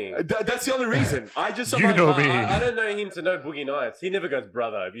know me. That's the only reason. I just You know me. I don't know him to know Boogie Nights. He never goes,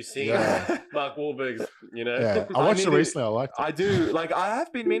 brother. Have you seen Yeah. Mark Wahlberg's? You know. Yeah, I watched it mean, recently. I liked it. I do. Like, I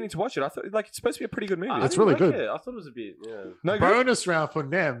have been meaning to watch it. I thought, like, it's supposed to be a pretty good movie. I It's didn't really like good. it. I thought it was a bit. Yeah. No, good. Bonus round for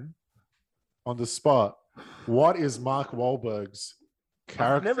Nem on the spot. What is Mark Wahlberg's I've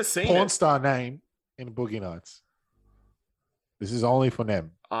character never seen porn it. star name in Boogie Nights? This is only for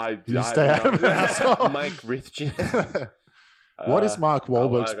Nem. I stay out of it, asshole. Mike Rithgen. What is Mark I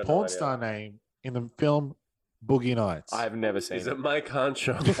Wahlberg's got no porn idea. star name in the film Boogie Nights? I've never seen Is it. it Mike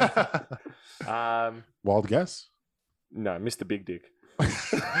Hanshaw? Wild guess? No, Mr. Big Dick.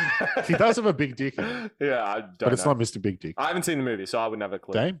 He does have a big dick in it, Yeah, I don't but it's know. not Mr. Big Dick. I haven't seen the movie, so I wouldn't have a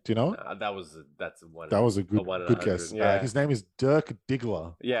clue. Dane, do you know it? That's a one. That was a good, one in good 100. guess. Yeah. His name is Dirk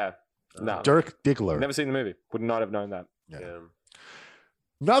Diggler. Yeah. No. Dirk Diggler. Never seen the movie. Would not have known that. Yeah.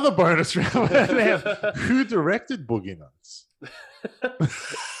 Another bonus round. Who directed Boogie Nights?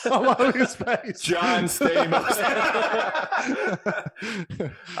 I love his face. John Stamos.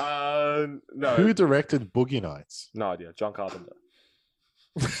 No. Who directed Boogie Nights? No idea. John Carpenter.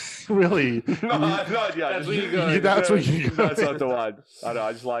 Really? No, no idea. That's where you go. That's where you go. That's not the one. I know.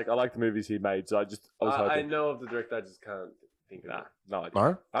 I like the movies he made, so I was hoping. I know of the director. I just can't think of it. No idea.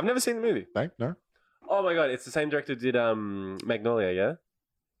 No? I've never seen the movie. No? Oh my god, it's the same director who did Magnolia. Yeah,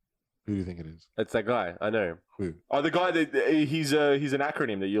 Who do you think it is? it's that guy. I know. Who? Oh, the guy that he's an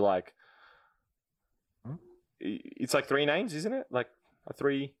acronym that you like. Hmm? It's like 3 names, isn't it? Like a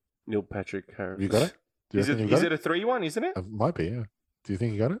 3. Neil Patrick Harris. You got it? Do you Is reckon it you got is it a 3 one? Isn't it? It might be, yeah. Do you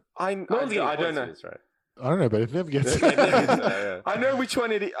think you got it? I No one's getting I don't points know. for this, right? I don't know, but it never gets Yeah. I know which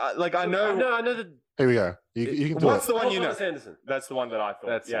one it is. Like I know. No, I know the. Here we go. You can do What's it. the one Paul you know? Thomas Anderson. That's the one that I thought.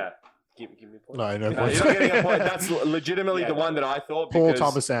 That's yeah. it. Give me a point. No, no No, points. you're not getting a point. That's legitimately Yeah, the no. one that I thought. Paul because-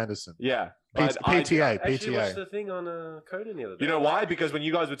 Thomas Anderson. Yeah. P- But PTA, I actually watched PTA. the thing on Conan the other day. You know why? Because when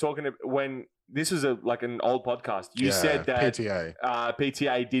you guys were talking, when this is like an old podcast, you Yeah, said that PTA.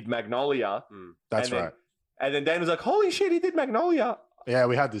 PTA did Magnolia. That's and then- right. And then Dan was like, "Holy shit, he did Magnolia!" Yeah,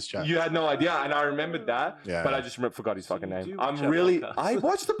 we had this chat. You had no idea, and I remembered that. Yeah. But I just forgot his fucking you name. do I'm watch our really. podcast. I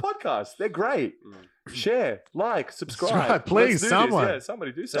watch the podcast. They're great. Share, like, subscribe. right. Let's Please, do this. someone. Yeah,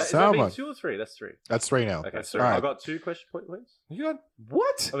 somebody do So, is something. that Someone. being 2 or 3? That's 3. That's 3 now. Okay, That's so all right. I got 2 question points. You got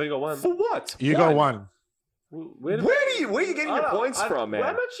what? I've only got 1. For what? You got 1. Where Where are you getting your points from, man?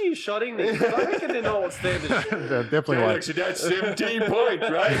 How much are you shotting me? 'Cause I reckon they're not what's standard. Definitely Dan, one. actually, that's 17 points,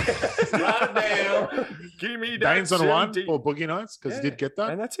 right? Right now. Give me that. Dane's on 1 17. for Boogie Nights because he did get that.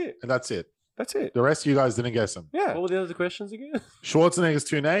 And that's it. And that's it. That's it. The rest of you guys didn't guess them. Yeah. What were the other questions again? Schwarzenegger's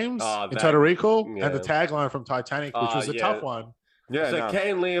 2 names Oh, in that- Total Recall yeah. and the tagline from Titanic, which Oh, was a yeah. tough one. Yeah. So no.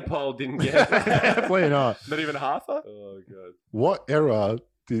 Kane Leopold didn't get it. Definitely not. Not even half a? Oh god. What era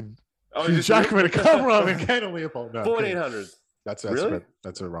did Oh, Hugh just- Jackman come from in Kane and Leopold? No, 1400. That's Really?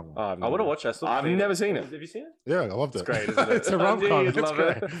 That's a wrong one. Oh, I've I want to watch that. I've never seen it. Have you seen it? Yeah, I loved it. It's great, isn't it? It's a I knew rom-com. you'd It's love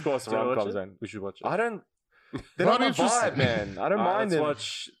great. it. Of course, Do you wanna watch rom-coms, it? man. We should watch it. I don't. They're Not not my interested. vibe, man. I don't mind Let's them.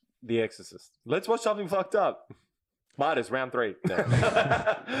 watch The Exorcist. Let's watch something fucked up. Martyrs, round 3.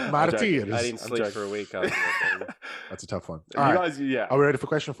 Martyrs. I didn't sleep joking. for a week after that. That's a tough one. You All right. guys, yeah. Are we ready for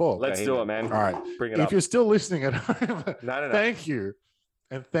question 4? Let's do it, man. All right. Bring it If up. you're still listening at home, No. thank you.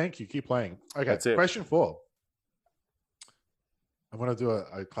 And thank you. Keep playing. Okay. That's it. Question 4. I'm going to do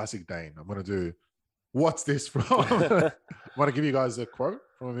a classic Dane. I'm going to do, what's this from? I want to give you guys a quote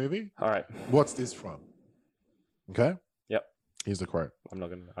from a movie. All right. What's this from? Okay. Yep. Here's the quote.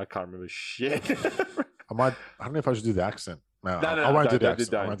 I can't remember shit. I don't know if I should do the accent. No, No, I won't do the don't,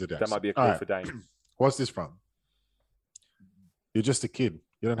 accent. I won't do the That might be a accent. clue All right. for Dane. What's this from? You're just a kid.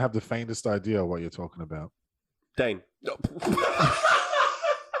 You don't have the faintest idea what you're talking about. Dane.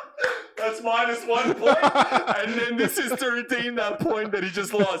 That's -1 point. And then this is to redeem that point that he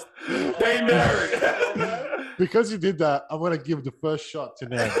just lost. Dane Barrett. Because you did that, I'm going to give the first shot to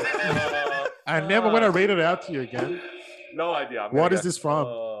Ned. And Ned, I'm going to read it out to you again. No idea. What is this from?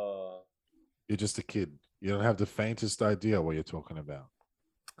 Uh, You're just a kid. You don't have the faintest idea what you're talking about.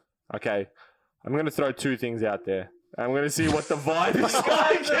 Okay. I'm going to throw 2 things out there. I'm going to see what the vibe is like.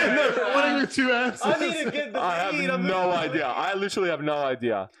 What are your two answers? I need to get the I lead. have no idea. I literally have no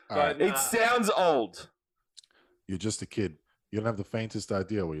idea. All right. But It sounds old. You're just a kid. You don't have the faintest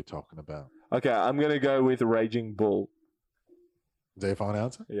idea what you're talking about. Okay, I'm going to go with Raging Bull. Is that your final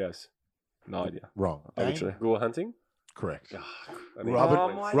answer? Yes. No idea. Wrong. I literally. Ghoul hunting. Correct. I mean,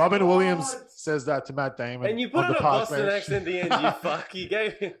 Robin Williams says that to Matt Damon. and you put on on the a park Boston bench. accent at the end. You fuck. You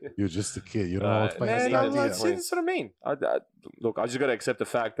gave me. You're just a kid. You don't know what's Man, faintest you idea. See, that's what I mean. Look, I just got to accept the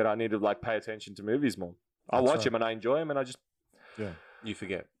fact that I need to like pay attention to movies more. I That's watch right. them and I enjoy them, and I just You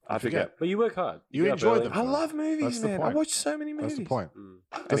forget. I forget. But you work hard. You get up enjoy early. them. I love movies, That's the man. I point. watch so many movies. That's the point. Mm.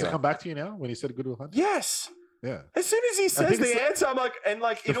 Does Anyway. it come back to you now when he said Good Will Hunting? Yes. Yeah. As soon as he says think the it's answer, I'm like, and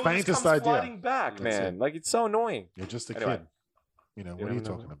like the it all just faintest comes idea. flooding back, That's man. it. Like it's so annoying. You're just a Anyway. kid. You know, You what are you don't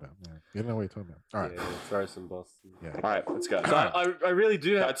know. talking about? Yeah. You don't know what you're talking about. All right. Yeah, throw some Boston. Yeah. All right, let's go. So I really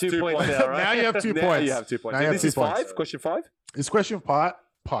do have That's 2 points now, right? Now you have 2 Now points. you have 2 points. Now you have This 2 is points. 5. Question 5. It's question pie.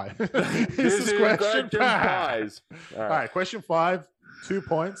 This is question pies. All right. Question 5. 2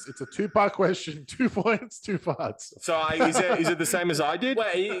 points. It's a 2-part question. 2 points. 2 parts. So is it the same as I did?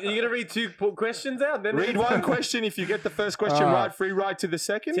 Wait, you're going to read 2 questions out? Then Read one question. If you get the first question right, free ride to the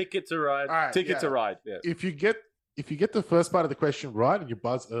second. Ticket to ride. All right. Ticket to ride. Yeah. If you get the first part of the question right and you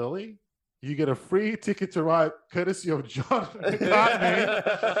buzz early, you get a free ticket to ride courtesy of John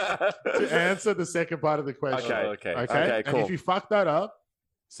McCartney to answer the second part of the question. Okay. Okay, cool. And if you fuck that up,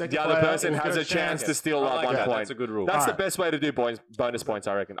 second The other player person will has get a chance to steal I like like 1 that. point. That's a good rule. That's the Alright. best way to do bonus points,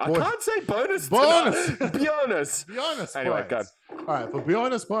 I reckon. I Boy- can't say bonus. Bonus! tonight. Be honest. Be honest. Anyway, points. All right, for be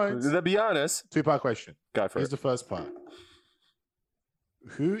honest points, To be honest, 2-part question. go for Here's it. the first part.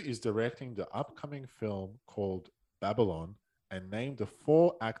 Who is directing the upcoming film called Babylon, and name the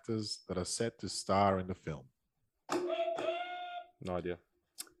 4 actors that are set to star in the film? No idea.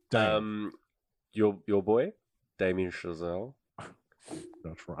 Dame. Your boy, Damien Chazelle.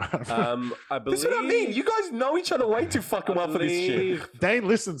 That's right. I believe. That's what I mean. You guys know each other way too fucking well for this shit. Dane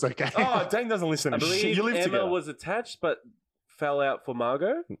listens, okay? Oh, Dane doesn't listen I to shit. believe You live Emma together. was attached, but fell out for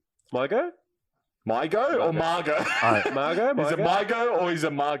Margot. Margot? Mygo or Margo? All right. Margot? Is it Mygo or is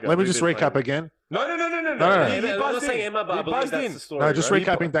it Margo? Let me just recap again. No. No. He I'm not buzzed saying in. Emma, but He I believe buzzed that's in. the story. No, just right?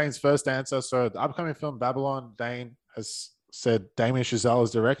 recapping Dane's first answer. So the upcoming film Babylon, Dane has said Damien Chazelle is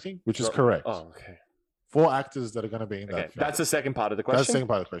directing, which is correct. Oh, okay. 4 actors that are going to be in that Okay, film. That's the second part of the That's the question. second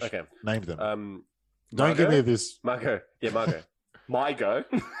part of the question. Okay. Name them. Margot? Don't give me this. Margot. Yeah, Margot. Mygo.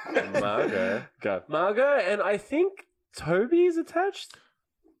 Margot. Go. Margot, and I think Toby is attached.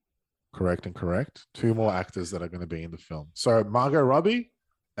 Correct and correct. 2 more actors that are going to be in the film. So Margot Robbie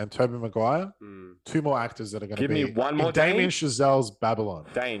and Tobey Maguire. 2 more actors that are going to Give be me one more, in Damien Dane. Chazelle's Babylon.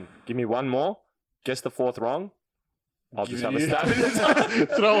 Dane, give me one more. Guess the 4th wrong. I'll just have a You- stab at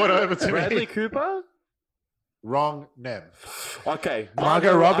it. Throw it over to Bradley me. Cooper. Wrong name. Okay.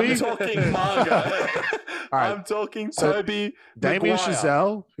 Margot Robbie? I'm talking Margot. All right. I'm talking So, Toby Damien Maguire.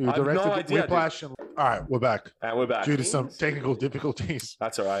 Chazelle, who I have no directed idea, Whiplash. All right, we're back. And we're back. Due to some technical difficulties.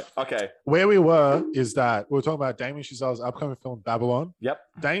 That's all right. Okay. Where we were is that we were talking about Damien Chazelle's upcoming film Babylon. Yep.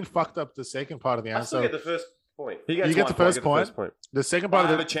 Dane fucked up the second part of the I still answer. get the first point. He gets You get one the first I get the point. first point. The second I part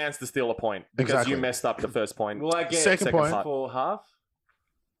have of a chance to steal a point because Exactly. you messed up the first point. Will I get Second point. part. for half?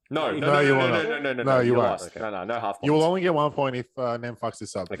 No, No, you won't. No, you you won't. lost. No, no half points. you will only get 1 point if Nem fucks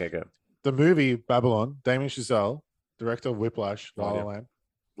this up. Okay, good. The movie Babylon, Damien Chazelle, director of Whiplash, La La yeah. Land.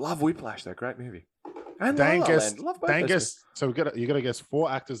 Love Whiplash though, great movie. And Dane La La guessed. Land. Love both Dane those guessed. So you got to guess 4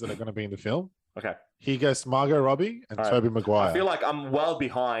 actors that are going to be in the film. movies. Okay. He guessed Margot Robbie and All right. Tobey Maguire. I feel like I'm well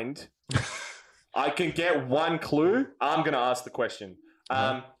behind. I can get one clue. I'm going to ask the question.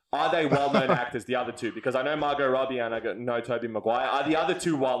 Are they well-known actors, the other 2? Because I know Margot Robbie and I know Tobey Maguire. Are the other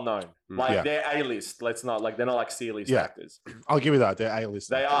 2 well-known? Like, Yeah. they're A-list. Let's not, like, they're not like C-list Yeah. actors. I'll give you that. They're A-list.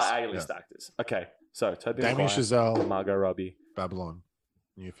 They actors. are A-list actors. Okay. So, Tobey Damien Maguire, Chazelle, Margot Robbie. Babylon,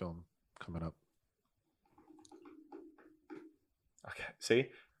 new film coming up. Okay. See?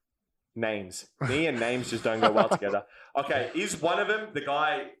 Names. Me and names just don't go well together. Okay. Is one of them the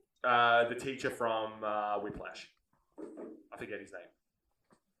guy, the teacher from Whiplash? I forget his name.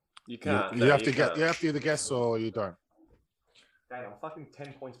 You can't. You have to get. You have to either guess or you don't. Dang, I'm fucking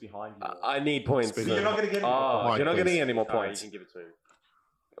 10 points behind you. I need points. Speak You're not going to get any more Oh, points. You're not please. getting any more All right, points. you can give it to me.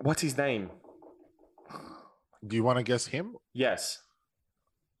 What's his name? Do you want to guess him? Yes.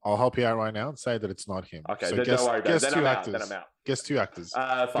 I'll help you out right now and say that it's not him. Okay, So then guess, don't worry about it. guess Then 2 I'm out. actors. Then I'm out. Guess 2 actors.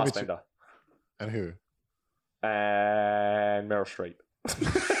 Fassbender. And who? And Meryl Streep.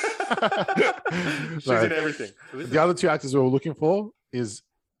 She's No. in everything. The other 2 actors we were looking for is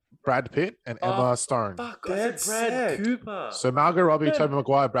Brad Pitt and Emma Stone. Fuck, Dead I said Brad set. Cooper. So Margot Robbie, Man. Tobey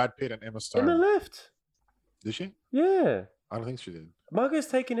Maguire, Brad Pitt, and Emma Stone. Emma left. Did she? Yeah. I don't think she did. Margot's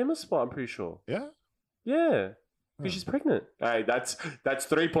taking Emma's spot, I'm pretty sure. Yeah? Yeah. Because she's pregnant. Hey, that's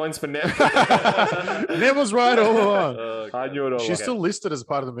 3 points for Nev. Nev was right all along. I knew it all She's along. still listed as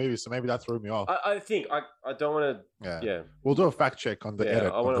part of the movie, so maybe that threw me off. I think I don't want to. Yeah. We'll do a fact check on the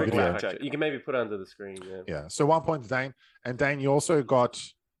edit. I of want the to video. fact check. You can maybe put it under the screen. Yeah. Yeah. So 1 point to Dane. And Dane, you also got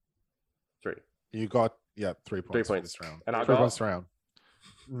 3. You got 3 points. 3 for points. this round. And I 3 got points round.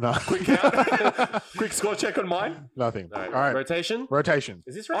 No. Quick count. Quick score check on mine. Nothing. All right. All right. Rotation. Rotation.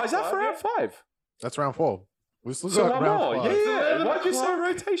 Is this round? Oh, is that for round 5? That's round 4. We still So got one round more. 5. Yeah. Why'd you say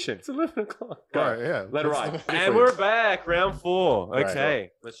rotation? It's 11 o'clock. Right, yeah. Let it ride. Let's- And we're back, round 4. Right. Okay.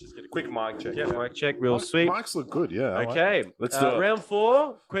 Let's just get a Quick mic check. Yeah, mic check, real sweet. Mics look good, yeah. I like Okay. Let's do it. Round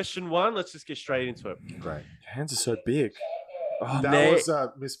 4, question 1. Let's just get straight into it. it. Great. Your hands are so big. Oh, That was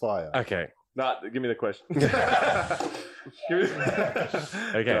misfire. Okay. Nah, give me the question.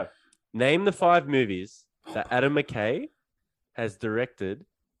 Okay. Name the 5 movies that Adam McKay has directed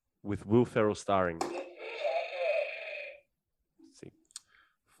with Will Ferrell starring. Let's see.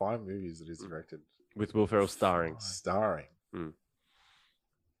 5 movies that he's directed. With Will Ferrell starring. Starring. Hmm.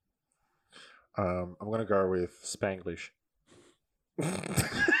 I'm going to go with Spanglish.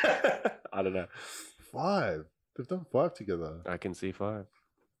 I don't know. 5. They've done 5 together. I can see 5.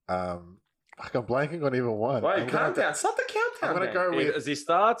 I'm blanking on even one. Wait, I'm gonna countdown. Stop the countdown. I'm going to go with. As he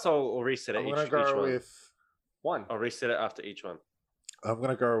starts, I'll reset it I'm each, going to each go one. with. 1. I'll reset it after each one. I'm going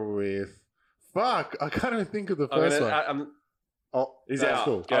to go with. Fuck. I can't even think of the I'm first gonna- one. Oh, He's that's out.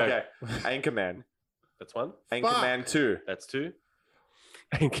 cool. Go. Okay. Anchorman. That's 1. Anchorman 2. That's 2.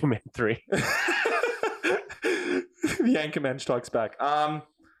 Anchorman 3. The Anchorman Strikes Back.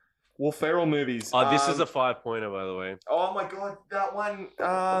 Will Ferrell movies. Oh, this is a 5-pointer, by the way. Oh my god, that one.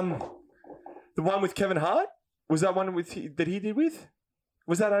 The one with Kevin Hart. Was that one that he did with?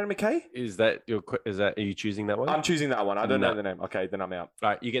 Was that Adam McKay? Is that are you choosing that one? I'm choosing that one. I don't No. know the name. Okay, then I'm out. All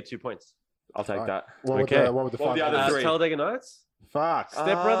right, you get 2 points. I'll take Alright. that. What were Okay. the, what were the What were 5 the other movies? 3? Talladega Nights. Fuck. Step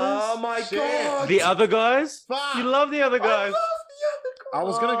Brothers. Oh my Shit. god. The Other Guys. Fuck. You love The Other Guys. I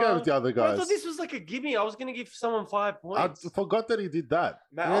was going to go with the other I guys. thought this was like a gimme. I was going to give someone 5 I points. forgot that he did that.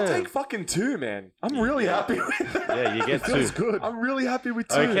 Man, I'll Yeah. take fucking 2, man. I'm really happy with that. Yeah, you get It feels 2. good. I'm really happy with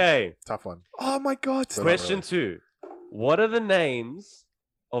 2. Okay. Tough one. Oh my god. But not Question really. 2. What are the names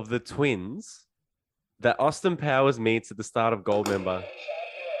of the twins that Austin Powers meets at the start of Goldmember?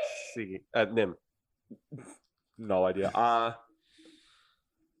 Nem. No idea.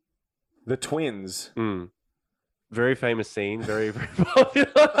 The twins. Mm. Very famous scene. Very, very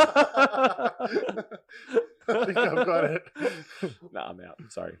popular. I think I've got it. Nah, I'm out.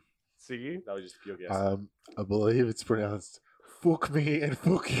 Sorry. Siggy? That was just a pure guess. I believe it's pronounced fuck me and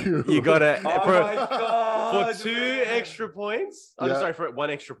fuck you. You got it. Oh for, my God, for 2 man. extra points. I'm Yeah. sorry, for 1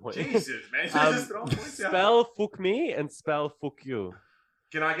 extra point. Jesus, man. Spell fuck me and spell fuck you.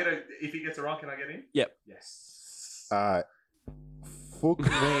 Can I get if he gets it wrong, can I get in? Yep. Yes. Fuck me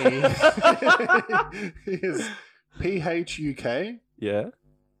is PHUK Yeah.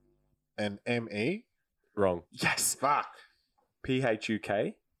 and ME. Wrong. Yes. Fuck.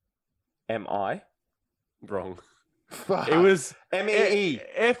 PHUK. MI. Wrong. Fuck. It was MEE.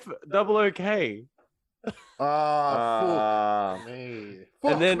 FOOK. Fuck me.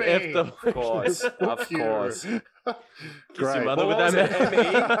 Fuck And then me. F the Of course. Of you. course. Great. mother with was that it?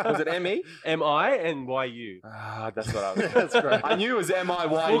 ME? Was it ME? MI and YU. Ah, that's what I was. That's great. I knew it was MIYU.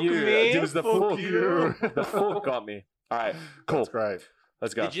 Fuck me, It was the fuck fuck you. The fuck got me. All right. Cool. That's great.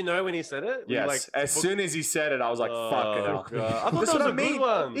 Let's go. Did you know when he said it? Were you Yes. As soon as he said it, I was like, fucking hell. God. I thought That's that was what a I mean. good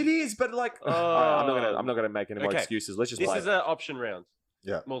one. It is, but like, Oh. I'm not gonna make any more Okay. excuses. Let's just This play. is an option round.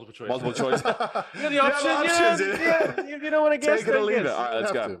 Yeah. Multiple choice. Multiple choice. You got the You have option. options, You don't want to guess. Take it or don't leave it. guess. All right,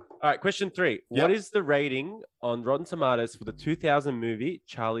 let's Have go. to. All right, question 3. Yep. What is the rating on Rotten Tomatoes for the 2000 movie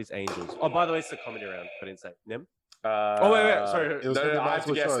Charlie's Angels? Oh, by the way, it's a comedy round. I didn't say. Nem? Oh wait, sorry. It was No, gonna be I have to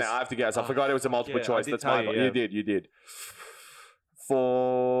multiple guess choice. now. I have to guess. I forgot it was a multiple yeah, I choice. did That's tell my you, fault. yeah. You did.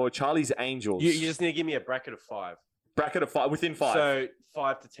 For Charlie's Angels. You just need to give me a bracket of 5. bracket of 5 within 5. So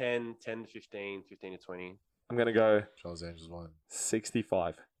 5 to 10, 10 to 15, 15 to 20. I'm gonna go Charles Angels 1.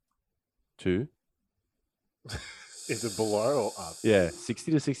 65. 2. Is it below or up? Yeah,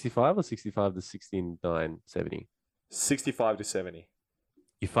 60 to 65 or 65 to 69, 70. 65 to 70.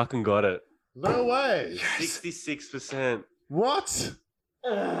 You fucking got it. No way. 66%. What?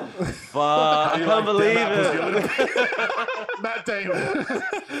 Fuck, I can't believe it. Matt Damon.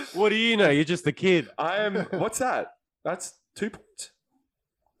 What do you know? You're just a kid. I am. What's that? That's 2 points.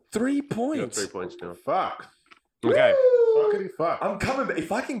 3 You got points. 3 points now. Fuck. Okay. Fuckity fuck. I'm coming. But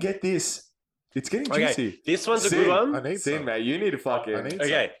if I can get this, it's getting Okay. juicy. This one's a Sin. good one. I need Sin, some. mate. You need to fucking. I need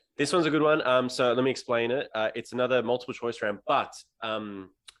Okay. This one's a good one. So let me explain it. It's another multiple choice round, but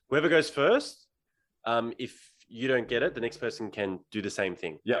whoever goes first, if you don't get it, the next person can do the same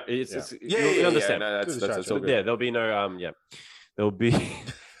thing. Yeah. You understand. No, that's all good. Yeah, there'll be no there'll be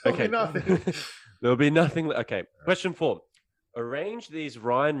okay. nothing. There'll be nothing. Okay. Question 4. Arrange these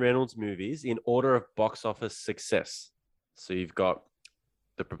Ryan Reynolds movies in order of box office success. So you've got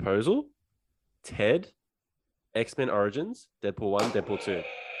The Proposal, Ted, X-Men Origins, Deadpool 1, Deadpool 2.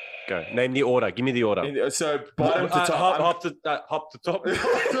 Go. Name the order. Give me the order. So bottom to top. Hop to top.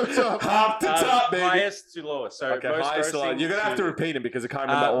 Hop to top, baby. Highest to lowest. So Okay, highest to lowest. You're gonna have to repeat it because I can't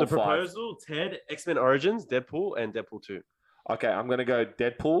remember all The 5. Proposal, Ted, X-Men Origins, Deadpool, and Deadpool 2. Okay, I'm gonna go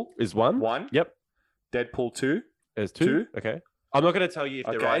Deadpool Is 1. 1. Yep. Deadpool 2. There's 2. Okay. I'm not going to tell you if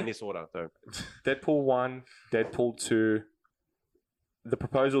they're Okay. right in this order, though. Deadpool 1. Deadpool 2. The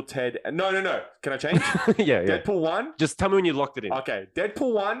Proposal, Ted. No. Can I change? yeah. Deadpool 1. Just tell me when you locked it in. Okay.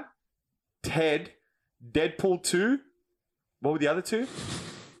 Deadpool 1. Ted. Deadpool 2. What were the other 2?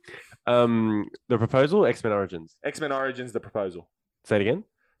 The Proposal, X-Men Origins. X-Men Origins, The Proposal. Say it again.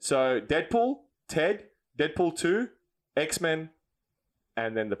 So Deadpool, Ted, Deadpool 2, X-Men,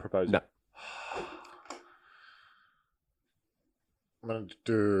 and then The Proposal. No. I'm gonna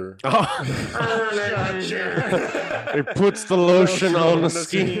do. It puts the lotion on the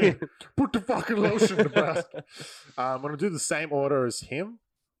skin. Put the fucking lotion in the basket. I'm gonna do the same order as him,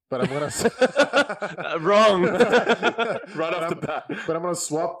 but I'm gonna Wrong. Right off the bat. But I'm gonna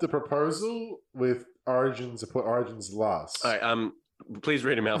swap The Proposal with Origins and put Origins last. All right. Please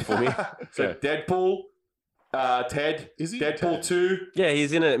read him out for me. So Deadpool, Ted, Is he Deadpool Ted? 2. Yeah,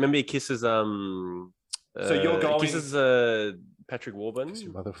 he's in it. Remember, he kisses So you're going- kisses Patrick Warburton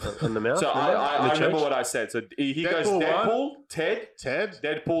You motherfucker. on the mouth. So I the remember church? what I said. So he goes Deadpool Deadpool, Ted, Ted,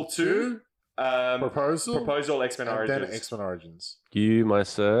 Deadpool 2, Proposal, X-Men and Origins. then X-Men Origins. You, my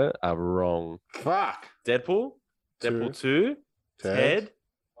sir, are wrong. Fuck. Deadpool, Deadpool 2, Ted,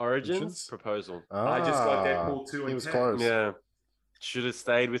 Origins, Origins? Proposal. I just got Deadpool 2 He and was 10. close. Yeah. Should have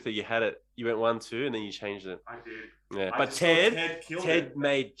stayed with it. You had it. You went 1, 2, and then you changed it. I did. Yeah. I But just thought Ted killed Ted it.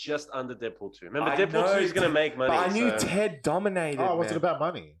 made just under Deadpool 2. Remember, I Deadpool know, 2 is going to make money. But I knew so- Ted dominated. Oh, what's man. it about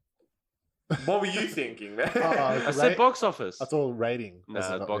money? What were you thinking, man? I said box office. I thought rating.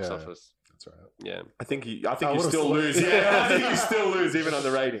 Nah, box yeah, office. That's right. Yeah. I think you I still would've lose. thought- Yeah, I think you still lose even on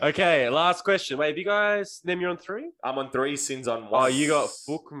the rating. Okay, last question. Wait, have you guys, them, you're on 3? I'm on 3, Sin's on 1. Oh, you got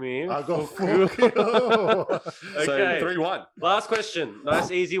fuck me. I got Fuck you. fuck. So Okay. 3-1. Last question.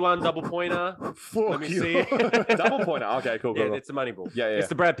 Nice, easy one. Double pointer. Fuck Let me you. see. Double pointer. Okay, cool. Yeah, cool. it's the money ball. Yeah. It's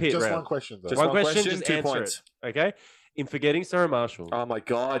the Brad Pitt Just round. one question though. Just one one question, question, just 2 answer points. it. Okay. In Forgetting Sarah Marshall, Oh my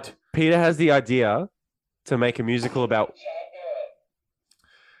god. Peter has the idea to make a musical about.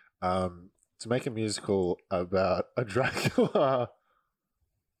 To make a musical about a Dracula,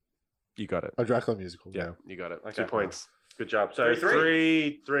 You got it. a Dracula musical. Yeah, you got it. Okay. 2 points. Good job. So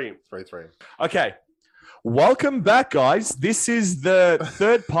 3-3. 3-3. 3-3. Okay. Welcome back, guys. This is the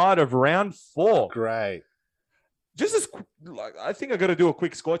third part of round 4. Great. Just as I think I got to do a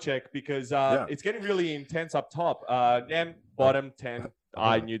quick score check because it's getting really intense up top. Them bottom 10.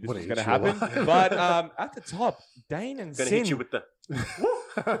 I knew this was going to happen, but at the top, Dane and Gonna Sin hit you with the.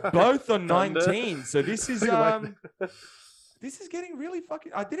 both on Thunder. 19. So this is this is getting really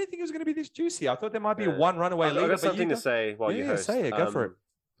fucking. I didn't think it was going to be this juicy. I thought there might be Yeah. one runaway I've leader. got but something you to say while you Yeah, host. say it. Go for it.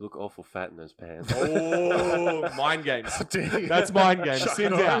 You look awful fat in those pants. Oh, mind games. Dang. That's mind games. Chuck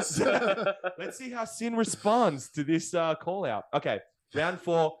Sin's Norris. out. Let's see how Sin responds to this call out. Okay, round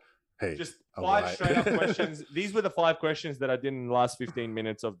 4. Hey, Just all 5 right. straight up questions. These were the 5 questions that I did in the last 15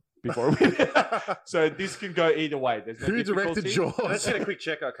 minutes of before we. So this can go either way. There's no Who directed difficulty. Let's Jaws? get a quick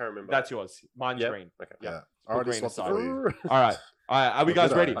check. I can't remember. That's yours. Mine's Yep. green. Okay. Yeah, I Put already green swapped it aside. for you. All right. Are we Or guys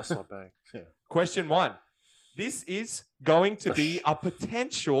did I? ready? I swapped back. Question 1. This is going to be a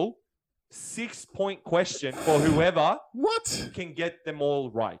potential 6-point question for whoever What? can get them all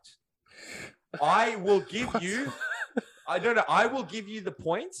right. I will give you. I don't know. I will give you the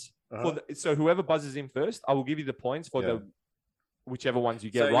points for so whoever buzzes in first. I will give you the points for the whichever ones you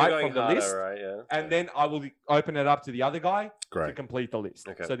get So you're right going from the harder, list, right? Yeah. and then I will open it up to the other guy to Great. complete the list.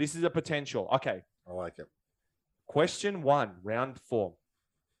 Okay. So this is a potential. Okay. I like it. Question 1, round 4.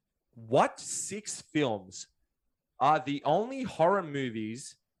 What 6 films are the only horror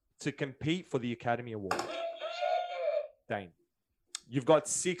movies to compete for the Academy Award? Dane, you've got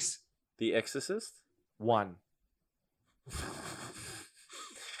 6. The Exorcist. 1.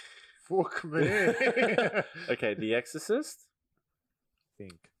 Fuck me. Okay, The Exorcist.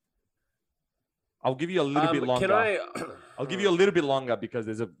 Think. I'll give you a little bit longer. Can I? I'll give you a little bit longer because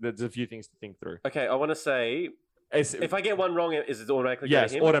there's a few things to think through. Okay, I want to say If I get one wrong, is it automatically go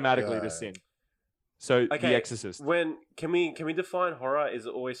yes, to him? automatically Yeah. to Sin. So Okay. The Exorcist. When can we define horror? Is it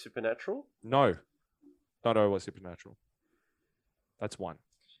always supernatural? No, not always supernatural. That's one.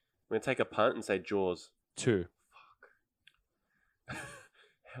 I'm gonna take a punt and say Jaws. 2.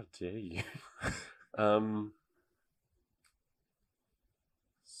 How dare you?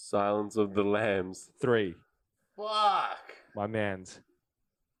 Silence of the Lambs. 3. Fuck. My man's.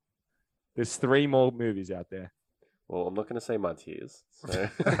 There's 3 more movies out there. Well, I'm not gonna say my tears. So.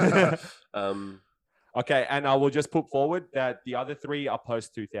 Okay, and I will just put forward that the other 3 are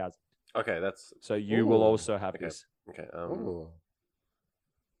post 2000. Okay, that's So you will Ooh. also have Okay. this. okay. Ooh.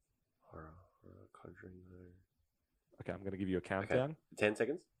 Horror, Conjuring. Okay, I'm going to give you a countdown. 10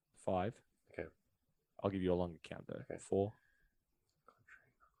 seconds. 5. Okay. I'll give you a longer count though. Okay. 4.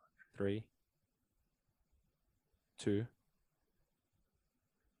 3. 2.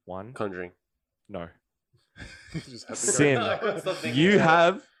 1. Conjuring. No. You just have to go. Sin. Stop thinking You about it.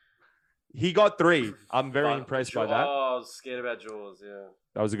 have. He got 3. I'm very Fuck, impressed by Jaws. that. Oh, I was scared about Jaws. Yeah.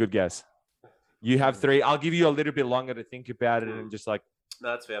 That was a good guess. You have 3. I'll give you a little bit longer to think about it and just like.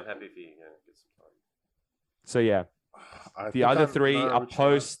 No, that's fair. I'm happy for you. Yeah, get some time. So yeah, I the think other I 3 know are which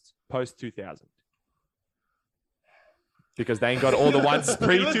one. post 2000. Because they ain't got all the ones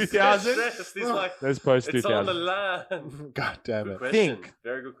pre 2000. Stressed. He's like, There's post it's on the 2000. line. God damn Good it. question. Think.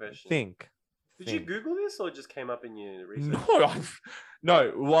 Very good question. Think. Did you Google this or it just came up in your research?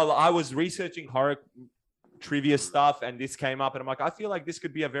 No. While I was researching horror trivia stuff, and this came up, and I'm like, I feel like this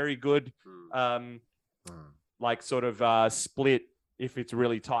could be a very good, like sort of split if it's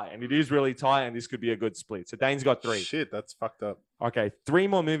really tight, and it is really tight, and this could be a good split. So Dane's got 3. Shit, that's fucked up. Okay, 3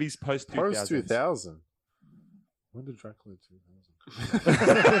 more movies post 2000. Post 2000. When did Dracula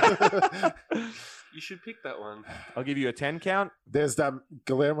 2000? You should pick that one. I'll give you a 10 count. There's that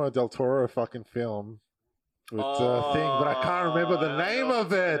Guillermo del Toro fucking film with the thing, but I can't remember the name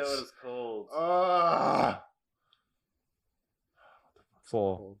of I it. know what it's called. Ah.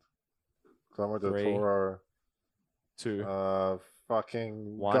 4, Guillermo del 3, Toro. 2,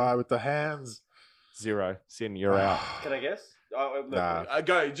 Fucking 1. guy with the hands. 0. Sin, you're out. Can I guess? Oh, no. Nah.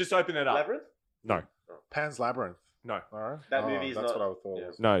 Go. Just open it up. Labyrinth? No. Pan's Labyrinth. No. All right. That movie is that's not- what I thought. yeah. It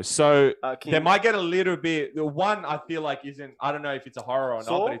was. No. So Can they you- might get a little bit. The one I feel like isn't. I don't know if it's a horror or not,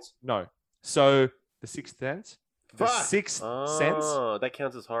 Saw? but it's no. So The Sixth Sense. The Fuck. Sixth Sense. Oh, that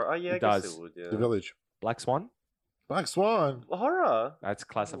counts as horror. Oh, yeah, I It guess does. it would. Yeah. The Village. Black Swan. Black Swan. Horror. That's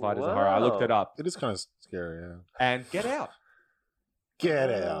classified as a horror. I looked Wow. it up. It is kind of scary, yeah. And Get Out.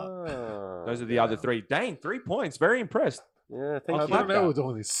 Get out. Ah, Those are the other 3. Dane, 3 points. Very impressed. Yeah, I thank you. didn't know we're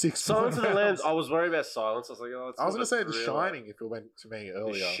doing these 6. Silence of the Lambs. I was worried about silence. I was like, oh, it's I was not going to say a The thriller. Shining if it went to me The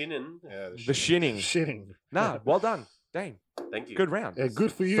earlier. Shining. Yeah, The Shining. Shining. Nah, well done, Dane. Thank you. Good round. Yeah,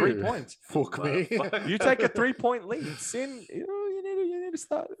 good for you. 3 points. Fuck me. Motherfucker. You take a 3-point lead. Sin, you need to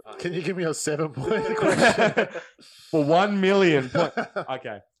start. Can you give me a 7-point question? For 1 million.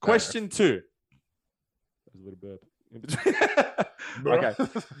 Okay. Question 2. There's a little burp in between. Okay.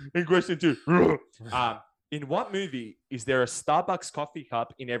 In question 2. In what movie is there a Starbucks coffee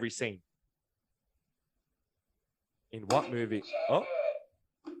cup in every scene? In what movie? Oh,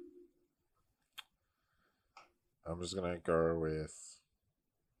 I'm just going to go with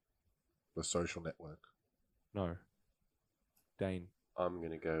The Social Network. no. Dane. I'm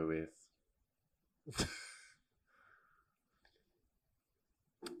going to go with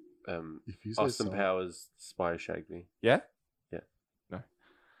If you say Austin so. Powers' Spy Shagged Me. Yeah? Yeah. No.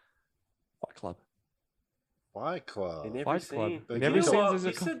 Fight Club. Fight Club. In every Fight Club. scene. In You every know scene what? there's a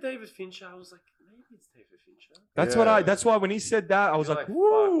You said David Fincher. I was like, maybe it's David Fincher. That's Yeah. what I. That's why when he said that, I was You're like, like, fuck,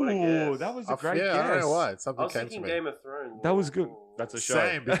 what a "Woo, guess." that was a great yeah, guess." I don't know why. I Something was came to thinking me. Game of Thrones. That was good. That's a show.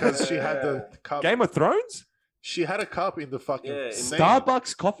 Same, because she had the cup. Game of Thrones. She had a cup in the fucking Yeah, in scene.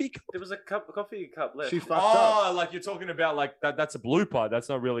 Starbucks coffee cup. There was a coffee cup left. She fucked up. Oh, like you're talking about like that. That's a blooper. That's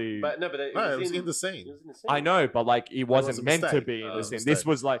not really. But no, but it, No, it was in, in the scene. It was in the scene. I know, but like it wasn't was a meant to mistake. be in Oh, the it was a scene. This mistake.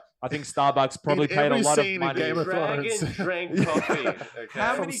 was like I think Starbucks probably In paid a every lot of scene in money. Game of Dragon Thrones. drank coffee. Okay.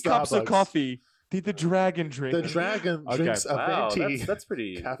 How From many cups of Starbucks. coffee did the dragon drink? The dragon Okay. drinks a Wow, venti. that's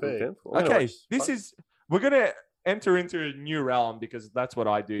pretty cafe. eventful. Okay, Anyways, this fun. is we're gonna enter into a new realm because that's what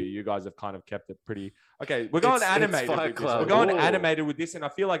I do. You guys have kind of kept it pretty. Okay, we're going It's animated Fight with this. Club. We're going Ooh. animated with this, and I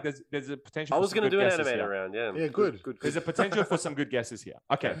feel like there's a potential. I for was some going to good do an guesses animated here. round. Yeah. Yeah, good. There's a potential for some good guesses here.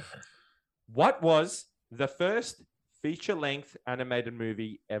 Okay, what was the first feature-length animated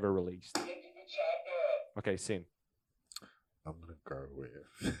movie ever released? Okay, Sin. I'm gonna go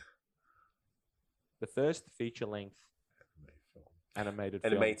with The first feature-length animated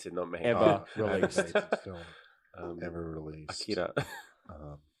film Animated, not made. ever released. animated film ever released. Akira.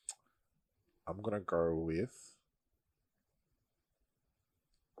 I'm gonna go with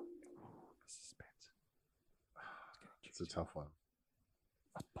It's a tough one.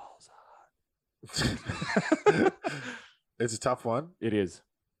 Balls It's a tough one. It is.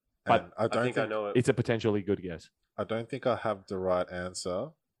 And But I don't think I know it. It's a potentially good guess. I don't think I have the right answer.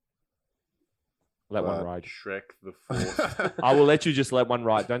 Let one But- ride. Shrek the Fourth. I will let you just let one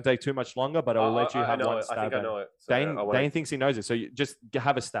ride. Don't take too much longer, but I will let you I have know one it. stab. I think I at know it. it. So Dane, I wanna- Dane thinks he knows it, so you just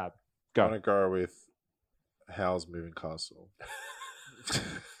have a stab. I'm going Go. to go with Howl's Moving Castle.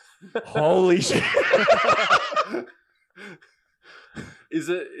 Holy shit. Is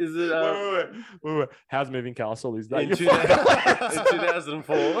it? Wait. How's Moving Castle? Is that In your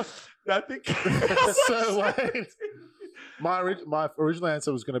 2004. I think. So late. My original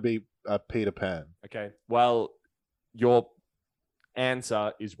answer was going to be Peter Pan. Okay. Well, your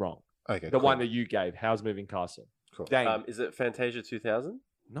answer is wrong. Okay, The cool. one that you gave. How's Moving Castle? Cool. Dane. Is it Fantasia 2000?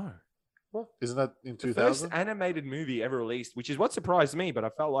 No. Isn't that in The first 2000? animated movie ever released, which is what surprised me, but I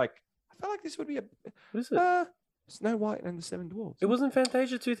felt like this would be a What is it? Snow White and the Seven Dwarfs. It wasn't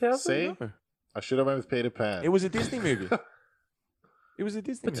Fantasia 2000? See? No. I should have went with Peter Pan. It was a Disney movie. It was a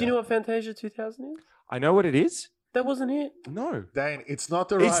Disney But movie. do you know what Fantasia 2000 is? I know what it is. That wasn't it. No. Dane, it's not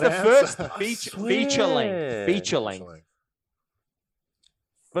the right It's the answer. first I feature swear. length. Feature length. Actually.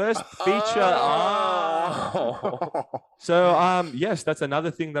 First feature. So yes, that's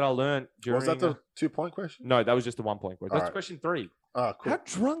another thing that I learned during. Was that the 2-point question? No, that was just a 1 point question. That's Alright. question 3. Oh, cool. How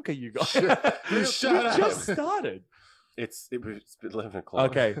drunk are you guys? Shut We up. just started. It's 11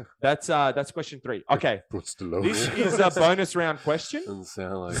 o'clock. Okay, that's question 3. Okay, Puts the logo. this is a bonus round question. Doesn't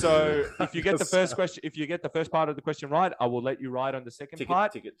sound like So if you get the That's- first question, if you get the first part of the question right, I will let you ride on the second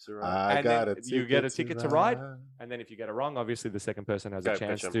part, ticket to ride. I and got then it. you get a ticket to ride. and then if you get it wrong, obviously the second person has a Go,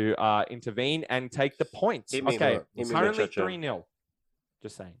 chance Ketchum. to intervene and take the points. Hit me, Okay, hit me, currently Ketchum. 3-0.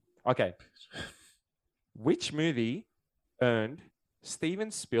 Just saying. Okay, which movie earned Steven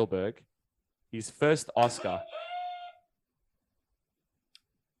Spielberg his first Oscar?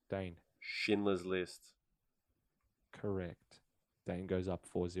 Dane. Schindler's List. Correct. Dane goes up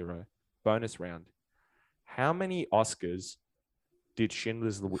 4-0. Bonus round. How many Oscars did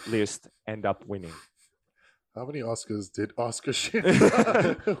Schindler's List end up winning? How many Oscars did Oscar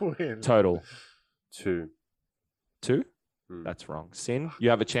Schindler win? Total. 2. 2? Hmm. That's wrong. Sin, you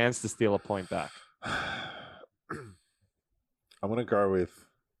have a chance to steal a point back. I'm going to go with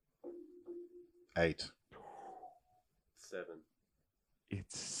 8. 7.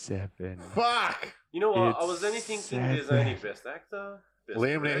 It's 7. Fuck! You know what? I It's was only thinking there's 7. only Best Actor, Best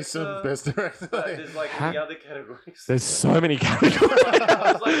Liam Director, Neeson, Best Director. But there's like Ha- the other categories. There's so many categories.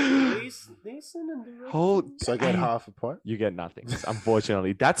 I was like, Neeson and Director. Hold. So I get Dane. half a point. You get nothing,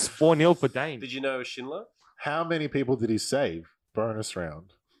 unfortunately. That's 4-0 for Dane. Did you know it was Schindler? How many people did he save? Bonus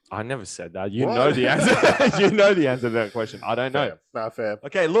round. I never said that. You What? know the answer. You know the answer to that question. I don't know. Fair. Not fair.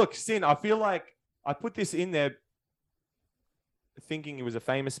 Okay, look, Sin, I feel like I put this in there thinking it was a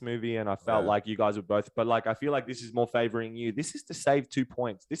famous movie and I felt Yeah. like you guys were both, but like I feel like this is more favoring you. This is to save 2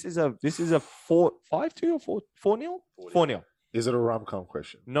 points. This is a 4-5-2 or 4-0? 4-0. Is it a rom-com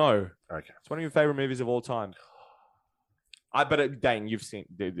question? No. Okay. It's one of your favorite movies of all time. Dane, you've seen.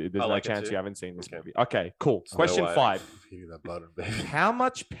 There's no like it chance too. you haven't seen this Okay. movie. Okay, cool. Snow Question White. 5. Give me that button, baby. How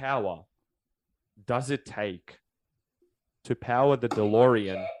much power does it take to power the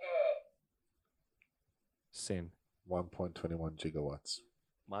DeLorean? Sin. 1.21 gigawatts.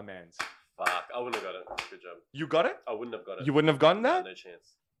 My man's. Fuck, I wouldn't have got it. Good job. You got it? I wouldn't have got it. You wouldn't have gotten No, that? no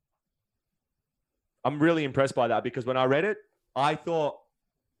chance. I'm really impressed by that because when I read it, I thought,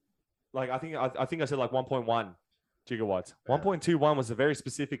 like, I think I said like 1.1 gigawatts. Yeah. 1.21 was a very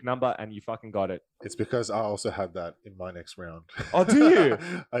specific number, and you fucking got it. It's because I also had that in my next round. Oh, do you?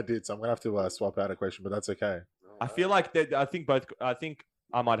 I did. So I'm going to have to swap out a question, but that's okay. I feel like that. I think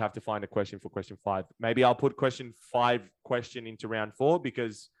I might have to find a question for question 5. Maybe I'll put question 5 into round 4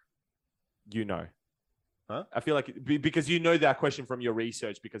 because you know. Huh? I feel like because you know that question from your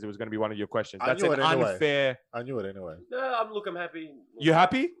research because it was going to be one of your questions. I That's knew an it anyway. unfair. I knew it anyway. No, I'm happy. You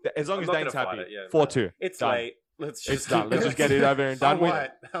happy? As long I'm as not Dane's gonna fight happy. it, yeah. 4-2. It's Done. late. Let's just It's done. Let's just get it over and done How with. white?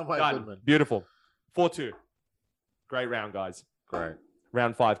 How white, Done. Goodman? Beautiful. 4-2. Great round, guys. Great.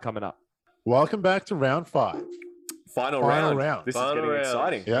 Round 5 coming up. Welcome back to round 5. Final round. This Final is getting round.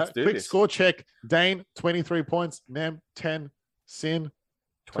 exciting. Yeah. Let's do Quick this. score check. Dane, 23 points. Nem, 10. Sin,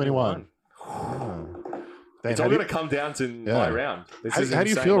 21. Dane, It's how all do going to come down to Yeah. my round. This is how do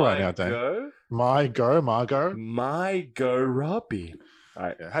you insane. feel right now, Dane? Go. My go, Margot. My go, Robbie. All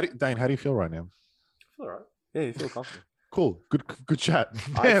right. Yeah. Dane, how do you feel right now? All right. Yeah, you feel comfortable. Cool. Good chat.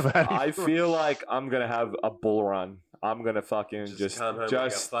 Damn, how do you I feel like I'm going to have a bull run. I'm going to fucking just come home like a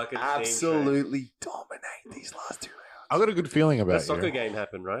fucking steam train. absolutely dominate these last 2 rounds. I got a good feeling That about soccer you. game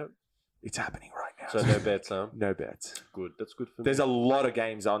happened, right? It's happening right now. So no bets, huh? No bets. Good. That's good for me. There's a lot of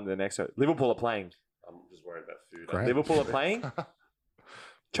games on the next. Liverpool are playing. I'm just worried about food. Great. Liverpool are playing.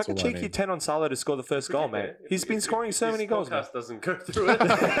 Chuck a That's all I cheeky need. 10 on Salah to score the first goal, mate. He's been scoring so many goals. Podcast doesn't go through it.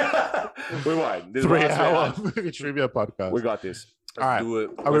 We won't. This is the last 3-hour round. movie trivia podcast. We got this. All right. Do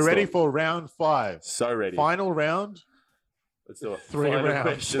it. Are we Let's ready do it. for round 5? So ready. Final round. Let's do it. 3 Final rounds.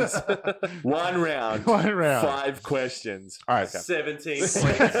 questions. One round. 1 round. 5 questions. All right. 17 points.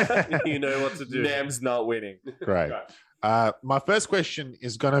 You know what to do. Nam's not winning. Great. My first question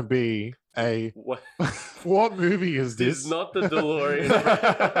is going to be What? what movie is This this? is not the DeLorean.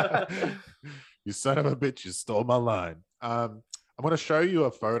 You son of a bitch! You stole my line. I'm going to show you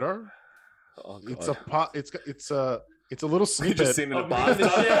a photo. Oh, God. It's a part. It's a little You snippet. just seen in a bar.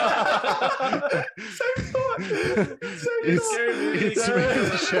 It's me in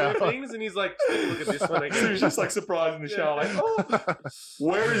the shower. Things, and he's like, look at this one So he's again. just like surprised in the shower, like, oh,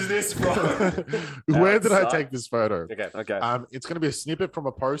 where is this from? Where did I sucks. take this photo? Okay. Okay. It's going to be a snippet from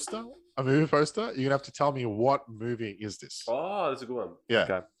a poster, a movie poster. You're going to have to tell me what movie is this. Oh, that's a good one. Yeah.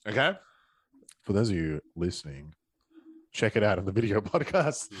 Okay. Okay. For those of you listening, check it out on the video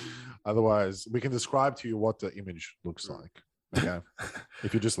podcast. Otherwise, we can describe to you what the image looks like. Okay.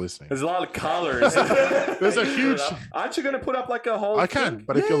 If you're just listening, There's a lot of colors. there's a huge. Aren't you going to put up like a whole I can, thing?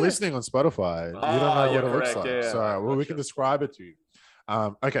 but if you're Yeah. listening on Spotify, you don't Ah, know what you're it looks correct, like. yeah. So, well, we can describe it to you.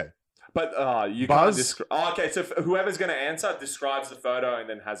 Okay. But you Buzz? can't describe. Oh, okay, so whoever's going to answer describes the photo and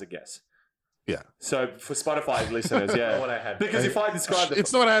then has a guess. Yeah. So for Spotify listeners, yeah. What I had. Because if I describe the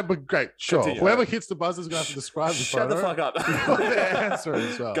It's not, but great. Sure. Continue. Whoever hits the buzzer is going to have to describe the Shut photo. the fuck up. the answer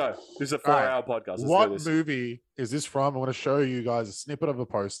as well. Go. This is a All right. 4-hour podcast. Let's What do this. movie is this from? I want to show you guys a snippet of a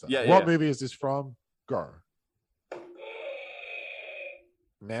poster. Yeah, What yeah. movie is this from? Go.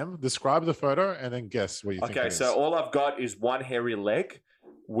 Nem, describe the photo and then guess what you think. Okay, it so is. all I've got is one hairy leg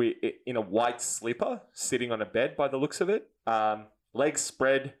in a white slipper sitting on a bed by the looks of it. Legs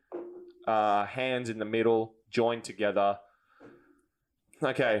spread, hands in the middle, joined together.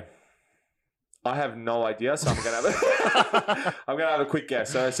 Okay. I have no idea, so I'm gonna have a quick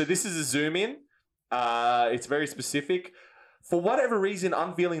guess. So this is a zoom in. It's very specific. For whatever reason,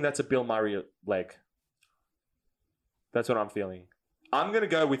 I'm feeling that's a Bill Murray leg. That's what I'm feeling. I'm gonna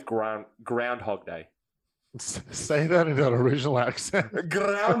go with Groundhog Day. Say that in an original accent.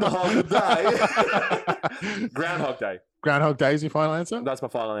 Groundhog Day. Groundhog Day. Groundhog Day is your final answer? That's my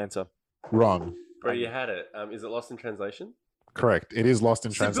final answer. Wrong. Bro, you had it. Is it Lost in Translation? Correct. It is Lost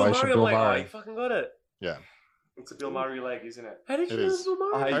in Translation. Bill I'm like, oh, Murray. you fucking got it. Yeah. It's a Bill Murray leg, isn't it? How did you It know is. it was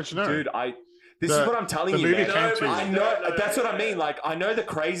Bill Murray? How'd you know? Dude, this The- is what I'm telling the you, movie man. came to you. I know. That's what I mean. Like, I know the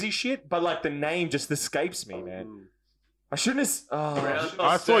crazy shit, but like the name just escapes me, man. I shouldn't have. Groundhog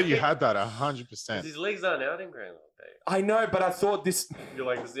I thought you Day. had that 100%. His legs aren't out in Groundhog Day. I know, but I thought this. You're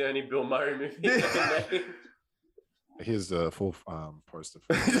like, this is the only Bill Murray movie I can name. Here's the full poster.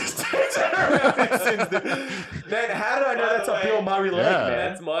 Man, how did I know that's a Bill Murray leg, Yeah. man?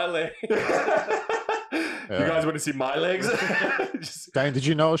 That's my leg. You guys want to see my legs? Dane, did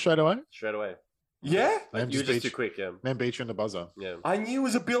you know it straight away? Straight away. Yeah? Name You were just beat too quick, yeah. Name beat you in the buzzer. Yeah. I knew it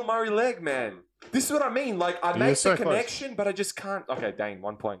was a Bill Murray leg, man. This is what I mean. Like, I You're make so the close. connection, but I just can't. Okay, Dane,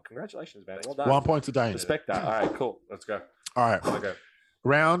 1 point. Congratulations, man. Well done. 1 point to Dane. Respect that. All right, cool. Let's go. All right. Okay.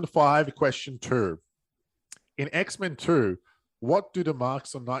 Round 5, question 2. In X-Men 2, what do the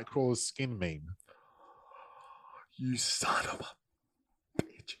marks on Nightcrawler's skin mean? You son of a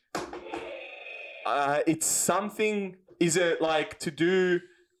bitch. It's something. Is it like to do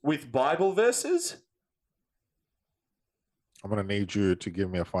with Bible verses? I'm going to need you to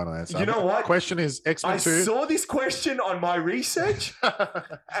give me a final answer. You know what? Question is X-Men I 2. saw this question on my research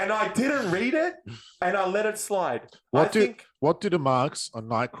and I didn't read it and I let it slide. What do the marks on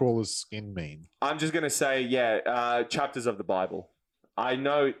Nightcrawler's skin mean? I'm just going to say, chapters of the Bible. I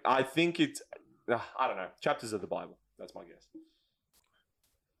know, I think it's, I don't know, chapters of the Bible. That's my guess.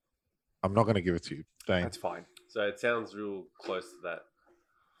 I'm not going to give it to you, Dane. That's fine. So it sounds real close to that.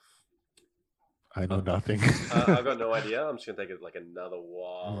 I know nothing. I've got no idea. I'm just gonna take it like another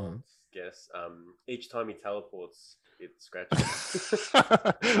wild Mm. guess. Each time he teleports, it scratches.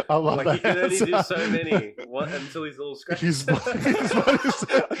 I love like that. he can only do answer. so many. What until he's all scratched? His body-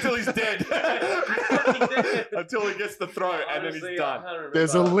 Until he's dead. Until he gets the throw and then Honestly, he's I done. can't remember.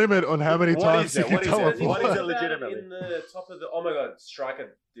 There's a limit on how many What times is it? you What can is it? teleport. What is it About legitimately? in the top of the? Oh my god,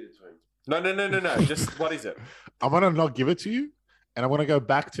 Striker did it to him. No. Just what is it? I'm going to not give it to you, and I'm going to go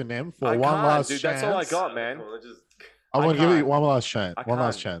back to Nem for I one can't, last dude. chance. That's all I got, man. Come on, just I'm I going to give you can't. one last chance. I One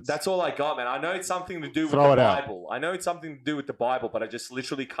last can't. chance. That's all I got, man. I know it's something to do with Throw the it out. Bible. I know it's something to do with the Bible, but I just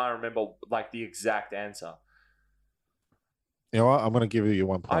literally can't remember like the exact answer. You know what? I'm going to give you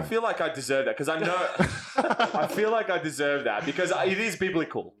 1 point. I feel like I deserve that because I know. I feel like I deserve that because it is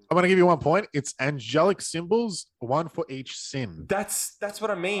biblical. I'm going to give you 1 point. It's angelic symbols, one for each sin. That's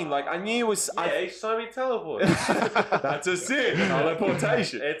what I mean. Like I knew it was. Each time he teleports. That's a sin.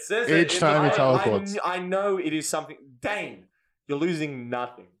 Teleportation. It says Each time he teleports. I know it is something. Dane, you're losing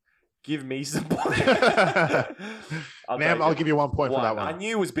nothing. Give me some points. Ma'am, I'll give you 1 point for that one. I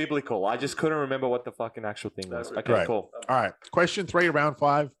knew it was biblical. I just couldn't remember what the fucking actual thing was. Okay, Great. cool. All right. Question 3, round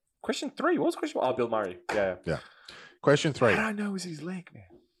 5. Question 3. What was question 1? Oh, Bill Murray. Yeah. Yeah. Question 3. How do I know it was his leg, man?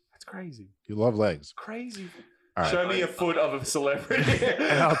 That's crazy. You love legs. Crazy. All right. Show me a foot of a celebrity.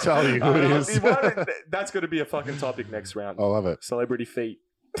 And I'll tell you who it is. That's going to be a fucking topic next round. I love it. Celebrity feet.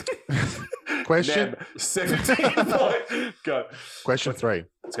 Question. 17 points. Go. Question 3.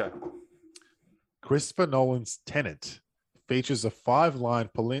 Let's go. Christopher Nolan's Tenet features a 5-line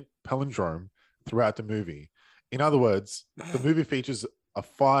palindrome throughout the movie. In other words, the movie features a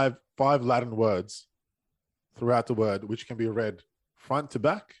five Latin words throughout the word, which can be read front to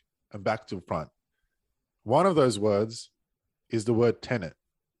back and back to front. One of those words is the word tenet.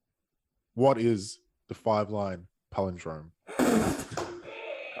 What is the 5-line palindrome?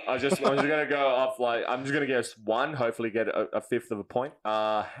 I'm just gonna go off I'm just gonna guess 1. Hopefully, get a fifth of a point.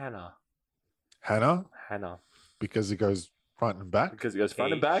 Hannah. Hannah. Because it goes front and back. Because it goes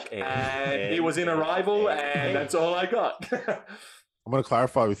front and back, and it was in Arrival, and that's all I got. I'm going to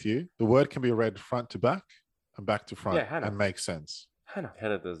clarify with you. The word can be read front to back and back to front, Hannah. and make sense. Hannah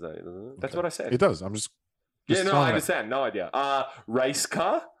does that, doesn't it? That's what I said. It does. I'm just yeah, no, throwing I it. understand. No idea. Race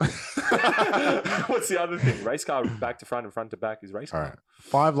car. What's the other thing? Race car, back to front and front to back is race car. All right.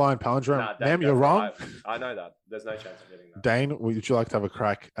 5-line palindrome. Nah, Dane, Ma'am, go you're for wrong. it. I know that. There's no chance of getting that. Dane, would you like to have a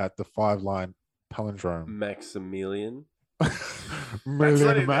crack at the 5-line palindrome? Maximilian.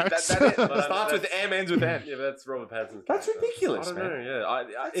 Million Max. That starts with M, ends with N. Yeah, but that's Robert Pattinson's That's character. ridiculous, I don't man. know,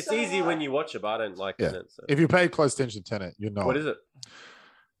 yeah. It's easy when you watch it, but I don't like Yeah. it. So. If you pay close attention to Tenet, you know. What is it?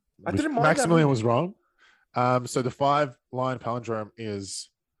 I didn't mind Maximilian that was wrong. So the 5-line palindrome is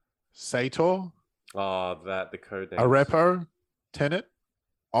Sator, Oh, the code name. Arepo, Tenet,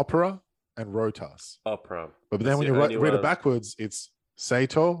 Opera, and Rotas. Opera. But then That's when the you only read it one. backwards, it's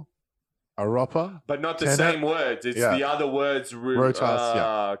Sator, Aropa, But not the Tenet. same words. It's Yeah. the other words. Rotas,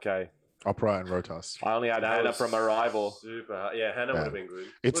 yeah. Okay. Opera, and Rotas. I only had Hannah was from Arrival. Super hard. Yeah, Hannah would have been good.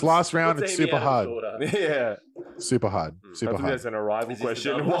 It's last round. It's Amy super Adams' hard. daughter? Yeah. Super hard. I Super think hard. there's an Arrival Is this the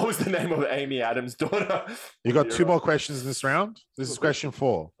question. double? What was the name of Amy Adams' daughter? You got 2 more questions in this round. This is question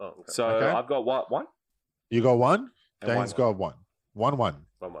 4. Oh, okay. So Okay. I've got what? 1? You got 1. And Dane's got 1. 1-1.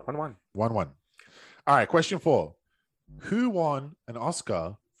 1-1. 1-1. All right. Question 4. Who won an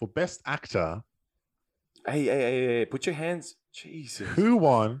Oscar for Best Actor? Hey. Put your hands. Jesus. Who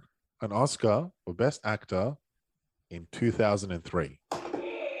won an Oscar for Best Actor in 2003?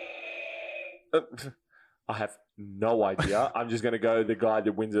 I have no idea. I'm just going to go the guy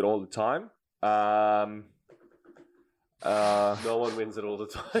that wins it all the time. No one wins it all the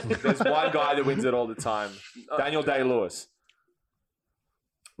time. There's one guy that wins it all the time. Daniel Day-Lewis.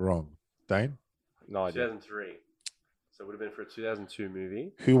 Wrong. Dane? No idea. 2003. So it would have been for a 2002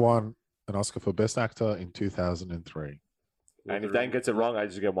 movie. Who won an Oscar for Best Actor in 2003? And if Dan gets it wrong, I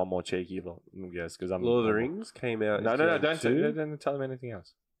just get one more cheeky guess because I'm Lord of the Rings came out. No, in don't 2002. tell him anything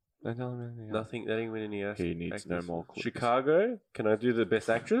else. Don't tell him anything else. Nothing. They didn't win any Oscars. He needs no more clues. Chicago. Can I do the best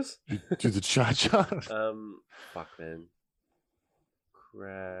actress? Do the cha-cha. Fuck man.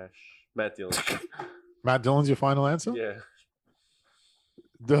 Crash. Matt Dillon. Matt Dillon's your final answer? Yeah.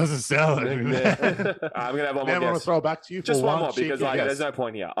 Doesn't sound like it. I'm gonna have one more Man, I want to guess. throw it back to you for Just one more cheeky because guess. there's no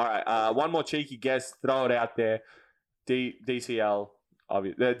point here. All right, one more cheeky guess. Throw it out there. DCL,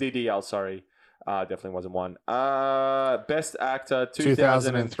 DDL. Sorry, definitely wasn't one. Best actor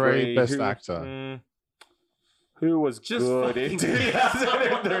 2003. Best actor. Who was Just good in fucking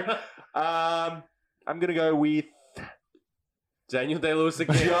 2003? I'm gonna go with Daniel Day-Lewis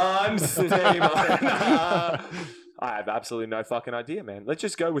again. John Stamos. I have absolutely no fucking idea, man. Let's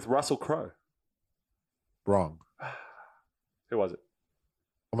just go with Russell Crowe. Wrong. Who was it?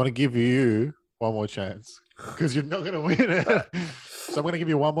 I'm going to give you one more chance because you're not going to win it. So I'm going to give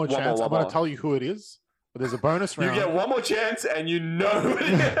you one more chance. I'm going to tell you who it is, but there's a bonus round. You get one more chance and you know who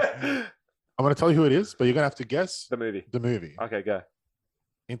it is. I'm going to tell you who it is, but you're going to have to guess The movie. the movie. Okay, go.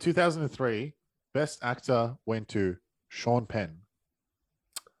 In 2003, Best Actor went to Sean Penn.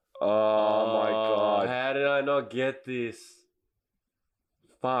 Oh my god. How did I not get this?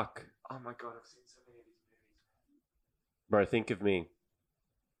 Fuck. Oh my god, I've seen so many of these movies. Bro, think of me.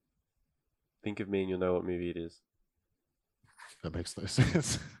 Think of me and you'll know what movie it is. That makes no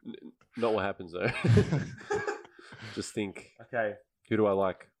sense. Not what happens though. Just think. Okay. Who do I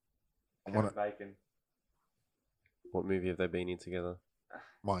like? wanna- Kevin Bacon. What movie have they been in together?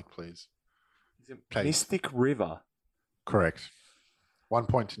 Mike, please. Is it Okay. Mystic River? Correct. 1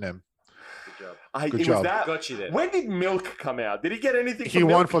 point to Nem. Good job. Good It job. was that. Got you there. When did Milk come out? Did he get anything? He for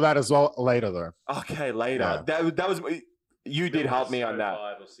won Milk? for that as well later, though. Okay, later. Yeah. That was. You did help me on that.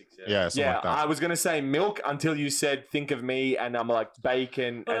 5 or 6, Yeah, something Yeah, like that. I was gonna say Milk until you said think of me, and I'm like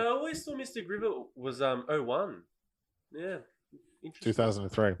Bacon. But I And, always thought Mystic River was 01. Yeah. Interesting.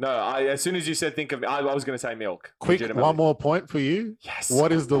 2003. no, as soon as you said think of me, I was gonna say Milk. Quick, legitimately. one more point for you. Yes.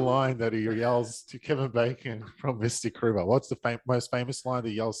 What is the line that he yells to Kevin Bacon from Mystic River? What's the most famous line that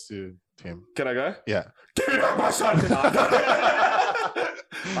he yells to him? Can I go? Yeah. Give me back my son.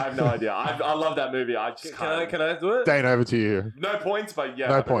 I have no idea. I love that movie. I just can't. Can I do it? Dane, over to you. No points, but yeah.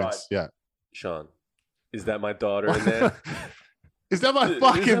 No I'll be points. Yeah. Sean, is that my daughter in there? Is that my Is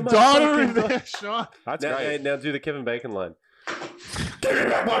fucking that my daughter fucking in there, Sean? That's now, great. now do the Kevin Bacon line. Give me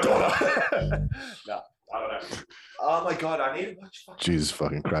back my daughter. No, I don't know. Oh my god, I need to watch. Jesus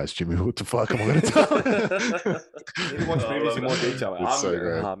fucking Christ, Jimmy, what the fuck am I going to tell? I need to watch movies in more detail. It's so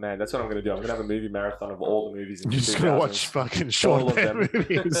great. Oh man, that's what I'm gonna do. I'm gonna have a movie marathon of all the movies. In You're just going to 2000s. watch fucking All Sean of Penn them.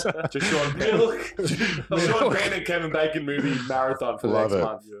 movies. Just Sean Penn. Sean Penn and Kevin Bacon movie marathon for the Love next it.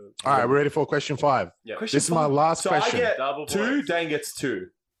 month. All right, we're ready for question 5. Yeah. Question This is my 5. last So question. I get Double 2, points. Dane gets 2.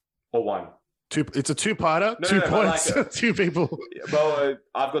 Or 1. It's a two-parter, No, 2 no, but points, like 2 people. Well,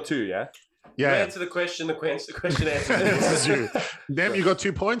 I've got 2, yeah? You Yeah, answer the question, the question this answers. is you. Then you got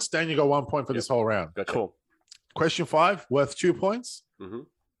 2 points. Then you got 1 point for this whole round. Gotcha. Cool. Question 5, worth 2 points. Mhm.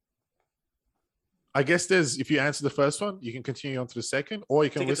 I guess if you answer the first one, you can continue on to the second, or you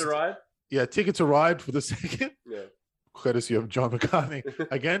can Ticket to listen. ride? Yeah, Ticket to Ride for the second, Yeah. courtesy of John McCartney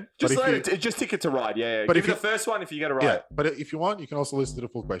again. Just but let if you, just Ticket to Ride, yeah. But Give if me you- the first one if you get it right. yeah, but if you want, you can also listen to the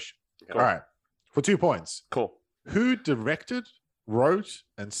full question. Okay. All right, for 2 points. Cool. Who directed, wrote,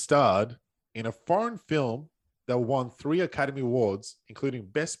 and starred in a foreign film that won 3 Academy Awards, including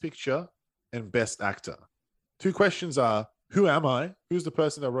Best Picture and Best Actor? 2 questions are: who am I? Who's the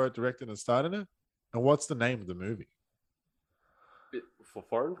person that wrote, directed, and starred in it? And what's the name of the movie? For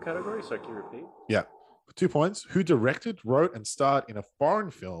foreign category, so can you repeat? Yeah. For 2 points. Who directed, wrote, and starred in a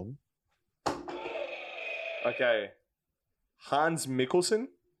foreign film? Okay. Hans Mikkelsen,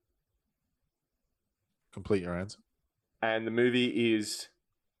 Complete your answer. and the movie is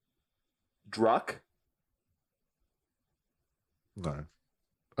Druck. No.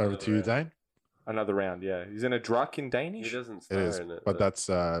 Over to you, Dane. Another round, yeah. He's in a Druck in He Danish. doesn't It star is, in it. but that's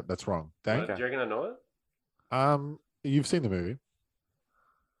wrong. Dane. Do you reckon I know it? You've seen the movie.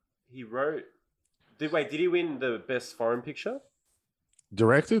 He wrote. Did he win the best foreign picture?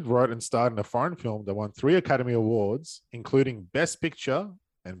 Directed, wrote, and starred in a foreign film that won 3 Academy Awards, including Best Picture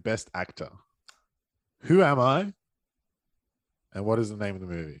and Best Actor. Who am I? And what is the name of the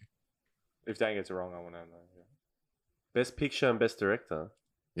movie? If Dane gets it wrong, I want to know. Yeah. Best picture and best director.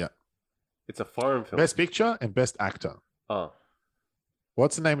 Yeah. It's a foreign film. Best Picture and Best Actor. Oh,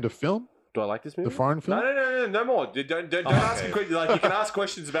 What's the name of the film? do I like this movie? The foreign film? No more. Don't Oh, ask okay. him questions. Like, you can ask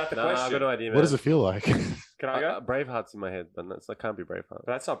questions about the No, I've question. got no idea. What Man. does it feel like? Can I go? Braveheart's in my head, but that can't be Braveheart. But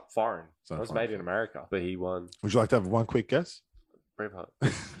that's not foreign. not That was foreign made in America. But he won Would you like to have one quick guess? Braveheart.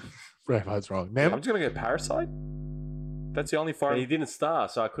 Braveheart's wrong. I'm Nem? just gonna get Parasite. That's the only But foreign. he didn't star,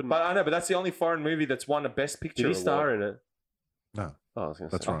 so I couldn't. But I know, but that's the only foreign movie that's won a Best Picture. Did he star award. in it? No. Oh, I was gonna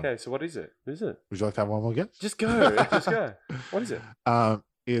That's say. wrong. Okay, so what is it? Who is it? Would you like to have one more guess? Just go. Just go. What is it?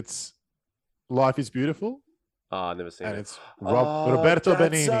 It's Life is Beautiful, Oh, I've never seen and it. it's Roberto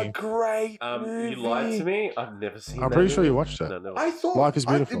that's Benigni. a great You lied to me. I've never seen. I'm that pretty sure movie. you watched it. No, no. I thought Life is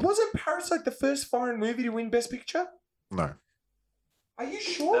Beautiful. Wasn't Parasite the first foreign movie to win Best Picture? No. Are you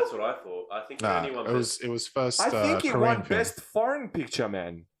sure? That's what I thought. I think Nah, anyone. it was first I think it Korean won film. Best Foreign Picture,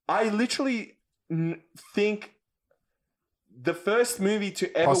 man. I literally think the first movie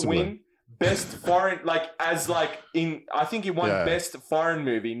to ever Possibly. win Best Foreign, I think it won Yeah. Best Foreign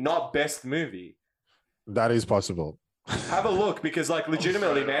Movie, not Best Movie. That is possible. Have a look, because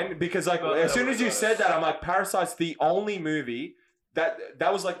legitimately, man, because as soon as you said that, I'm like, Parasite's the only movie that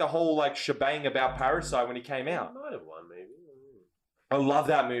was the whole shebang about Parasite when he came out. Might have won, maybe. I love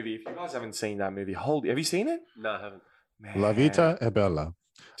that movie. If you guys haven't seen that movie, have you seen it? No, I haven't. Man, La Vita e Bella.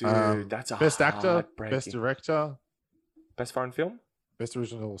 dude, that's a Best actor, heartbreaking- best director, best foreign film. best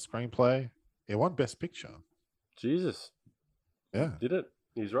original screenplay. It won Best Picture. Jesus, Yeah. did it?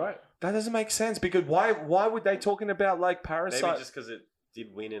 He's right. That doesn't make sense, because why would they talking about Parasite? Maybe just because it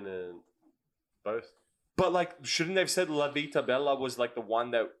did win in both. But shouldn't they have said La Vita Bella was the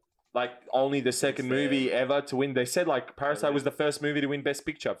one that only the second movie ever to win? They said Parasite was the first movie to win Best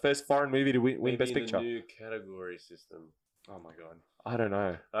Picture, first foreign movie to win Maybe Best in Picture. the new category system. Oh my god. I don't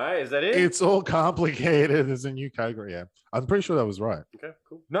know. All right, is that it? It's all complicated. There's a new category. Yeah, I'm pretty sure that was right. Okay,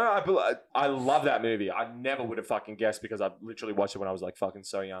 cool. No, I love that movie. I never would have fucking guessed because I literally watched it when I was like fucking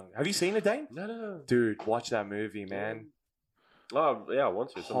so young. Have you seen it, Dane? No. Dude, watch that movie, man. Oh, yeah, I want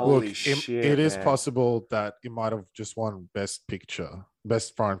to. Look, Holy shit, it is man. possible that it might have just won Best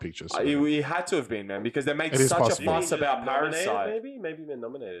Foreign Picture. sorry. It had to have been, man, because they made It is such possible. a fuss about Nominated, Parasite. maybe been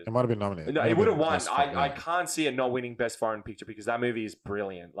nominated. It might have been nominated. No, Might it have would have been won. Best Foreign, I yeah. can't see it not winning Best Foreign Picture because that movie is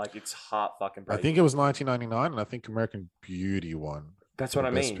brilliant. Like, it's heart fucking I breaking. think it was 1999, and I think American Beauty won. That's for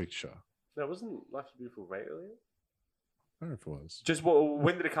what I Best mean. Picture. No, wasn't Life is Beautiful right earlier? I don't know if it was. Just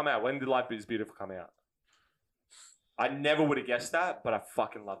when did it come out? When did Life is Beautiful come out? I never would have guessed that, but I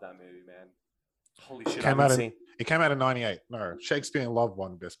fucking love that movie, man. Holy shit! It came out in 98. No, Shakespeare in Love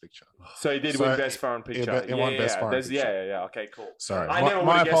won Best Picture. So he did So win Best Foreign Picture. it won Best Foreign Picture. Yeah. Okay, cool. Sorry. I never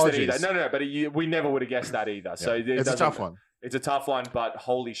would have guessed it either. No, but we never would have guessed that either. So Yeah. It's a tough one. It's a tough one, but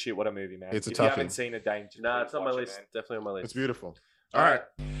holy shit, what a movie, man! It's a if you toughie. haven't seen it, Dane, Nah, it's on my watch it, list. man. Definitely on my list. It's beautiful. All right.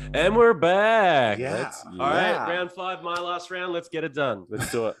 And we're back. Yeah. All right, round 5, my last round. Let's get it done.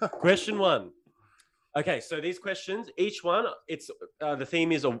 Let's do it. Question 1. Okay, so these questions, each one, it's the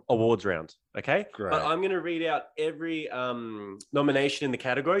theme is awards round. Okay, Great. but I'm going to read out every nomination in the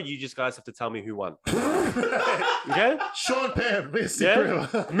category. You just guys have to tell me who won. Okay. Sean Penn, Mystic Yeah?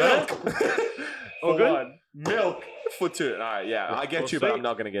 River. Milk. All For good? one. Milk for 2. All right, yeah, I get Well, you, but sweet. I'm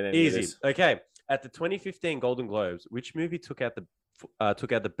not going to get any of Easy. this. Okay. At the 2015 Golden Globes, which movie took out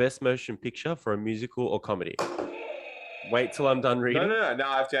the best motion picture for a musical or comedy? Wait till I'm done reading. No,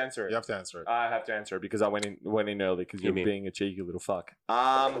 I have to answer it. You have to answer it. I have to answer it because I went in early because you're mean? being a cheeky little fuck.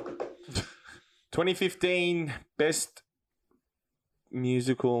 2015 best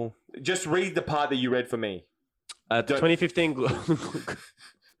musical. Just read the part that you read for me At the 2015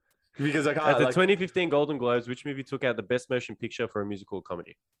 because I can't. At the like, 2015 Golden Globes, which movie took out the best motion picture for a musical or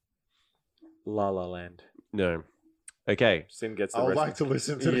comedy? La La Land. No. Okay. Sin gets the I would rest. like to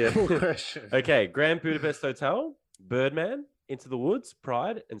listen to Yeah. the full question. Okay. Grand Budapest Hotel, Birdman, Into the Woods,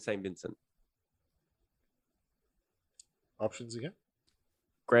 Pride, and St. Vincent. Options again?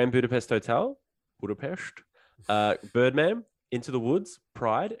 Grand Budapest Hotel, Budapest, Birdman, Into the Woods,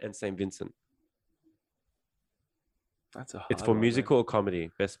 Pride, and St. Vincent. That's a hard It's for one, musical man. or comedy,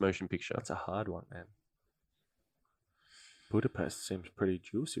 best motion picture. That's a hard one, man. Budapest seems pretty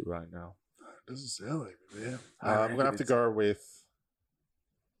juicy right now. Doesn't sound like it, man. I I'm reckon gonna have to it's- go with.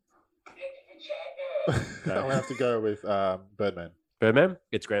 I'm gonna have to go with Birdman. Birdman,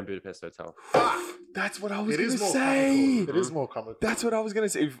 it's Grand Budapest Hotel. That's what I was It going is to more say. comical. It is more comical. That's what I was going to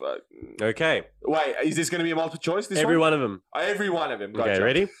say. Okay. Wait, is this going to be a multiple choice? This Every one? one of them. Every one of them. Gotcha. Okay,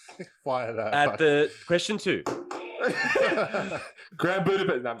 ready? Fire that. At the question 2. Grand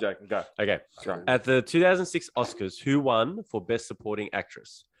Budapest. No, I'm joking. Go. Okay. Go. At the 2006 Oscars, who won for Best Supporting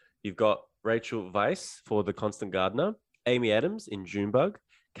Actress? You've got Rachel Weisz for The Constant Gardener, Amy Adams in Junebug,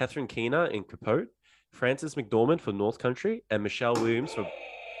 Catherine Keener in Capote, Frances McDormand for North Country, and Michelle Williams for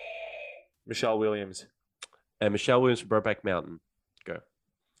Brokeback Mountain. Go.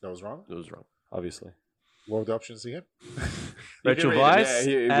 That was wrong. It was wrong. Obviously. What were the options again? Rachel read it. Weisz,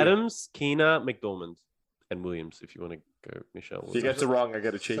 Yeah, here- Adams, Keener, McDormand, and Williams. If you want to go, Michelle. If he gets it wrong, I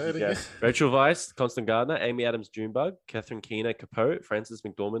get a Say cheeky it again. guess. Rachel Weisz, Constant Gardener, Amy Adams, Junebug, Catherine Keener, Capote, Frances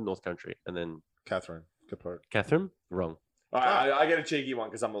McDormand, North Country, and then Catherine Capote. Catherine. Wrong. All right, I get a cheeky one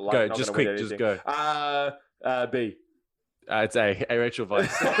because I'm like, Go, not just gonna win quick, just anything. B. It's A Rachel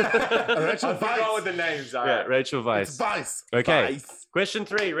Weisz. I forgot with the names. All Yeah, right. Rachel Weisz. It's Vice. Okay. Weisz. Question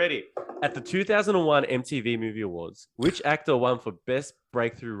 3, ready. At the 2001 MTV Movie Awards, which actor won for Best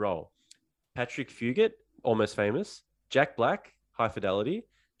Breakthrough Role? Patrick Fugit, Almost Famous, Jack Black, High Fidelity,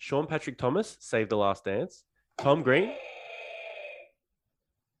 Sean Patrick Thomas, Save the Last Dance, Tom Green.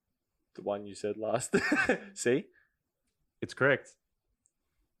 The one you said last. See? It's correct.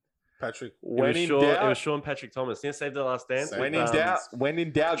 Patrick. It was Sean Patrick Thomas. Yeah, Save the Last Dance. Save When with,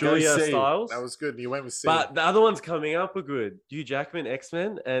 in doubt, go Julia see. Stiles. That was good. You went with C. But the other ones coming up are good. Hugh Jackman,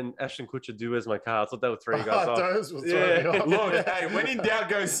 X-Men, and Ashton Kutcher, Do As My Car. I thought that were 3 guys off. Those will throw Yeah. me off. Look, hey, when in doubt,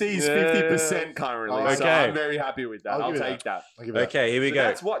 go see is Yeah. 50% currently. So Okay. I'm very happy with that. I'll I'll give you take that. I'll give you that. Okay, here we So go.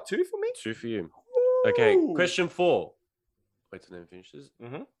 that's what, 2 for me? 2 for you. Okay, Ooh. question 4. Wait till Name finishes.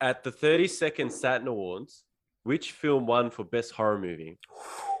 Mhm. At the 32nd Saturn Awards, which film won for Best Horror Movie?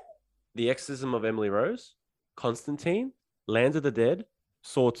 The Exorcism of Emily Rose, Constantine, Land of the Dead,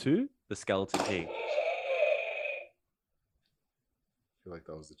 Saw 2, The Skeleton Key. I feel like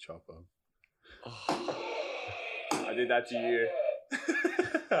that was the chopper. I did that to you.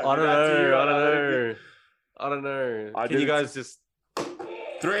 I don't know. I Can did you it guys just...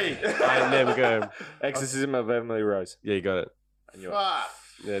 3. And there we go. Exorcism of Emily Rose. Yeah, you got it. And you're- Fuck.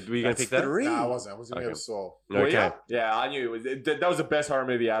 Yeah, were you going to pick that? 3. Nah, I wasn't. I was going to Okay. go Saw. Were Okay. ya? Yeah, I knew it was. That was the best horror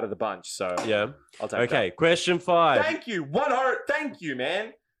movie out of the bunch. So Yeah. I'll take Okay, question 5. that. Thank you. One horror. Thank you,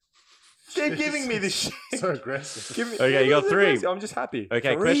 man. They're giving me this shit. So aggressive. Give me, Okay, you got 3. I'm just happy.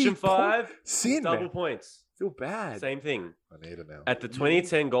 Okay, 3 question 5. Sin, Double man. points. Feel bad. Same thing. I need it now. At the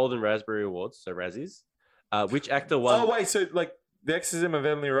 2010 Golden Raspberry Awards, so Razzies, which actor won? Oh wait, so like the Exorcism of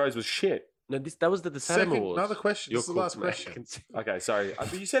Emily Rose was shit. No, that was the Saturn Second, Awards. another question. This is the last cooked, mate. question. Okay, sorry.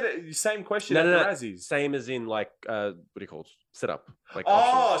 But you said it, same question No, at no, the no. Razzies. Same as in like what do you call it? Setup. Like Oh,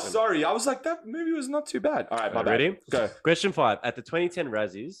 options. sorry. I was like, that movie was not too bad. All right, my bad. Ready? Go. Question 5. At the 2010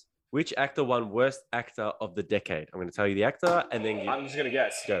 Razzies, which actor won Worst Actor of the Decade? I'm going to tell you the actor, and then I'm just gonna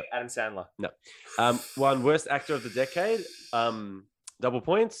guess. Go. Adam Sandler. won Worst Actor of the Decade. Double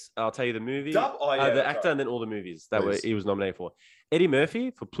points. I'll tell you the movie, Oh, yeah, the actor, and then all the movies that Please. he was nominated for. Eddie Murphy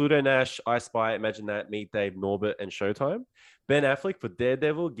for Pluto Nash, I Spy, Imagine That, Meet Dave, Norbit, and Showtime. Ben Affleck for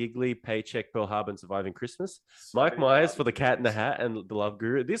Daredevil, Giggly, Paycheck, Pearl Harbor, and Surviving Christmas. Mike Myers for The Cat in the Hat and The Love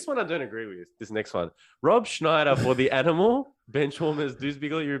Guru. This one I don't agree with. This next one. Rob Schneider for The Animal. Ben Chalmers, Deuce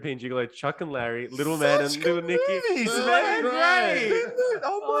Bigelow, European Gigolo, Chuck and Larry, Little Man, and Little Nicky. movies, So man. great.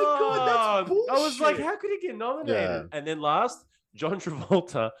 Oh my god, that's bullshit. I was like, how could he get nominated? And then last, John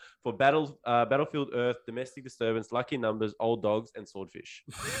Travolta for Battlefield Earth, Domestic Disturbance, Lucky Numbers, Old Dogs, and Swordfish.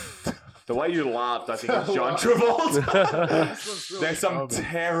 The way you laughed, I think it was John Travolta. There's some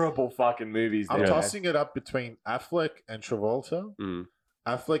terrible fucking movies there. I'm tossing it up between Affleck and Travolta.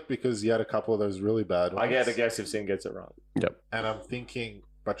 Affleck because he had a couple of those really bad ones. I get to guess if Sin gets it wrong. Yep. And I'm thinking,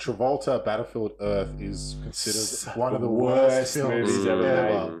 but Travolta, Battlefield Earth is considered So one of the worst worst films movies ever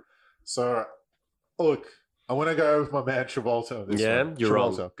ever. made. So, look, I want to go with my man Travolta. On this one. You're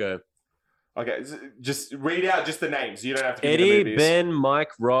Travolta. wrong. Go. Okay, just read out just the names. You don't have to give me the Eddie, movies. Ben,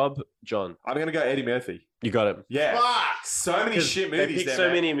 Mike, Rob, John. I'm gonna go Eddie Murphy. You got it. Yeah. Fuck! So many shit They movies picked there, so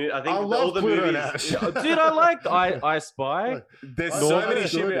man. many movies. I think I all love the Pluto movies. Nash. Dude, I liked I Spy. There's I so love many it.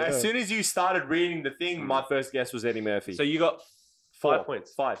 shit Good, movies. yeah. As soon as you started reading the thing, my first guess was Eddie Murphy. So you got 5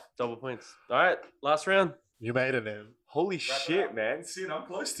 points. 5. Double points. All right, last round. You made it in. Holy shit, man. Sin, I'm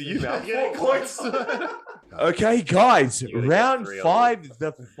close to you, man. Getting close. Okay, guys, You're gonna get round 3 on 5,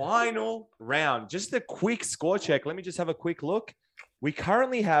 the final round. Just a quick score check. Let me just have a quick look. We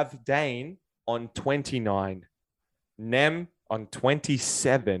currently have Dane on 29, Nem on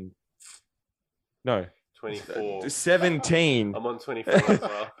 27. No, 24. 17. I'm on 24 as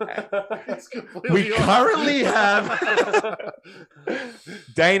well. We currently have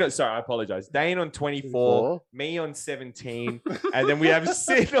Dane. Sorry, I apologize. Dane on 24, me on 17, and then we have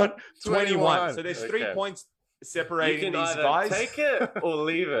Sid on 21. So there's 3 Okay. points You separating can these either guys. take it or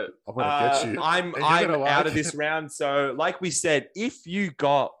leave it. I'm gonna get you. I'm And you're gonna like out of it. this round. So, like we said, if you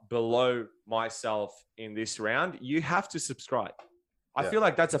got below myself in this round, you have to subscribe. I Yeah. feel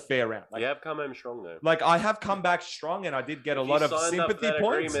like that's a fair round. Like, You have come home strong though. like I have come back strong, and I did get a lot of sympathy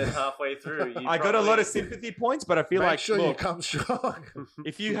points. Agreement halfway through. I got a lot of sympathy points, but I feel Make like sure you look, come strong.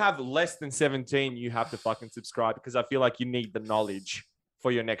 if you have less than 17, you have to fucking subscribe because I feel like you need the knowledge for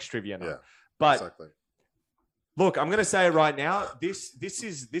your next trivia night. Yeah, But exactly. look, I'm gonna say it right now. This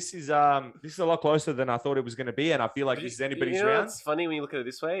is a lot closer than I thought it was gonna be, and I feel like this is anybody's You know round. what's funny when you look at it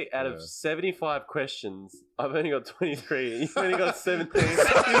this way? Out Yeah. of 75 questions, I've only got 23. You've only got 17. You've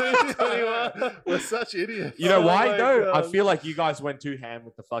only got 21. We're such idiots. You know Oh why my though? I God. feel like you guys went too ham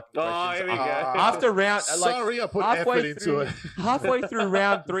with the fucking Oh, questions. here we go. After round, like Sorry, I put halfway effort into through, it. halfway through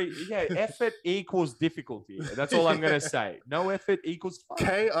round 3, yeah, effort equals difficulty. That's all I'm gonna say. No effort equals fun.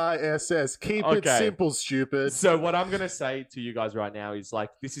 KISS. Keep it Okay. simple, stupid. So what I'm gonna say to you guys right now is like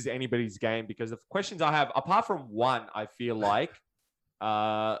this is anybody's game because the questions I have, apart from one, I feel like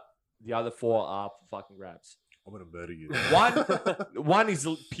the other 4 are for fucking grabs. I'm gonna murder you. One is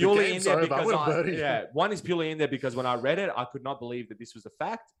purely in game's there over. because I'm gonna murder you. one is purely in there because when I read it, I could not believe that this was a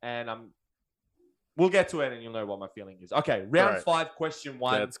fact, and we'll get to it and you'll know what my feeling is. Okay, round Right. 5, question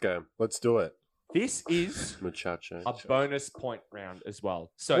 1. Let's go. Let's do it. This is Muchacho. a bonus point round as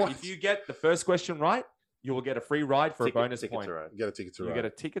well. So What? if you get the first question right, you will get a free ride for a bonus Ticket point. to ride. You get a ticket to You ride. get a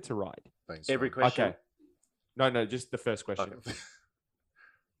ticket to ride. Thanks. Every man. question. Okay. No, just the first question. Okay.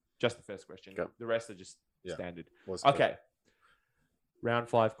 Just the first question. Go. The rest are just Yeah. standard. What's good? Okay. Round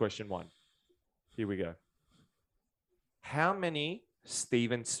 5, question 1. Here we go. How many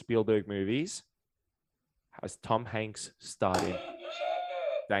Steven Spielberg movies has Tom Hanks starred in?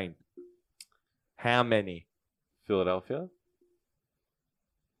 Dane. How many? Philadelphia.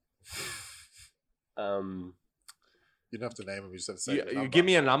 You don't have to name them. You just have to say the You number. give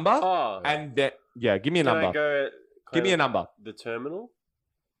me a number, Oh, and then give me a can number. I go? Give me a number. The Terminal.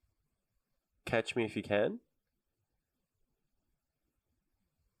 Catch Me If You Can.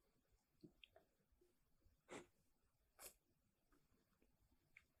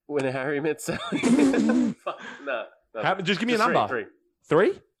 When Harry Met Sally. Fuck, no. Just give me a Just number. Three.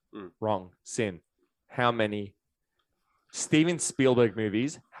 3? Mm. Wrong. Sin. How many Steven Spielberg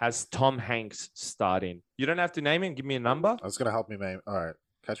movies has Tom Hanks starred in? You don't have to name it. Give me a number. That's gonna help me name. All right,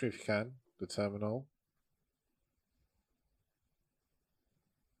 Catch Me If You Can, The Terminal.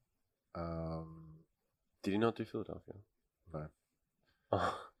 Did he not do Philadelphia? No.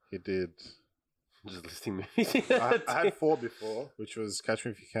 Oh, He did. just listing movies. I had 4 before, which was Catch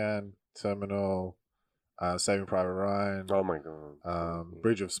Me If You Can, Terminal, Saving Private Ryan. Oh my god.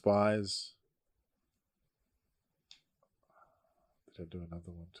 Bridge of Spies. Did I do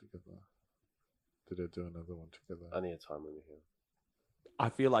another one together? I need a time limit here. I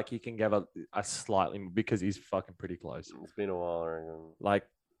feel like you can give a slightly because he's fucking pretty close. It's been a while, I reckon. Like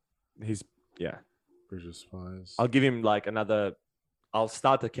he's yeah. Bridge of Spies. I'll give him like another. I'll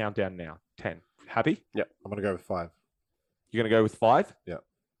start the countdown now. 10. Happy? Yep. I'm gonna go with 5. You're gonna go with 5? Yeah.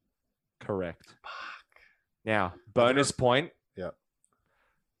 Correct. Now bonus point. Yeah.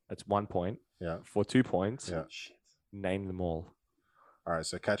 That's 1 point. Yeah. For 2 points. Yeah. Shit. Name them all. All right,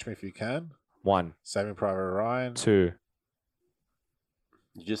 so Catch Me If You Can, 1, Saving Private Ryan, 2,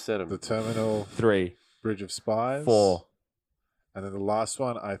 You just said him. The Terminal, 3, Bridge of Spies, 4. and then the last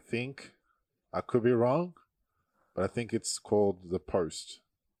one, I think, I could be wrong, but I think it's called The Post.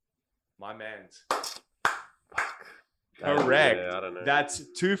 My man's. Yeah, Correct. I don't know. That's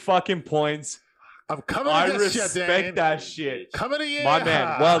 2 fucking points. I'm coming I against you, respect Dan. that shit. Coming to you. My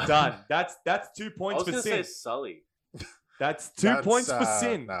man, well done. That's 2 I points was for gonna Sin. say Sully. That's 2 points for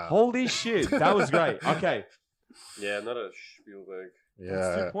Sin. nah. Holy shit. That was great. Okay. Yeah, not a Spielberg.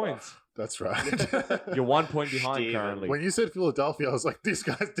 That's 2 Yeah, points. that's right. You're 1 point behind Steven. currently. When you said Philadelphia, I was like, this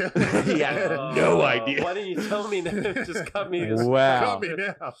guy's definitely. He had no idea. Why didn't you tell me that? Just cut me. Wow. Cut me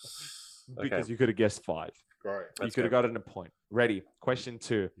now. Because you could have guessed 5. Great. You Let's could have go. gotten a point. Ready? Question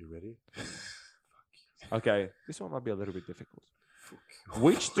 2. You ready? Okay. This one might be a little bit difficult.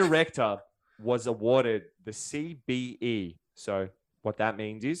 Which director was awarded the CBE? So what that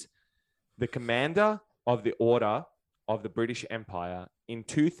means is the Commander of the Order of the British Empire in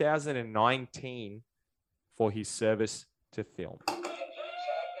 2019 for his service to film.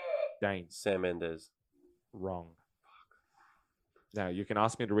 Dane. Sam Mendes. Wrong. Now you can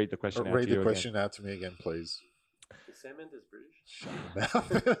ask me to read the question out Read to you the again. question out to me again, please. Is Sam Mendes British? Shut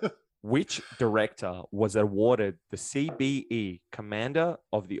your mouth. Which director was awarded the CBE Commander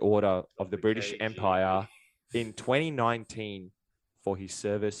of the Order of the British KGB. Empire in 2019 for his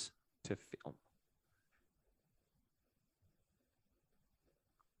service to film?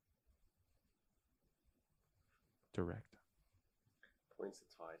 Director. Points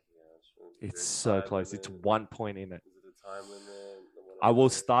are tied here. It's so close. It's 1 point in it. Is it a time limit? I will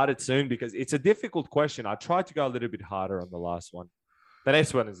start it soon because it's a difficult question. I tried to go a little bit harder on the last one. The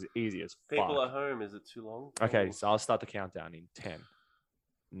next one is easy as People fuck. at home, is it too long? Okay, so I'll start the countdown in 10,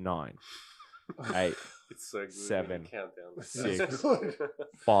 9, 8, It's so good. 7, Countdown. 6,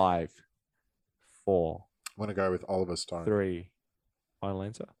 5, 4, I'm going to go with Oliver Stone. 3. Final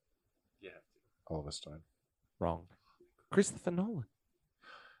answer? Yeah. Oliver Stone. Wrong. Christopher Nolan.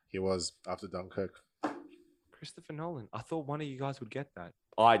 He was after Dunkirk. Christopher Nolan. I thought one of you guys would get that.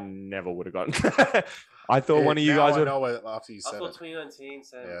 I never would have gotten. I thought one of you Now guys I would. know it after you I said thought it. 2019.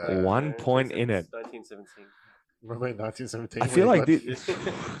 Sam. Yeah. 1 point in it. 1917. Remember in 1917? I feel when like he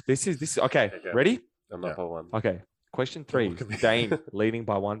this is okay. Okay. Ready? I'm up by one. Okay. Question 3. look at me. Dane leading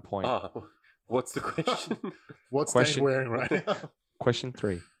by 1 point. Oh, what's the question? What's Question- Dane wearing right now? Question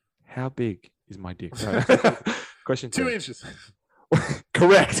 3. How big is my dick? Question 2 2. inches.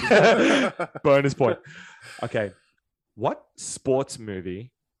 Correct. Bonus point. Okay. What sports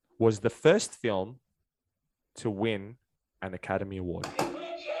movie was the first film to win an Academy Award?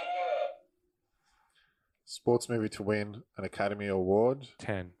 Sports movie to win an Academy Award.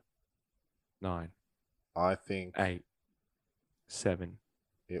 10, 9, I think 8, 7,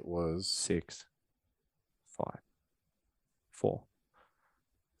 it was 6, 5, 4,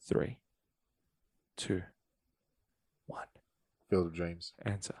 3, 2, 1. Field of Dreams.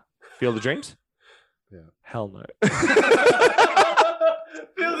 Answer. Field of Dreams? Yeah. Hell no.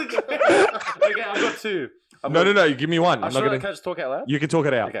 Field of Dreams. Okay, I've got 2. No. You give me one. I'm not gonna. Can I just talk out loud? You can talk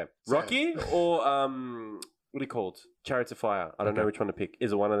it out. Okay. Rocky or what are you called? Chariots of Fire. I don't know which one to pick.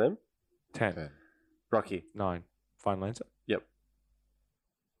 Is it one of them? 10, Rocky. 9. Final answer? Yep.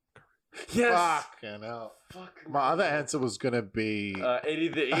 Yes. Fucking hell. Fucking My other answer was gonna be. Eddie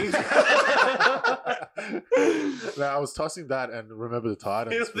the Ink. No, I was tossing that and Remember the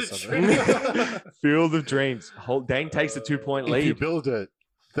Titans Field for of some Dreams. reason. Field of Dreams. Dane takes a 2-point If you lead. build it,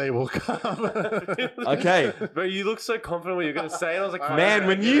 they will come. Okay. But you look so confident what you're going to say. And I was like, Man,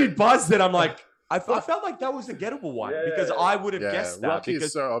 when you buzzed it, I'm like, I felt like that was a gettable one Yeah, because yeah. I would have Yeah, guessed that Rocky is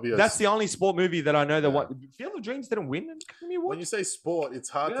because so obvious. that's the only sport movie that I know that won. Field of Dreams didn't win an Academy Award. When you say sport, it's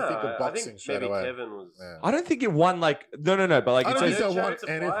hard to think of I boxing think straight maybe away. Kevin was. Yeah. I don't think it won like no, but like I it don't says, think so. Chariots of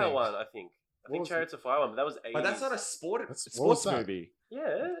Fire anything. one, I think. I think was Chariots of Fire one, but that was 80s. but that's not a What was sports that? movie.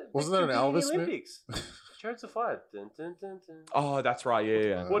 Yeah. Wasn't they that an competed in Elvis the movie? Olympics. Chariots of Fire. Dun, dun, dun, dun. Oh, that's right.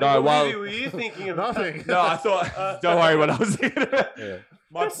 Yeah. What No, movie were you thinking of? Nothing. no, I thought. Don't worry, what I was thinking about. Yeah.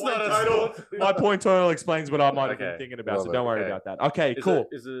 My That's point not a total. sports movie. My point total explains what I might have been Okay. thinking about. Love So it. don't worry Okay. about that. Okay, Is cool.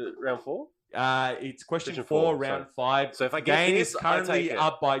 Is it round 4? It's question Question 4, four, round sorry. 5. So if I get Dane this, is I currently take it.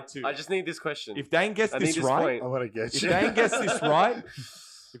 up by 2. I just need this question. If Dane gets I need this this right, point. I want to get if you. Dane gets this right,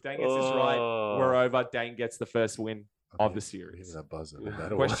 Oh. we're over. Dane gets the first win of the Give series. me that buzzer. no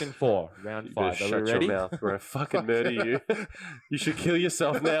matter Question 4, round You better 5. Are shut we ready? your mouth. We're a fucking murder you. You should kill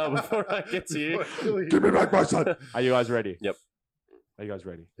yourself now before I get to you. what. Give me back my son. Are you guys ready? Yep. Are you guys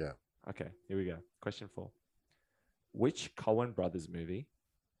ready? Yeah. Okay, here we go. Question 4. Which Coen Brothers movie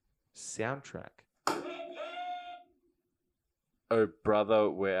soundtrack? Oh, brother,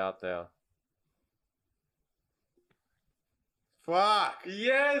 we're out there. Fuck.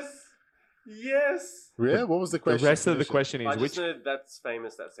 Yes! Yes! Yeah, what was the The question? rest of the Finish it. question I is just which know that's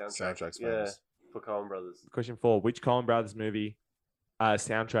famous, that soundtrack. Soundtrack's Yeah, famous. for Coen Brothers. question 4, which Coen Brothers movie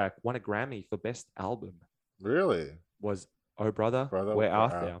soundtrack won a Grammy for best album? Really? Was Oh Brother, Brother, We're we're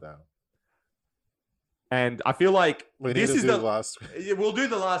Out out There. there. And I feel like We need this to is do the the last. Yeah, we'll do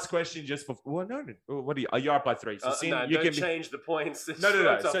the last question just for. Well, no. What are you up by 3? So Sin, No, you don't can be. change the points. No.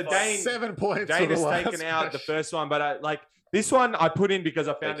 It's So up Dane, 7 points. Dane for has the taken last out the question. first one, but I like this one. I put in because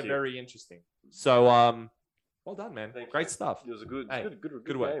I found Thank it you. very interesting. So, well done, man. Thank Great you. stuff. It was a good, Hey, good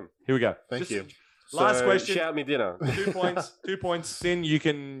good work. game. Here we go. Thank you. Last So, question. Shout me dinner. 2 points. 2 points. Sin, you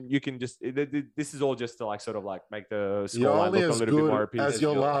can just. This is all just to like sort of like make the You're scoreline only look a as little bit more good appealing. as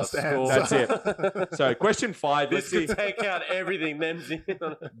your last score. answer. That's it. So, question 5. Let's This see. could take out everything. Then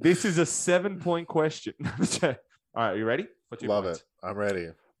This is a 7-point question. All right, you ready? For 2 Love points. it. I'm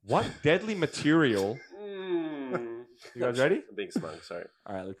ready. What deadly material? You guys ready? I'm being smug. Sorry.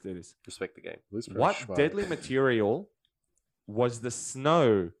 All right, let's do this. Respect the game. What deadly material was the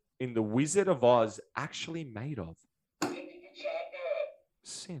snow in The Wizard of Oz actually made of?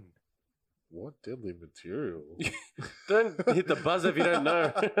 Sin. What deadly material? Don't hit the buzzer if you don't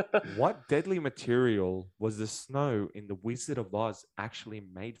know. What deadly material was the snow in The Wizard of Oz actually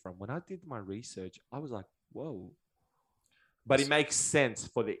made from? When I did my research, I was like, whoa. But it makes sense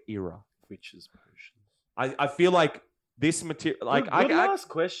for the era. Witches potions. I feel like this material, like Good last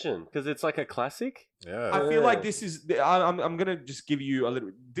question because it's like a classic. Yeah. I feel like this is. I'm gonna just give you a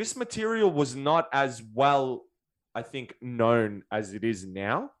little. This material was not as well, I think, known as it is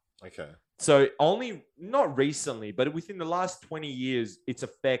now. Okay. So only not recently, but within the last 20 years, its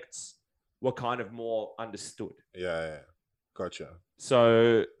effects were kind of more understood. Yeah. Gotcha.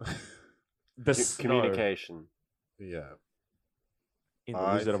 So the snow Communication. Yeah. in The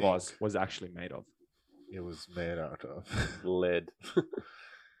I Wizard of think- Oz was actually made of. It was made out of Lead. could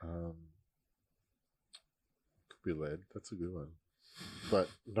be lead. That's a good one. But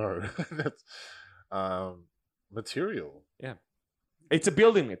no, that's material. Yeah, it's a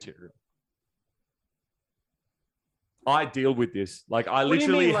building material. I deal with this. Like I What do you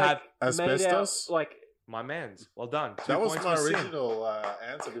literally mean, like, have made out, Asbestos? like my man's. Well done. 2 That was points my for Sin. original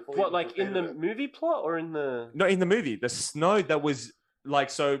answer before. what? you Like in the repeated it. movie plot or in the? No, in the movie, the snow that was like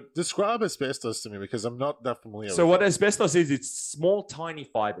so. Describe asbestos to me because I'm not that familiar. So with what it. asbestos is? It's small, tiny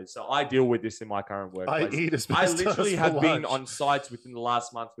fibers. So I deal with this in my current I workplace. eat I asbestos. literally for have been lunch. on sites within the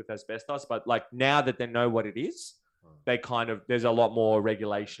last month with asbestos, but like now that they know what it is, they kind of there's a lot more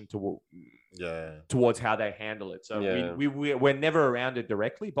regulation towards how they handle it. So Yeah. we're never around it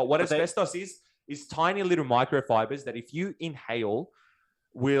directly. But what But they- asbestos is tiny little microfibers that if you inhale,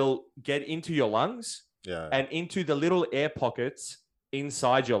 will get into your lungs Yeah. and into the little air pockets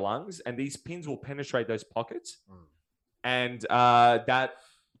inside your lungs, and these pins will penetrate those pockets, and that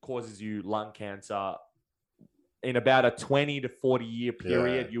causes you lung cancer. In about a 20 to 40 year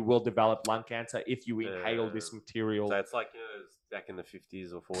period, Yeah. you will develop lung cancer if you inhale this material. So it's like back in the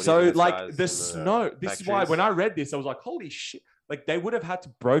 50s or 40s. So when like guys the in snow, this is why factories. when I read this, I was like, holy shit. Like they would have had to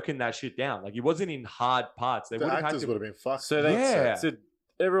broken that shit down. Like it wasn't in hard parts. They The would have had actors to. would have been fucked. So they Yeah. so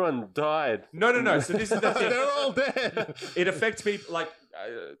Everyone died. No. So this is the thing. They're all dead. It affects people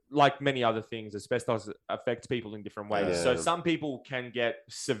like many other things. Asbestos affects people in different ways. Yeah. So some people can get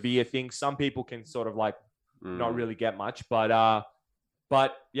severe things. Some people can sort of like not really get much.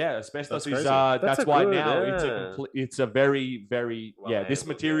 But yeah, asbestos is that's why good, now yeah. it's a very very Well this handled,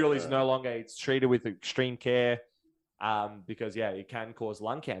 material is yeah. no longer, it's treated with extreme care. Because it can cause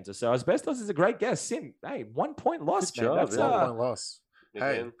lung cancer. So asbestos is a great guess. Sin, hey, 1 point lost, Good man. job, That's yeah. 1 point loss. Hey,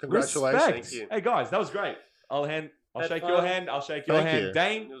 Again. congratulations. respect. Thank you. Hey guys, that was great. I'll Had shake fun. your hand. I'll shake your Thank hand. you.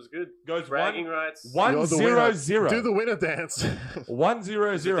 Dane It was good. goes Bragging rights. one You're the 0 winner. 0. Do the winner dance. 1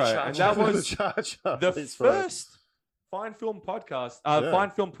 0 0. And that The was charge. the Please, for it. first Fine Film Podcast, Yeah.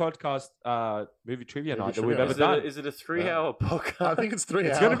 Fine Film Podcast movie trivia night that we've trivia ever Is done. it a 3-hour podcast? I think it's 3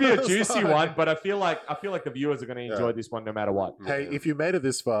 hours. It's going to be a juicy one, but I feel like the viewers are going to enjoy Yeah. this one no matter what. Hey, if you made it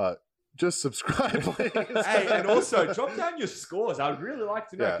this far, just subscribe, please. Hey, and also drop down your scores. I would really like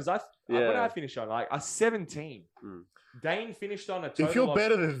to know Yeah. because what did I finish on? Like a 17. Dane finished on a total If you're of,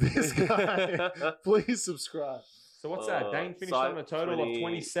 better than this guy, please subscribe. So what's that? Dane finished Side on a total 20, of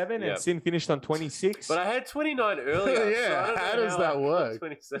 27 yep. and Sin finished on 26. But I had 29 earlier. Yeah, so I don't how know does I that got work?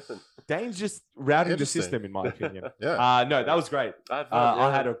 27. Dane's just routing the Interesting. system, in my opinion. Yeah. No, that was great. I had fun, I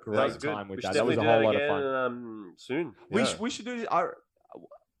yeah. had a That was great good. time with We that. should That was a definitely whole do lot that of fun. again, soon. We should do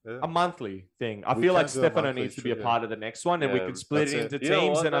Yeah. a monthly thing. I We feel can like do a Stefano monthly needs to be a trivia. part of the next one, and we Yeah, can split it that's into You know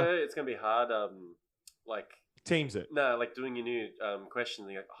teams what, and though? It's going to be hard. Like, teams it. no, like doing your new questions.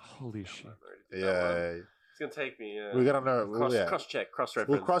 And you're like, Holy shit. Yeah. It's going to take me. We're going to know. Cross-check, cross-reference.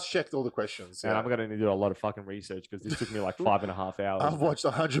 We'll cross-check all the questions. And Yeah. I'm going to need to do a lot of fucking research because this took me like 5.5 hours. I've watched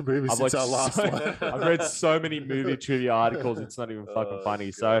 100 movies I've since watched our last one. I've read so many movie trivia articles. It's not even fucking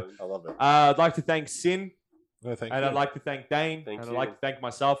funny. So I love it. I'd like to thank Sin. No, thank And you. I'd like to thank Dane, Thank and you. I'd like to thank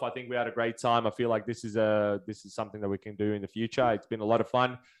myself. I think we had a great time. I feel like this is something that we can do in the future. It's been a lot of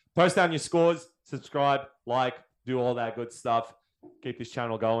fun. Post down your scores, subscribe, like, do all that good stuff. Keep this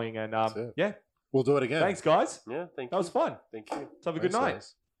channel going, and it. yeah, We'll do it again. thanks guys. Yeah, thank you. That was fun. Thank you. Let's have a good night.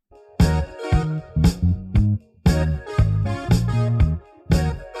 Thanks, guys.